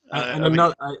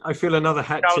 I feel another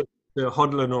hat tip to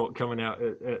Hodlernaut coming out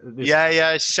at this.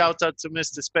 Yeah. Shout out to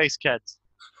Mr. Space Cat.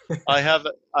 I have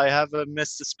a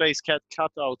Mr. Space Cat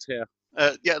cutout here.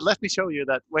 Yeah, let me show you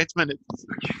that. Wait a minute.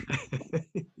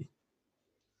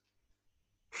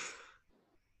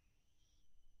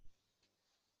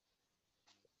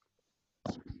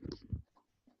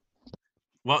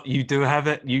 Well, you do have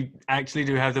it. You actually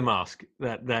do have the mask.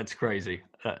 That's crazy.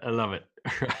 I love it.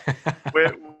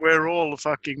 we're all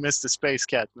fucking Mr. Space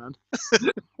Cat, man.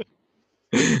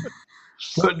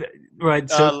 Right.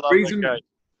 So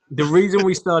the reason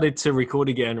we started to record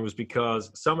again was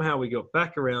because somehow we got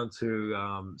back around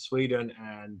to Sweden,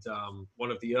 and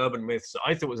one of the urban myths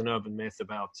I thought was an urban myth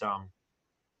about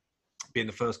being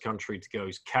the first country to go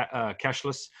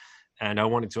cashless. And I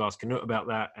wanted to ask Knut about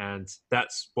that, and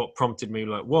that's what prompted me.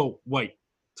 Like, whoa, wait,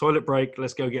 toilet break.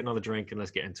 Let's go get another drink and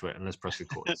let's get into it and let's press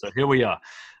record. So here we are.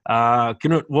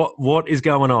 Knut, what is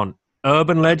going on?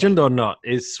 Urban legend or not?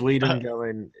 Is Sweden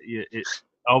going?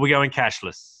 Are we going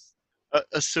cashless?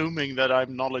 Assuming that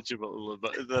I'm knowledgeable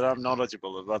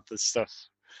about this stuff.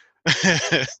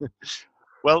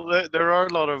 Well, there are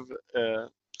a lot of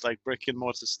like brick and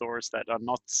mortar stores that are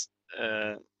not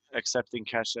accepting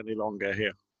cash any longer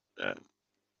here.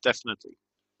 Definitely,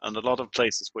 and a lot of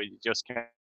places where you just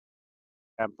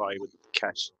can't buy with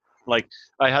cash. Like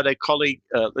I had a colleague,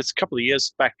 it's a couple of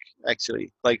years back,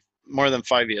 actually, like more than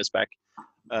 5 years back,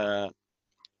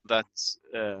 that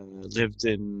lived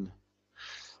in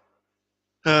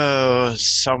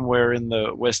somewhere in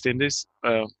the West Indies,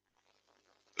 who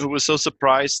was so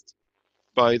surprised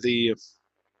by the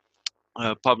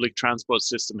public transport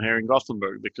system here in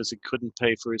Gothenburg because he couldn't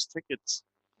pay for his tickets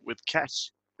with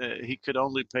cash. He could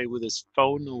only pay with his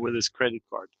phone or with his credit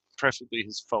card, preferably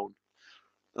his phone.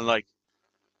 And like,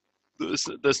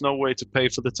 there's no way to pay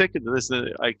for the ticket.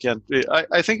 I can't.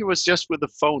 I think it was just with the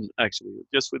phone, actually,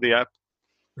 just with the app.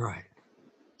 Right.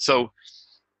 So,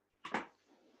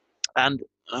 and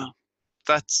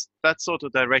that's that sort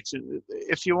of direction.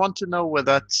 If you want to know where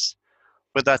that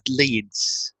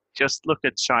leads, just look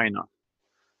at China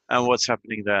and what's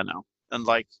happening there now. And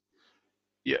like,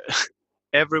 yeah.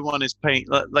 Everyone is paying,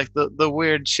 like the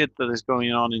weird shit that is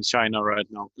going on in China right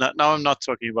now. Now I'm not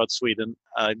talking about Sweden.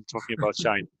 I'm talking about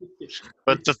China.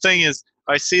 But the thing is,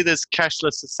 I see this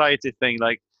cashless society thing.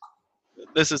 Like,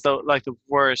 this is the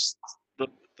worst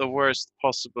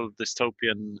possible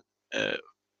dystopian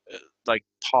like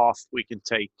path we can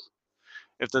take.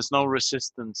 If there's no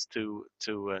resistance to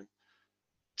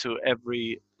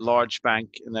every large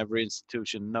bank and every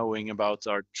institution knowing about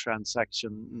our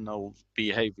transactional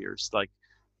behaviors, like,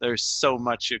 there's so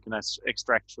much you can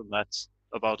extract from that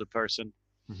about a person.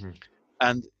 Mm-hmm.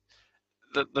 And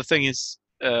the thing is,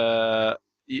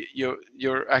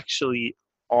 you're actually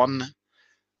on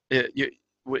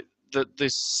with the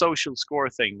social score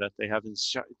thing that they have in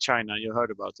China. You heard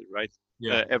about it, right?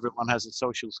 Yeah. Everyone has a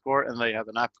social score, and they have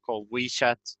an app called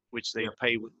WeChat, which they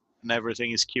pay with, and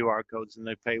everything is QR codes, and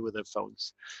they pay with their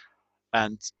phones.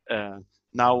 And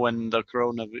now when the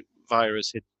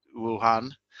coronavirus hit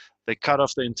Wuhan, they cut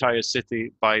off the entire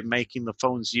city by making the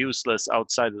phones useless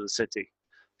outside of the city.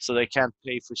 So they can't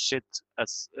pay for shit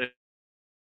as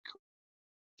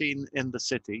in the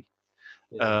city.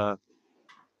 Yeah.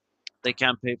 They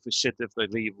can't pay for shit if they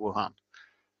leave Wuhan.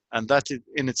 And that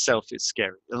in itself is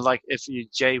scary. And like, if you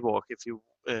jaywalk, if you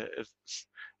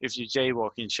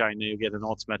jaywalk in China, you get an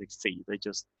automatic fee. They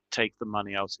just take the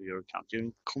money out of your account.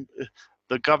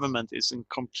 The government is in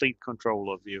complete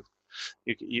control of you.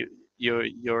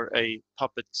 You're a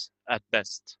puppet at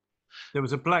best. There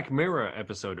was a Black Mirror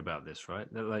episode about this,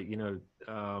 right? Like,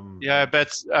 Yeah,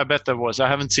 I bet there was. I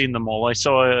haven't seen them all. I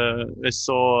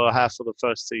saw half of the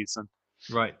first season.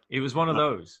 Right. It was one of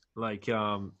those. Like,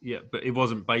 but it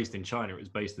wasn't based in China. It was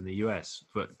based in the US.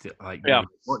 But like,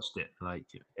 watched it. Like,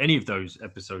 any of those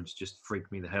episodes just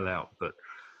freaked me the hell out. But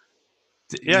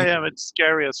yeah, it's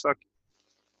scary as fuck.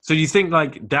 So you think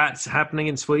like that's happening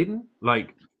in Sweden?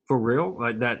 Like, for real?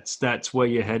 Like that's where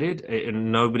you're headed,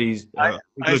 and nobody's. I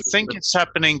think it's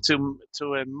happening to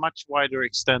a much wider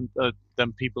extent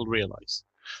than people realize.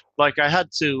 Like, I had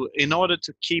to, in order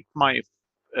to keep my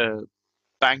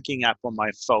banking app on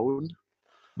my phone,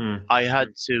 I had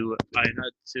to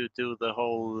do the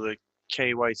whole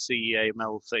KYC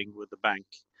AML thing with the bank.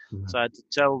 So I had to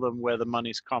tell them where the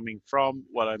money's coming from,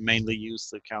 what I mainly use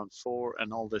the account for,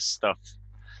 and all this stuff.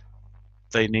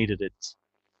 They needed it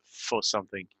for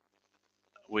something.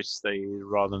 which they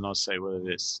rather not say what it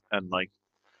is. And like,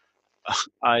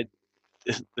 I,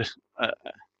 uh,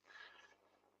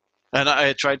 and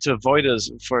I tried to avoid it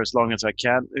for as long as I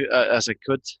can, as I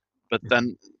could. But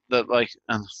then that like,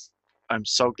 and I'm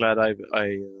so glad I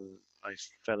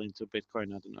fell into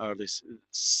Bitcoin at an early,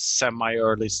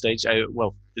 semi-early stage.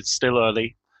 Well, it's still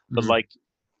early, but like,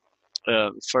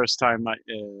 first time I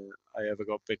ever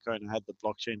got Bitcoin, I had the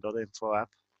blockchain.info app.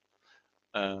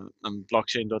 And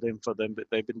blockchain.info,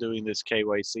 they've been doing this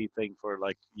KYC thing for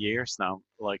like years now,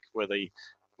 like where they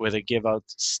give out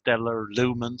stellar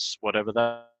lumens, whatever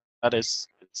that is.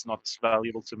 It's not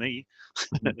valuable to me.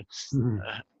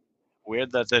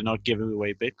 Weird that they're not giving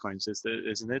away bitcoins,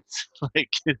 isn't it?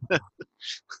 Like,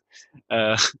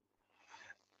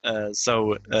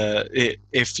 so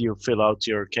if you fill out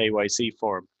your KYC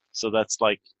form, so that's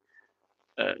like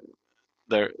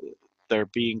they're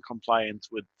being compliant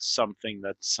with something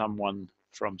that someone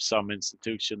from some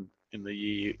institution in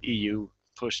the EU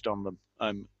pushed on them.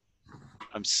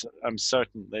 I'm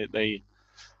certain they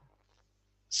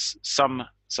some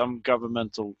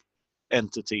governmental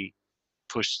entity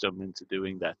pushed them into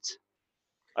doing that.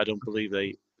 I don't believe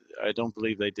they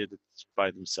did it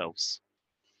by themselves.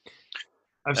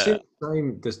 I've seen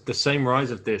the same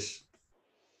rise of this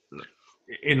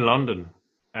in London.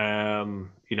 I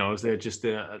was there just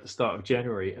at the start of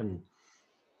January, and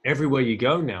everywhere you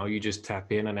go now, you just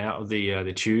tap in and out of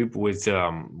the tube with your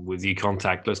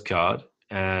contactless card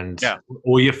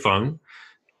or your phone,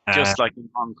 just like in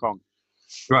Hong Kong.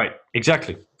 Right,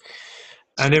 exactly.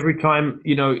 And every time,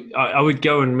 I would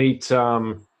go and meet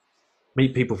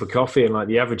people for coffee, and like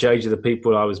the average age of the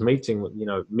people I was meeting,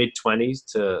 mid-20s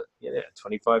to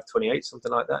 25, 28,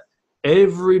 something like that.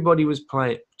 Everybody was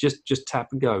playing just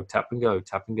tap and go, tap and go,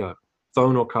 tap and go,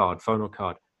 phone or card.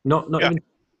 Not even,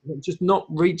 just not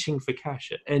reaching for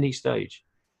cash at any stage.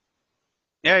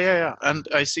 Yeah. And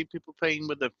I see people paying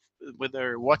with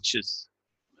their watches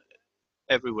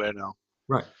everywhere now.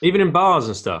 Right, even in bars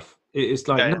and stuff. It's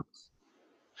like nuts.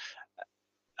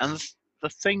 And the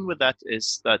thing with that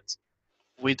is that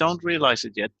we don't realize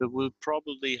it yet, but we'll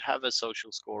probably have a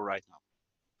social score right now,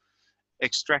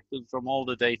 extracted from all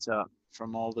the data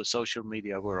from all the social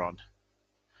media we're on.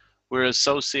 We're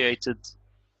associated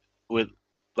with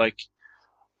like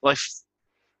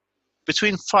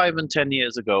between 5 and 10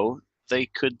 years ago, they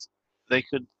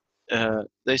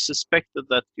suspected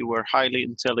that you were highly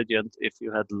intelligent if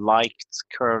you had liked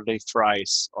curly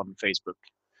fries on Facebook.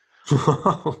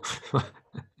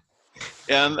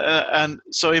 And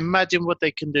so imagine what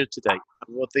they can do today,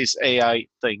 what these AI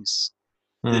things,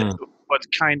 what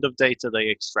kind of data they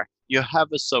extract. You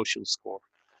have a social score.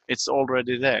 It's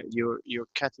already there. You're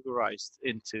categorized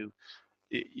into,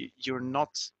 you're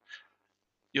not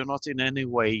in any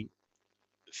way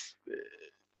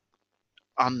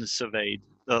unsurveyed.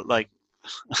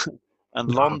 And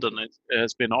London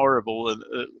has been horrible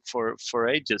for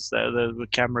ages. There were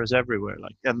cameras everywhere.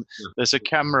 There's a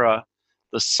camera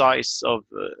the size of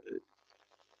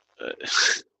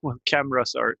well,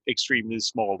 cameras are extremely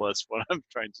small. That's what I'm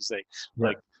trying to say. Yeah.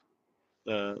 Like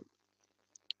the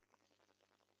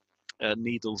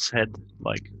needle's head,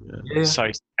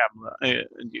 sized camera.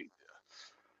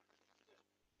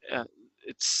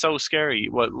 It's so scary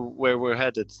where we're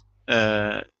headed.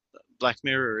 Black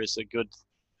Mirror is a good.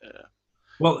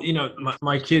 Well,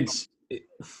 my kids,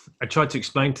 I tried to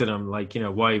explain to them,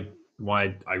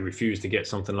 why I refuse to get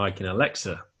something like an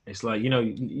Alexa. It's like,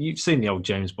 you've seen the old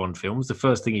James Bond films. The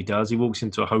first thing he does, he walks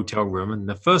into a hotel room, and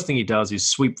the first thing he does is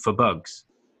sweep for bugs.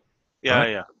 Yeah, right?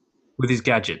 Yeah. With his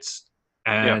gadgets.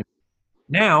 And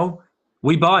now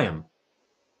we buy them.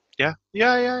 Yeah.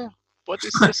 What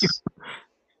is this?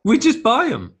 We just buy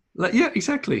them.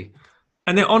 Exactly.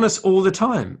 And they're on us all the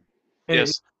time.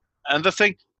 Yes. And the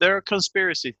thing, there are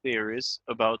conspiracy theories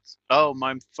about,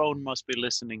 my phone must be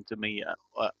listening to me at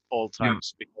all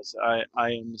times because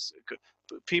I am.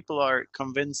 People are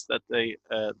convinced that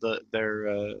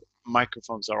their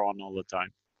microphones are on all the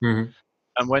time. Mm-hmm.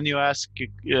 And when you ask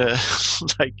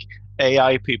like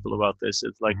AI people about this,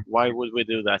 it's like, why would we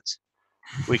do that?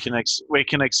 We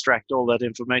can extract all that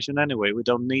information anyway. We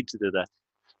don't need to do that.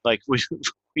 Like we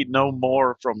know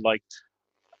more from like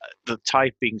the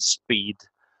typing speed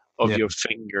of your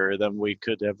finger than we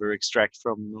could ever extract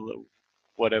from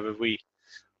whatever you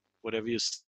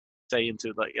say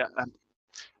into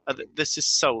and this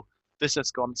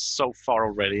has gone so far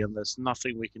already, and there's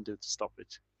nothing we can do to stop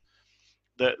it.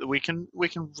 We can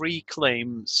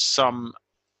reclaim some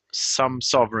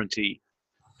sovereignty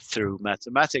through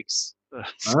mathematics,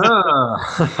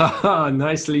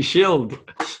 Nicely shilled.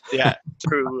 Yeah,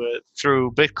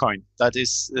 through Bitcoin. That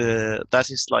is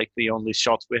like the only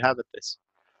shot we have at this.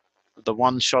 The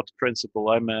one shot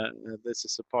principle. This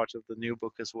is a part of the new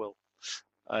book as well.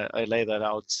 I lay that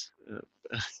out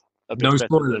a bit No better.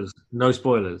 spoilers. No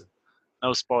spoilers.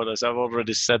 No spoilers. I've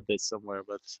already said this somewhere,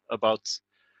 but about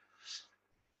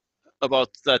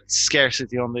that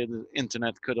scarcity on the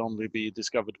internet could only be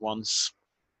discovered once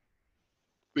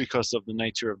because of the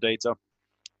nature of data.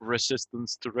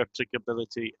 Resistance to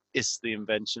replicability is the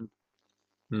invention,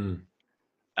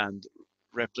 and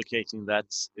replicating that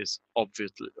is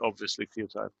obviously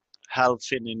futile. Hal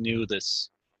Finney knew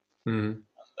this, and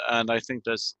I think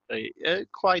there's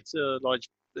quite a large.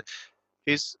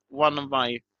 He's one of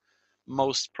my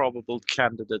most probable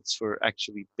candidates for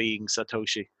actually being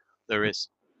Satoshi there is.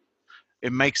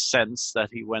 It makes sense that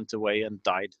he went away and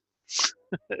died.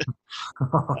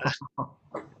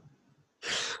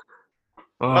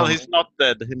 Well, he's not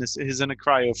dead. He's in a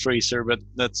cryo freezer, but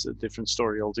that's a different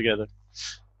story altogether.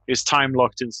 He's time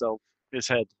locked himself, his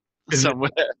head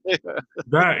somewhere.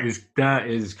 That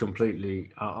is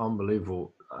completely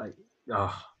unbelievable. I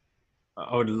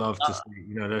would love to see.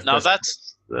 Now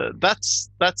that's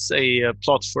a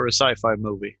plot for a sci-fi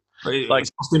movie. Like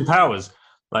Austin Powers,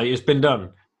 like it's been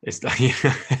done. It's like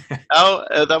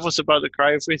that was about the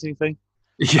cryo freezing thing.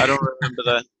 Yeah. I don't remember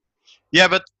that. Yeah,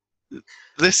 but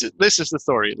this is the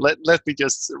story. Let me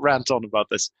just rant on about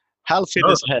this. Hal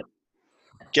Finney's head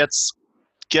gets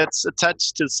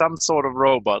attached to some sort of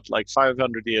robot like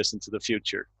 500 years into the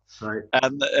future. Right.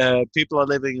 And people are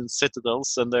living in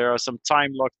citadels, and there are some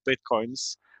time-locked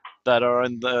bitcoins that are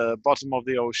in the bottom of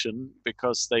the ocean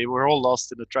because they were all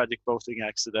lost in a tragic boating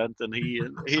accident, and he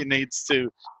needs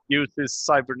to use his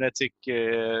cybernetic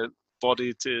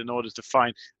body in order to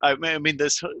find. I mean,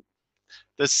 there's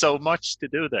so much to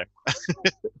do there.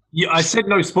 Yeah, I said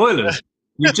no spoilers.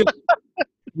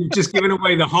 You've just given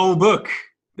away the whole book.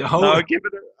 No,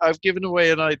 I've given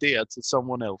away an idea to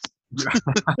someone else.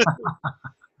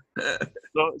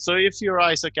 So if you're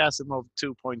Isaac Asimov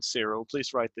 2.0,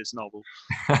 please write this novel.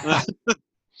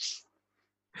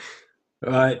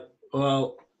 Right.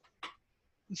 Well,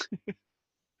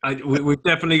 we've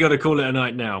definitely got to call it a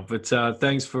night now. But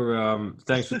thanks for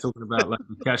talking about like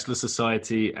the cashless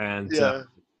society and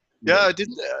I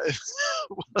didn't.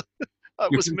 I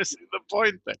was missing the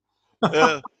point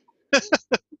there.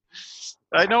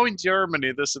 I know in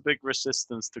Germany there's a big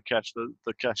resistance to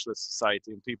the cashless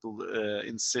society, and people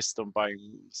insist on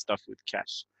buying stuff with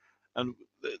cash. And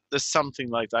there's something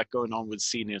like that going on with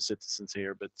senior citizens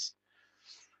here, but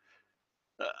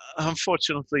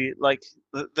unfortunately, like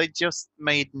they just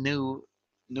made new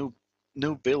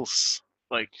bills,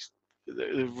 like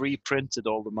they reprinted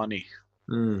all the money,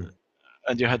 and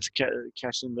you had to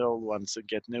cash in the old ones and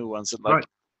get new ones, and like. Right.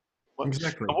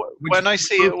 Exactly. When I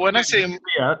see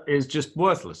fiat is just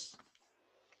worthless.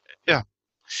 Yeah.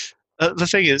 The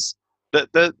thing is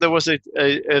that there was a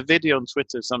video on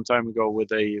Twitter some time ago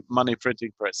with a money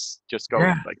printing press just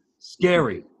going like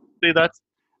scary. See that?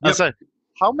 Yep. I said,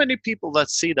 how many people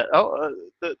that see that? Oh,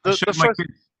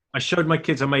 I showed my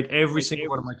kids. I made every single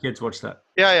one of my kids watch that.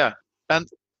 Yeah. And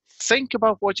think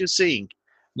about what you're seeing.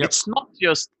 Yep. It's not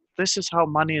just this is how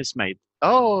money is made.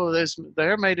 Oh,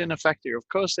 they're made in a factory. Of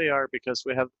course they are, because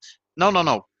we have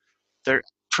no. They're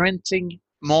printing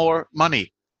more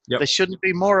money. Yep. There shouldn't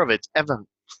be more of it ever.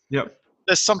 Yep.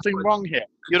 There's something wrong here.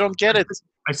 You don't get it.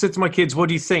 I said to my kids, "What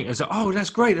do you think?" I said, "Oh, that's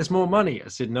great. There's more money." I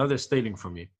said, "No, they're stealing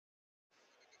from you."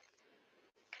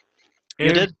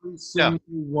 Every single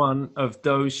one of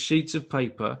those sheets of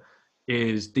paper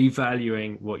is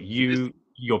devaluing what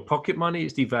your pocket money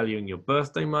is, devaluing your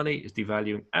birthday money, is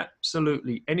devaluing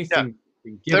absolutely anything. Yeah.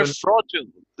 They're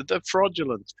fraudulent. They're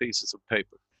fraudulent pieces of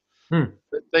paper.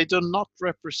 They do not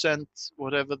represent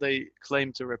whatever they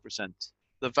claim to represent,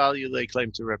 the value they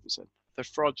claim to represent. They're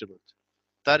fraudulent.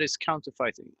 That is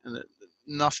counterfeiting, and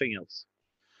nothing else.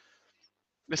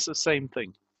 It's the same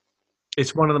thing.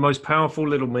 It's one of the most powerful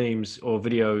little memes or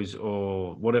videos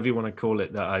or whatever you want to call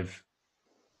it that I've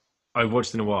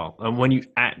watched in a while. And when you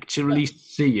actually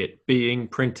see it being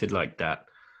printed like that.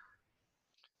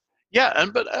 Yeah,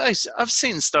 but I've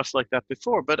seen stuff like that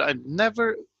before, but I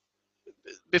never,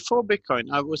 before Bitcoin,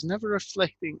 I was never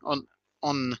reflecting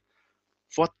on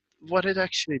what it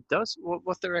actually does,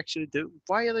 what they're actually doing.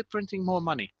 Why are they printing more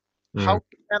money? How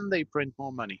can they print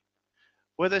more money?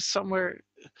 Whether somewhere,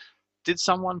 did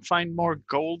someone find more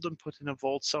gold and put in a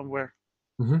vault somewhere?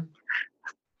 Mm-hmm.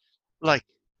 Like,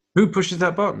 who pushes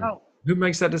that button? No. Who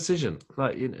makes that decision?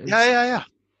 Like, yeah.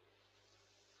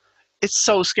 It's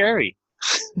so scary.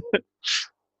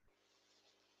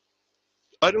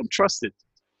 I don't trust it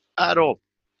at all.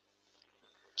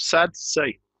 Sad to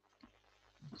say.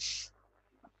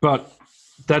 But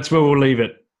that's where we'll leave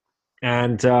it.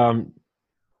 And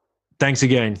thanks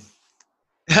again.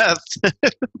 Yeah,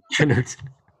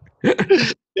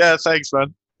 yeah, thanks,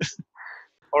 man.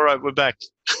 All right, we're back.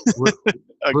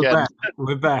 Again.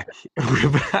 We're back. We're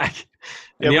back.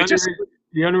 And Yeah,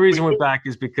 the only reason we're back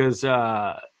is because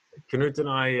Knut and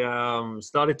I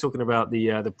started talking about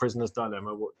the prisoner's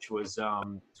dilemma, which was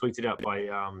tweeted out by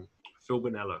Phil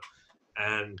Bonello.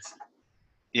 And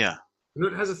yeah,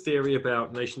 Knut has a theory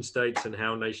about nation states and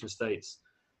how nation states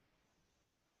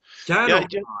can buy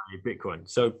Bitcoin.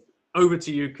 So over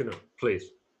to you, Knut,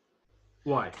 please.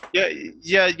 Why? Yeah.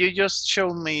 You just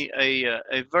showed me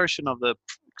a version of the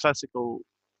classical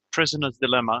prisoner's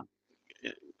dilemma,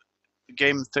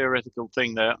 game theoretical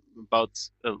thing there about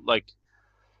like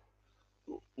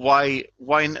why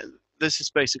this is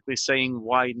basically saying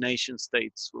why nation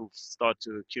states will start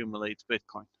to accumulate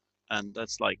Bitcoin, and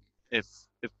that's like if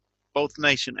both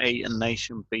nation A and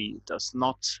nation B does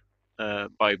not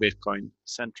buy Bitcoin,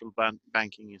 central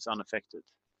banking is unaffected.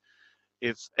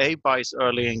 If A buys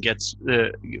early and gets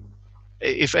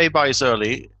if A buys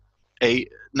early,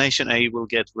 nation A will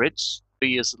get rich,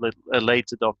 B is a late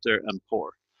adopter and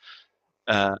poor.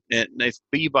 And if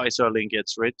B buys early and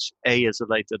gets rich, A is a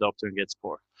late adopter and gets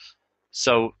poor.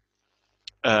 So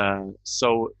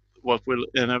what will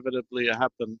inevitably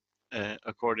happen,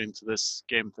 according to this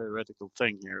game theoretical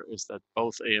thing here, is that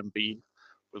both A and B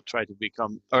will try to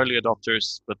become early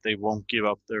adopters, but they won't give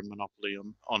up their monopoly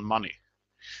on money.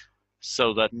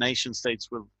 So that nation states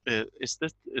will is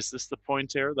this the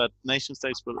point here, that nation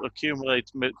states will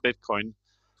accumulate Bitcoin,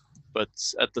 but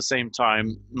at the same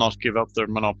time not give up their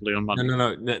monopoly on money?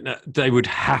 No. They would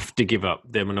have to give up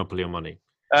their monopoly on money.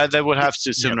 They would have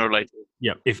to sooner or later.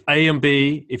 Yeah. If A and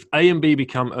B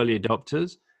become early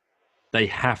adopters, they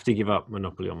have to give up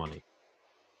monopoly on money.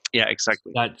 Yeah,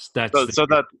 exactly. That's that's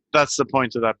the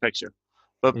point of that picture.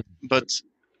 But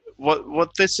what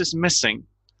this is missing,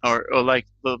 or like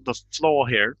the flaw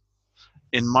here,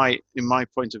 in my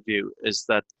point of view, is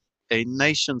that a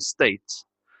nation state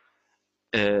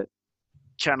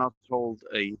cannot hold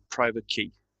a private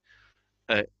key.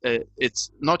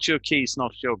 It's not your key, it's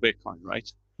not your Bitcoin,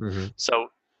 right? Mm-hmm. So,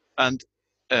 and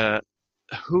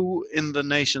who in the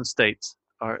nation state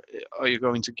are you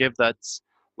going to give that?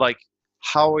 Like,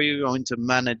 how are you going to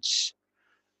manage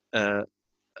a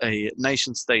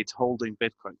nation state holding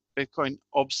Bitcoin? Bitcoin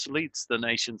obsoletes the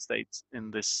nation state in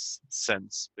this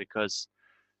sense, because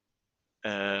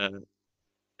a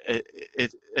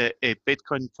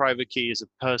Bitcoin private key is a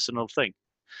personal thing.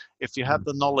 If you have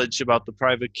the knowledge about the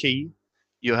private key,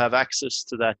 you have access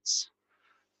to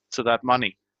that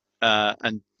money,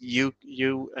 and you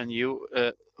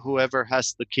whoever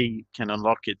has the key can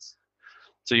unlock it.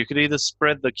 So you could either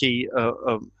spread the key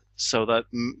so that.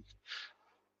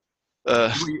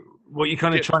 What you're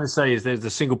kind of trying to say is there's a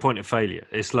single point of failure.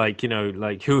 It's like,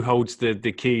 like who holds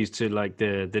the keys to like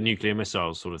the nuclear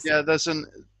missiles sort of thing. Yeah, there's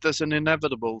an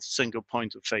inevitable single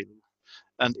point of failure,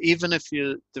 and even if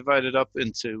you divide it up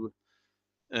into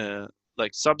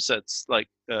like subsets, like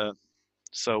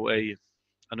so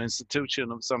an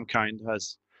institution of some kind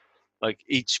has, like,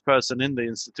 each person in the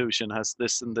institution has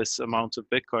this and this amount of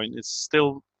Bitcoin,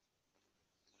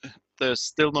 there's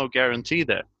still no guarantee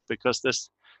there, because it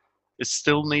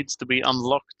still needs to be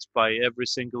unlocked by every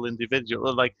single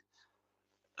individual. Like,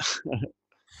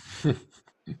 do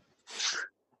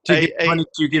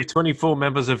you give 24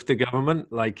 members of the government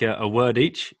like a word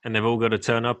each, and they've all got to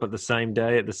turn up at the same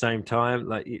day at the same time?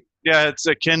 Like, yeah, it's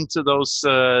akin to those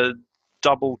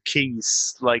double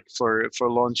keys, like for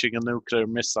launching a nuclear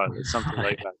missile or something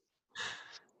like that.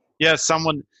 Yeah,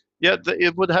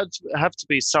 it would have to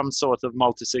be some sort of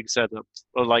multi-sig setup,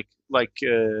 or like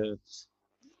the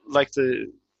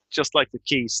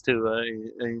keys to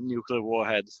a nuclear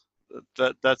warhead.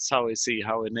 That's how I see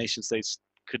how a nation state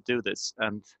could do this,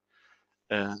 and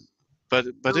but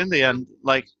in the end,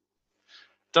 like,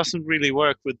 doesn't really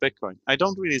work with Bitcoin. I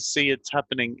don't really see it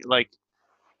happening. Like,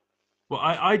 well,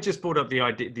 I just brought up the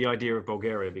idea of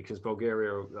Bulgaria, because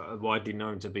Bulgaria are widely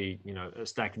known to be,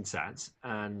 stacking sats,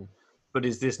 but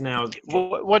is this now?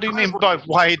 What do you mean by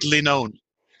widely known?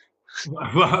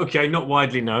 Well, okay, not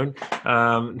widely known.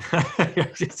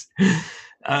 Is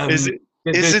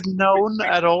it known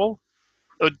at all?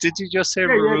 Or did you just say?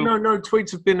 No.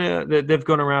 Tweets have been they've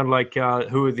gone around like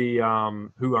who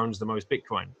owns the most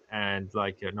Bitcoin, and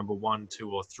like number 1, 2,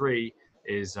 or 3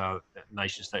 is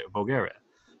nation state of Bulgaria.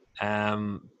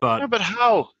 But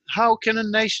how can a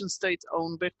nation state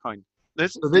own Bitcoin?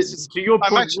 To your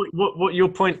point, what your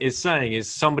point is saying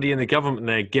is somebody in the government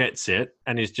there gets it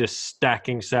and is just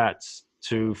stacking sats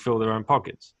to fill their own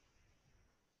pockets.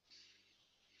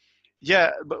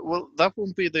 Yeah, but well, that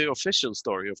won't be the official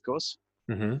story, of course.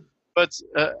 Mm-hmm. But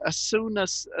as soon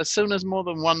as more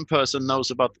than one person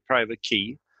knows about the private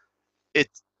key, it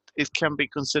can be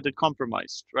considered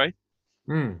compromised, right?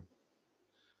 Mm.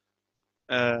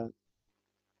 And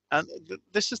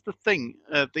this is the thing: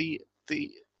 the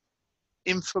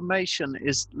information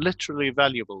is literally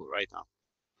valuable right now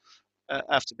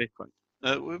after Bitcoin.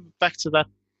 We're back to that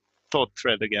thought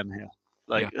thread again here,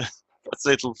 like that's a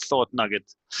little thought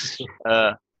nugget.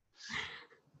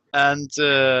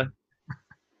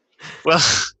 Well,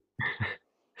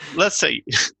 let's say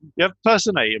you have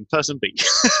person A and person B.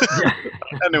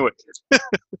 Anyway,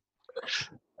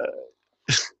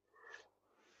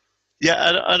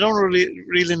 I don't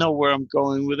really know where I'm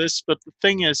going with this, but the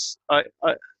thing is,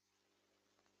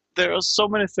 there are so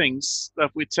many things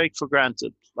that we take for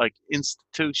granted, like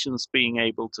institutions being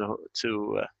able to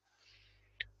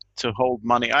hold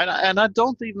money, and I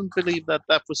don't even believe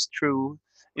that was true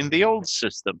in the old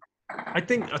system. I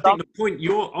think the point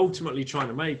you're ultimately trying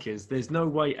to make is there's no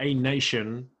way a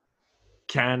nation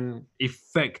can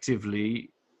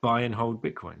effectively buy and hold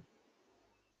Bitcoin.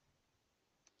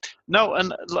 No,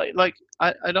 and like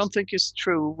I don't think it's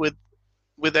true with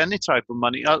any type of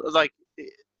money. Like,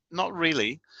 not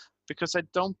really, because I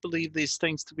don't believe these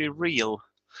things to be real.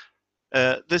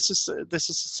 This is a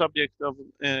subject of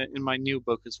in my new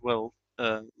book as well.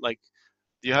 Like,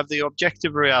 you have the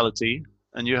objective reality,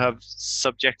 and you have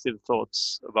subjective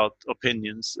thoughts about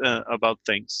opinions about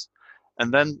things, and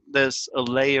then there's a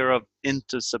layer of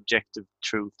intersubjective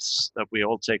truths that we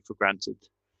all take for granted.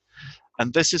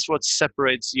 And this is what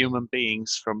separates human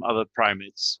beings from other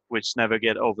primates, which never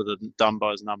get over the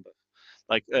Dunbar's number.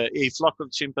 Like a flock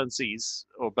of chimpanzees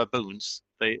or baboons,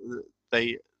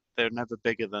 they're never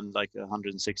bigger than like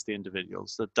 160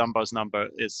 individuals. The Dunbar's number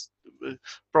is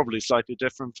probably slightly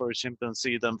different for a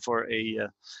chimpanzee than for a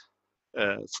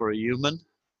human,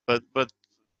 but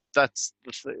that's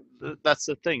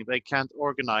the thing. They can't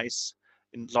organize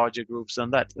in larger groups than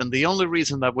that. And the only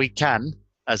reason that we can,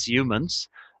 as humans,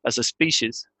 as a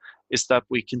species, is that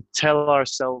we can tell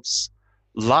ourselves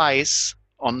lies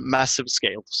on massive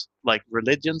scales, like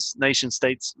religions, nation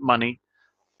states, money.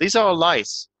 These are all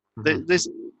lies. Mm-hmm.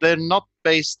 They're not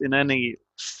based in any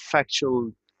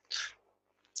factual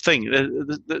thing.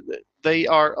 They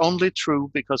are only true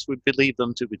because we believe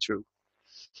them to be true.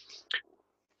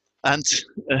 And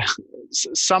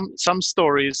some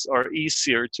stories are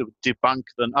easier to debunk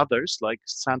than others, like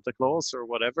Santa Claus or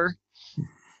whatever.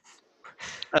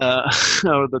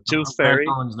 Or the Tooth Fairy.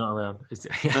 Owen's not around.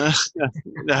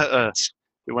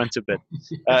 He went to bed.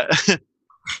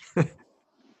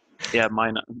 Yeah,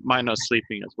 mine are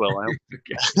sleeping as well, I hope.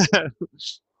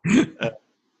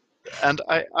 And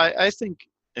I think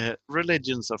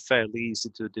religions are fairly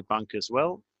easy to debunk as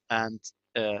well. And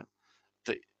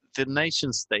the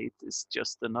nation state is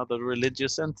just another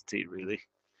religious entity, really.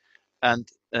 And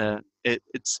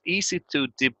it's easy to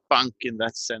debunk in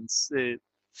that sense.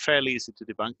 Fairly easy to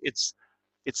debunk.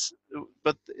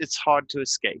 But it's hard to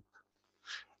escape.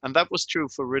 And that was true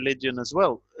for religion as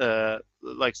well.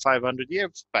 Like 500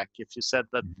 years back, if you said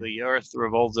that the earth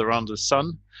revolves around the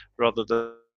sun rather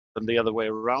than the other way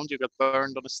around, you got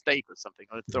burned on a stake or something,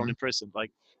 or thrown in prison,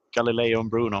 like Galileo and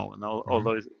Bruno and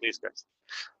all these guys.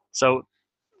 So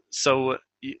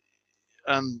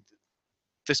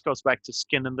this goes back to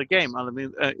skin in the game. I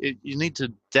mean, you need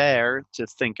to dare to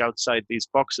think outside these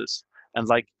boxes, and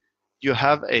like, you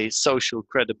have a social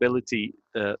credibility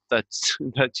that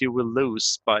you will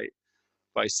lose by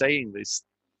saying these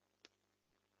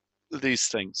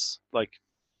things. Like,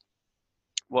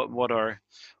 what are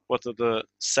the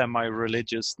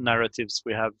semi-religious narratives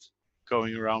we have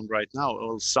going around right now?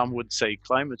 Well, some would say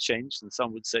climate change, and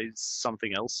some would say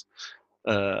something else,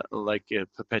 like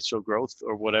perpetual growth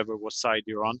or whatever side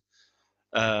you're on.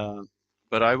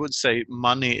 But I would say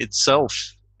money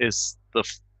itself is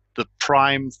the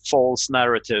prime false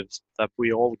narrative that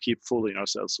we all keep fooling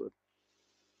ourselves with.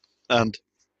 And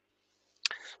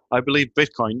I believe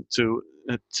Bitcoin to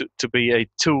be a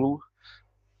tool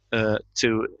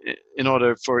in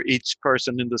order for each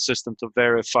person in the system to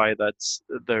verify that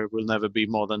there will never be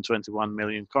more than 21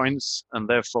 million coins, and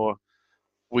therefore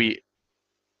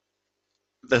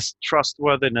there's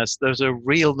trustworthiness, there's a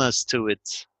realness to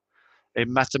it, a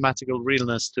mathematical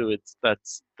realness to it that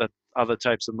other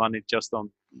types of money just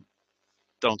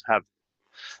don't have.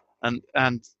 And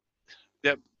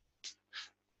yeah,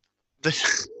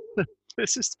 this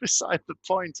is beside the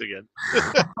point again.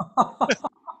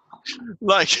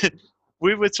 Like,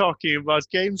 we were talking about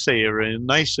game theory and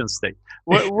nation state.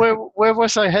 Where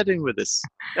was I heading with this?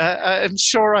 I'm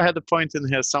sure I had a point in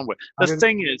here somewhere. The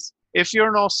thing is, if you're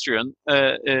an Austrian,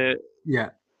 the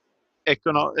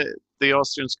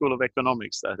Austrian School of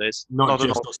Economics, that is. Not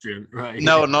just Austrian, right?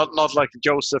 No, not like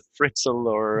Joseph Fritzl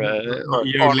or Arnold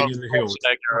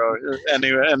Schwarzenegger or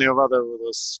any of other of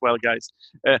those swell guys.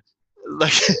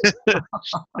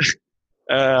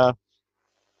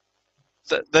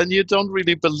 Then you don't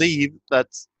really believe that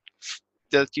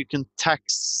you can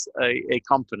tax a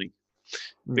company,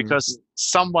 because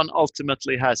someone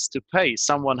ultimately has to pay.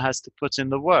 Someone has to put in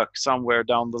the work somewhere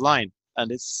down the line,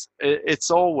 and it's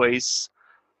always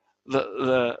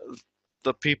the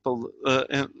people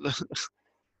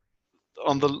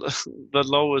on the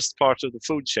lowest part of the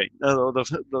food chain, or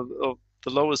the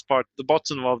lowest part, the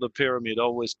bottom of the pyramid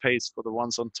always pays for the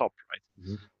ones on top, right?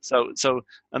 So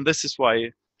and this is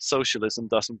why socialism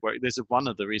doesn't work. This is one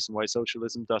of the reasons why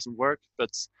socialism doesn't work, but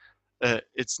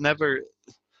it's never,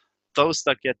 those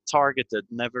that get targeted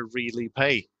never really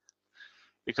pay,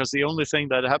 because the only thing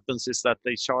that happens is that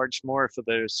they charge more for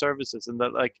their services, and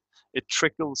that, like, it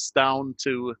trickles down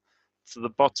to the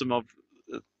bottom of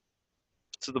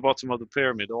the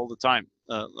pyramid all the time.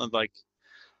 And like,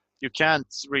 you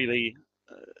can't really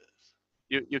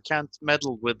you can't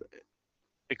meddle with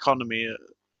economy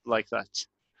like that,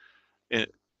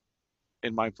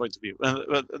 in my point of view.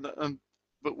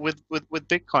 But with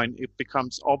Bitcoin, it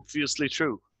becomes obviously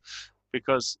true,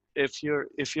 because if you're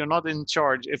not in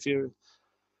charge, if you're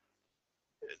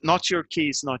not your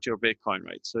keys, not your Bitcoin,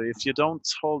 right? So if you don't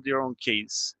hold your own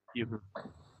keys,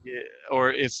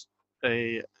 or if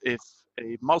a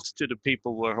multitude of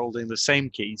people were holding the same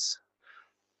keys,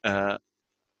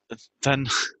 then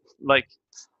like,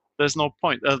 there's no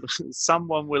point.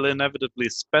 Someone will inevitably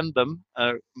spend them,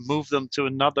 move them to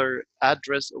another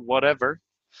address or whatever,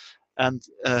 and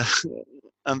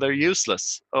they're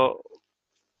useless.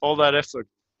 All that effort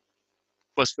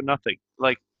was for nothing.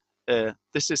 Like,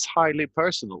 this is highly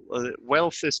personal.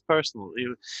 Wealth is personal.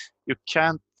 You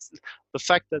can't. The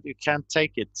fact that you can't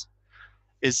take it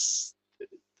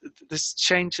this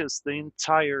changes the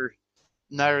entire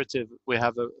narrative we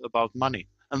have about money.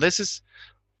 And this is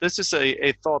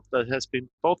a thought that has been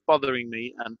both bothering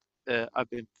me, and I've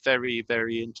been very,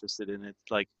 very interested in it.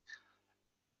 Like,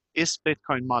 is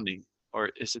Bitcoin money,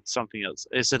 or is it something else?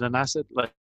 Is it an asset?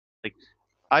 Like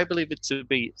I believe it to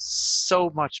be so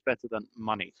much better than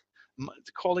money.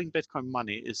 Calling Bitcoin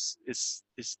money is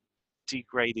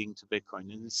degrading to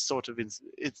Bitcoin, and it sort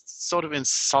of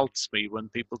insults me when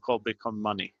people call Bitcoin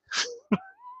money.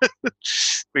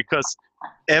 Because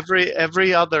every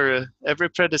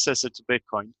predecessor to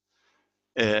Bitcoin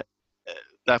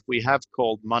that we have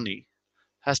called money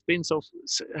has been so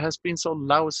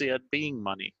lousy at being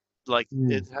money. Like,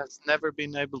 it has never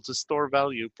been able to store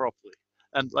value properly,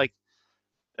 and like,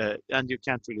 and you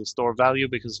can't really store value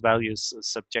because value is a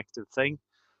subjective thing.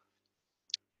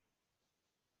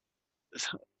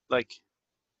 Like,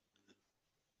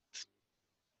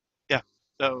 yeah.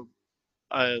 So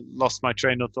I lost my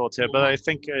train of thought here, but I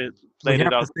think I laid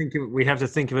it out. We have to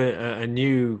think of a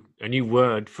new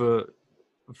word for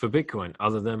Bitcoin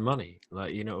other than money.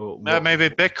 Like, maybe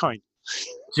Bitcoin.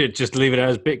 Just leave it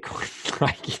as Bitcoin.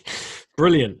 Like,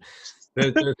 brilliant.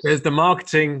 There's the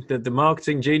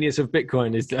marketing genius of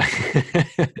Bitcoin is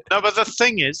that. No, but the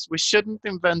thing is, we shouldn't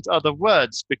invent other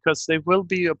words, because they will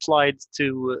be applied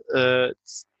to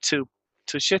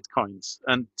shitcoins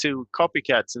and to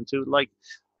copycats and to like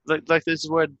this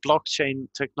word blockchain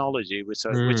technology, which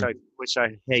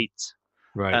I hate,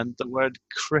 right? And the word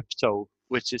crypto,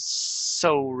 which is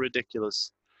so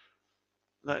ridiculous.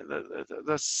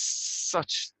 That's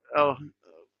such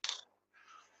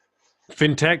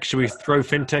fintech. Should we throw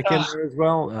fintech in there as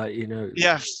well?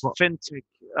 Yeah, fintech.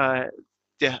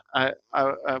 Yeah, I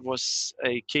was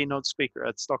a keynote speaker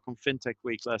at Stockholm FinTech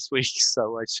Week last week,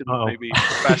 so I shouldn't maybe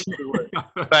bash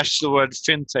the word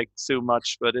fintech too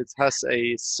much, but it has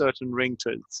a certain ring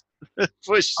to it,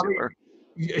 for sure.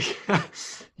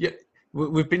 Yeah.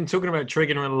 We've been talking about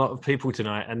triggering a lot of people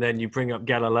tonight, and then you bring up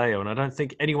Galileo, and I don't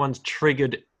think anyone's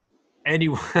triggered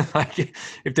anyone. Like,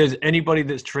 if there's anybody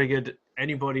that's triggered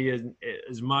anybody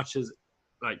as much as,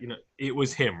 like, it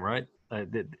was him, right?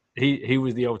 He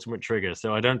was the ultimate trigger.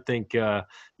 So I don't think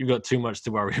you've got too much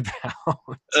to worry about.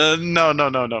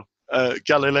 No.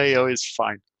 Galileo is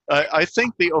fine. I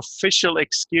think the official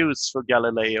excuse for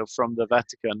Galileo from the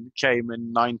Vatican came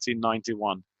in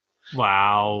 1991.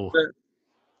 Wow.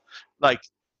 Like,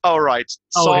 all right,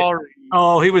 sorry.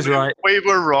 He was right. We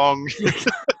were wrong.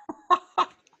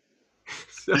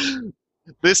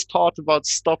 this part about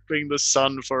stopping the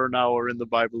sun for an hour in the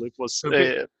Bible, it was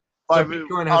Bitcoin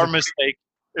has our mistake.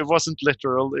 It wasn't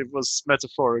literal. It was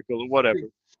metaphorical. Whatever.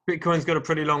 Bitcoin's got a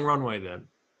pretty long runway then.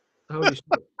 Holy shit.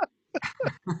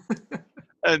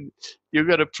 And you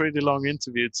got a pretty long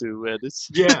interview to edit.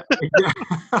 Yeah.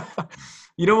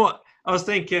 You know what? I was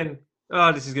thinking,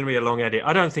 oh, this is going to be a long edit.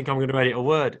 I don't think I'm going to edit a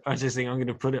word. I just think I'm going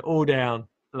to put it all down.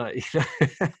 Like,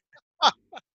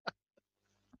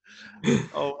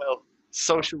 Oh well,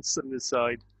 social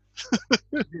suicide.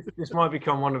 this might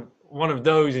become one of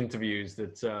those interviews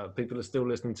that people are still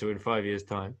listening to in 5 years'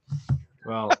 time.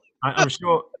 Well, I'm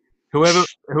sure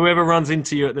whoever runs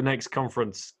into you at the next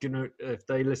conference, if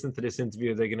they listen to this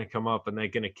interview, they're going to come up and they're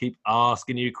going to keep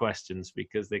asking you questions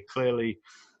because they're clearly,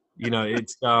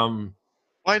 it's.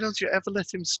 Why don't you ever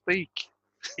let him speak?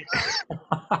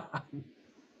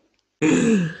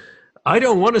 I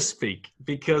don't want to speak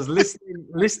because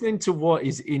listening to what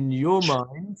is in your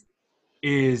mind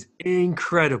is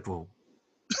incredible.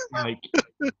 Like,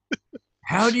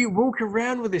 how do you walk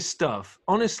around with this stuff?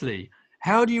 Honestly,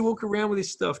 how do you walk around with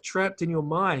this stuff trapped in your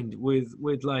mind with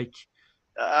like?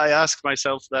 I ask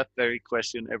myself that very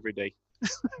question every day.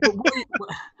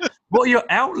 What are your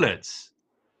outlets?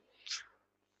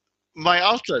 My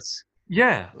outlets?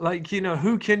 Yeah, like,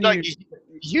 who can like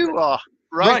you are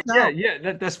right now.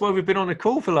 Yeah. That's why we've been on a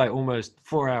call for like almost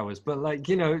 4 hours. But like,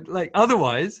 like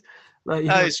otherwise, like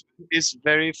it's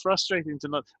very frustrating to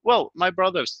not. Well, my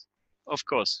brothers, of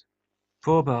course.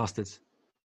 Poor bastards.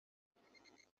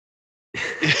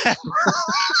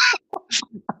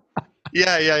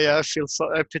 Yeah.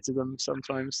 I pity them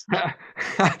sometimes.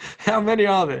 How many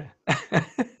are there?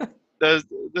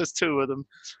 There's two of them.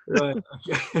 Right.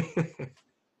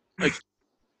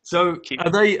 So are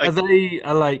they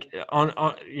like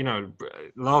on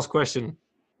last question,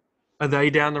 are they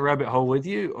down the rabbit hole with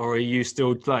you, or are you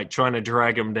still like trying to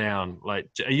drag them down? Like,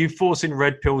 are you forcing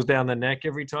red pills down their neck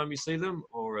every time you see them,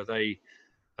 or are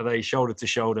they shoulder to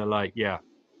shoulder like, yeah,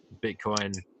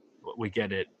 Bitcoin, we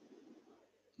get it?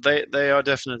 They are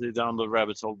definitely down the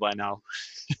rabbit hole by now.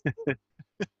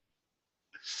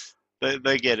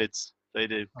 They get it. They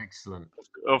do. Excellent.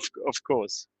 Of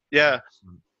course. Yeah.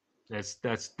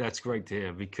 That's great to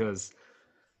hear, because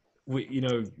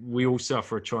we all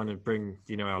suffer trying to bring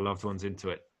our loved ones into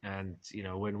it, and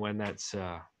when that's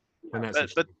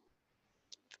but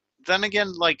then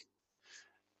again, like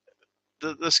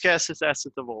the scarcest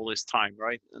asset of all is time,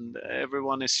 right? And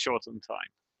everyone is short on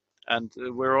time, and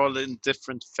we're all in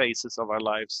different phases of our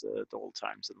lives at all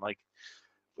times, and like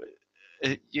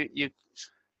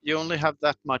you only have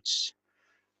that much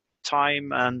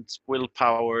time and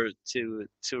willpower to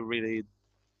really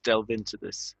delve into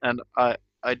this, and I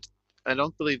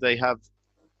don't believe they have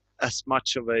as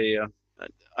much of a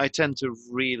I tend to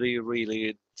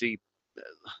really deep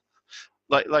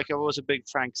like I was a big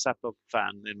Frank Zappa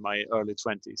fan in my early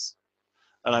 20s,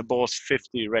 and I bought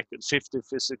 50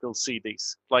 physical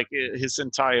CDs, like his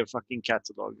entire fucking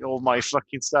catalog. All my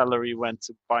fucking salary went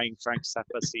to buying Frank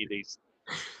Zappa CDs.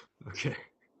 Okay.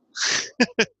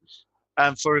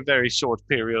 And for a very short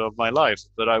period of my life,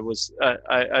 but I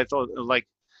thought, like,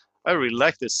 I really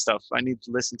like this stuff. I need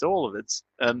to listen to all of it,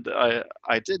 and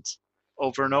I did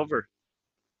over and over.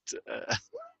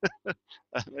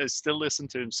 I still listen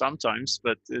to him sometimes,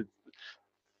 but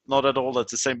not at all at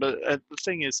the same. But the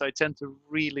thing is, I tend to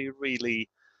really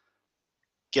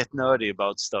get nerdy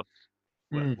about stuff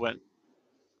when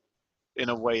in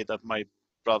a way that my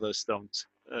brothers don't.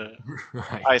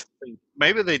 Right. I think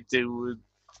maybe they do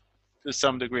to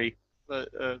some degree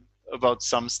about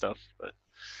some stuff, but.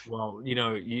 Well,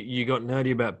 you got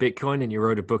nerdy about Bitcoin and you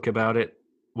wrote a book about it.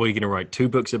 Well, you're going to write 2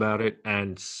 books about it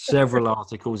and several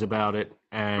articles about it.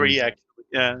 And 3, actually.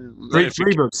 Yeah.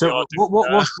 3 books. So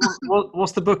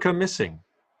what's the book I'm missing?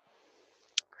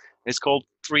 It's called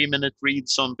 3-Minute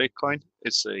Reads on Bitcoin.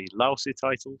 It's a lousy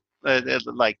title.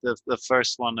 Like the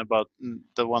first one about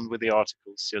the one with the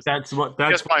articles. That's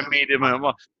my medium.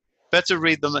 Better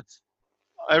read them.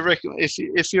 I reckon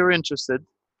if you're interested,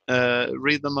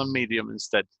 read them on Medium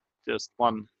instead. Just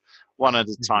one at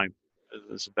a time.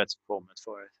 There's a better format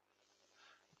for it.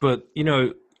 But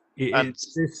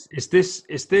it's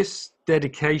this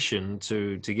dedication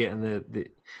to getting the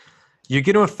you're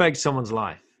going to affect someone's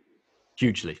life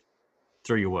hugely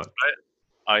through your work.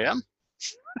 I am.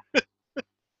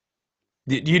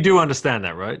 You do understand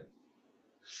that, right?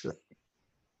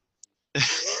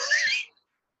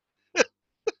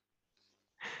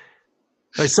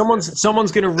 So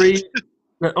someone's going to read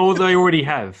all they already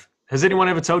have. Has anyone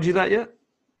ever told you that yet?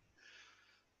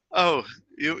 Oh,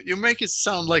 You make it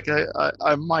sound like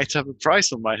I might have a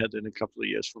price on my head in a couple of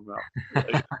years from now.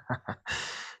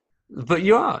 But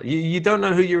you don't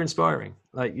know who you're inspiring.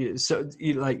 Like,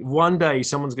 like one day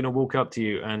someone's going to walk up to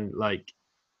you and like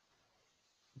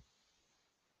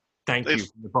thank you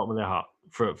from the bottom of their heart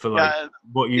for like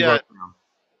what you wrote down.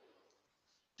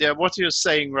 Yeah, what you're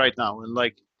saying right now, and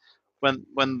like when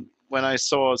I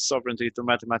saw sovereignty through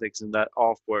mathematics in that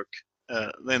artwork,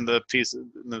 in the piece, in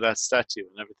that statue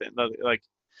and everything, like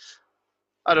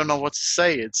I don't know what to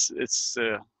say. It's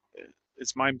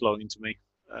mind blowing to me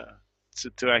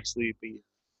to actually be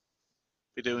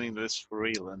doing this for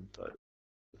real, and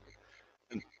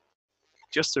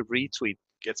just a retweet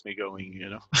gets me going. You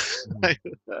know,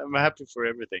 I'm happy for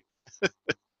everything.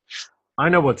 I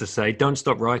know what to say. Don't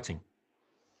stop writing,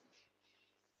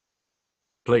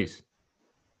 please.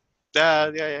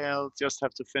 Yeah. I'll just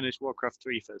have to finish Warcraft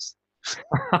 3 first.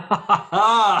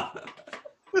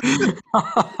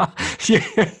 Yeah.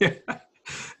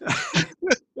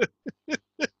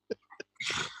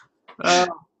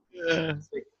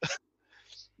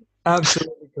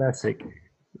 Absolutely classic.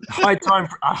 High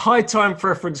time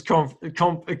preference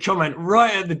comment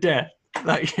right at the death.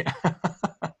 Like,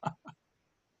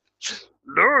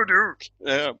 no, dude.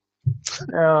 Yeah.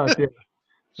 Oh, dear.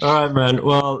 All right, man.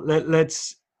 Well,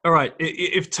 let's. All right.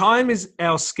 If time is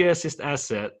our scarcest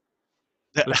asset,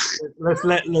 let's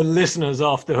let the listeners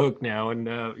off the hook now, and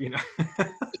you know,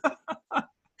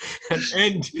 and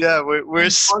end. Yeah, we're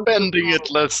spending it.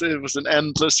 It was an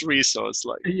endless resource.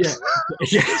 Like,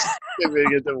 just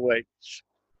giving it away.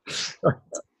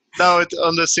 Now,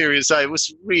 on the serious side, it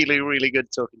was really, really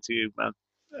good talking to you, man.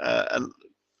 And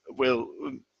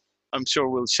I'm sure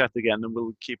we'll chat again, and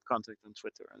we'll keep contact on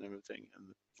Twitter and everything. And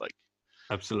like,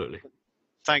 absolutely.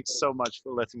 Thanks so much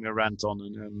for letting me rant on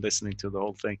and listening to the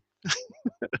whole thing.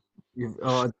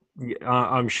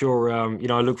 I'm sure. You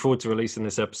know, I look forward to releasing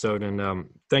this episode, and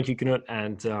thank you, Knut,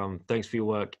 and thanks for your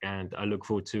work. And I look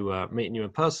forward to meeting you in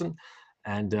person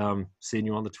and seeing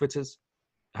you on the Twitters.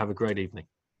 Have a great evening.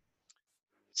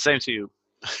 Same to you.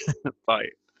 Bye.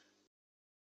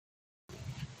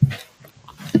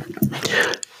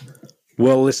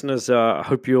 Well, listeners, I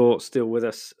hope you're still with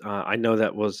us. I know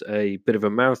that was a bit of a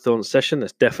marathon session.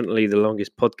 That's definitely the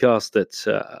longest podcast that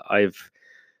I've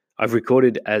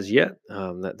recorded as yet.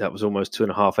 That was almost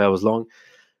 2.5 hours long.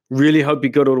 Really hope you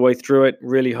got all the way through it.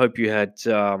 Really hope you had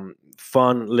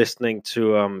fun listening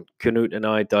to Knut and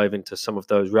I dive into some of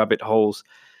those rabbit holes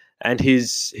and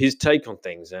his take on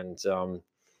things. And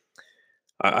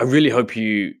I really hope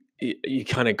you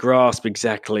kind of grasp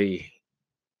exactly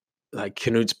like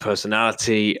Knut's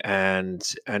personality and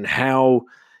how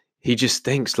he just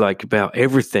thinks like about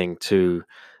everything to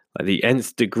like the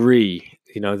nth degree.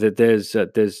 You know, that there's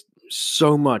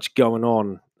so much going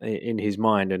on in his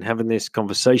mind, and having this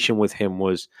conversation with him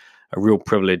was a real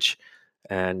privilege.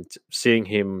 And seeing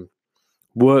him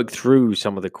work through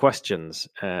some of the questions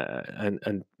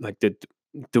and like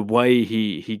the way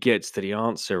he gets to the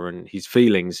answer and his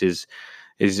feelings is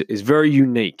very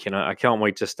unique. And I can't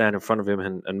wait to stand in front of him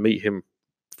and meet him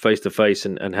face to face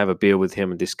and have a beer with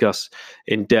him and discuss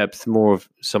in depth more of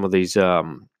some of these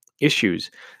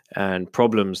issues and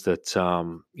problems that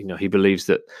you know, he believes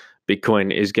that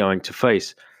Bitcoin is going to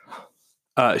face.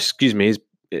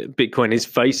 Bitcoin is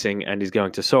facing and is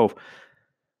going to solve.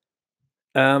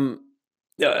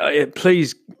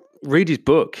 Please read his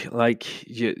book. Like,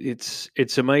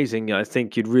 it's amazing. I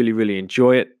think you'd really, really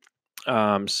enjoy it.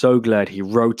 So glad he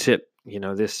wrote it. You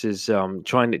know, this is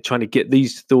trying to get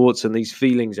these thoughts and these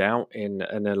feelings out in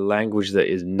a language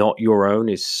that is not your own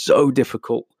is so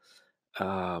difficult.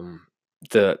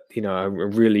 That, you know,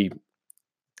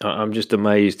 I'm just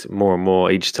amazed more and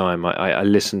more each time I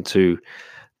listen to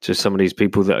some of these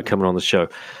people that are coming on the show.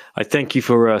 I thank you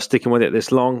for sticking with it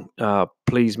this long.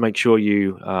 Please make sure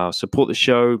you support the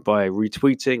show by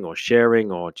retweeting or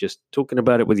sharing or just talking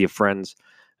about it with your friends.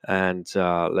 And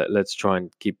let's try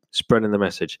and keep spreading the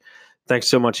message. Thanks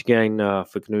so much again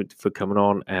for Knut for coming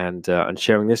on and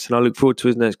sharing this. And I look forward to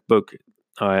his next book.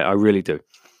 I really do.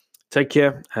 Take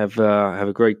care. Have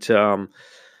a great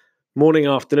morning,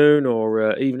 afternoon,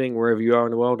 or evening, wherever you are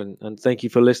in the world. And thank you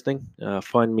for listening.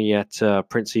 Find me at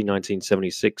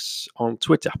Princey1976 on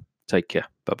Twitter. Take care.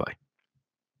 Bye-bye.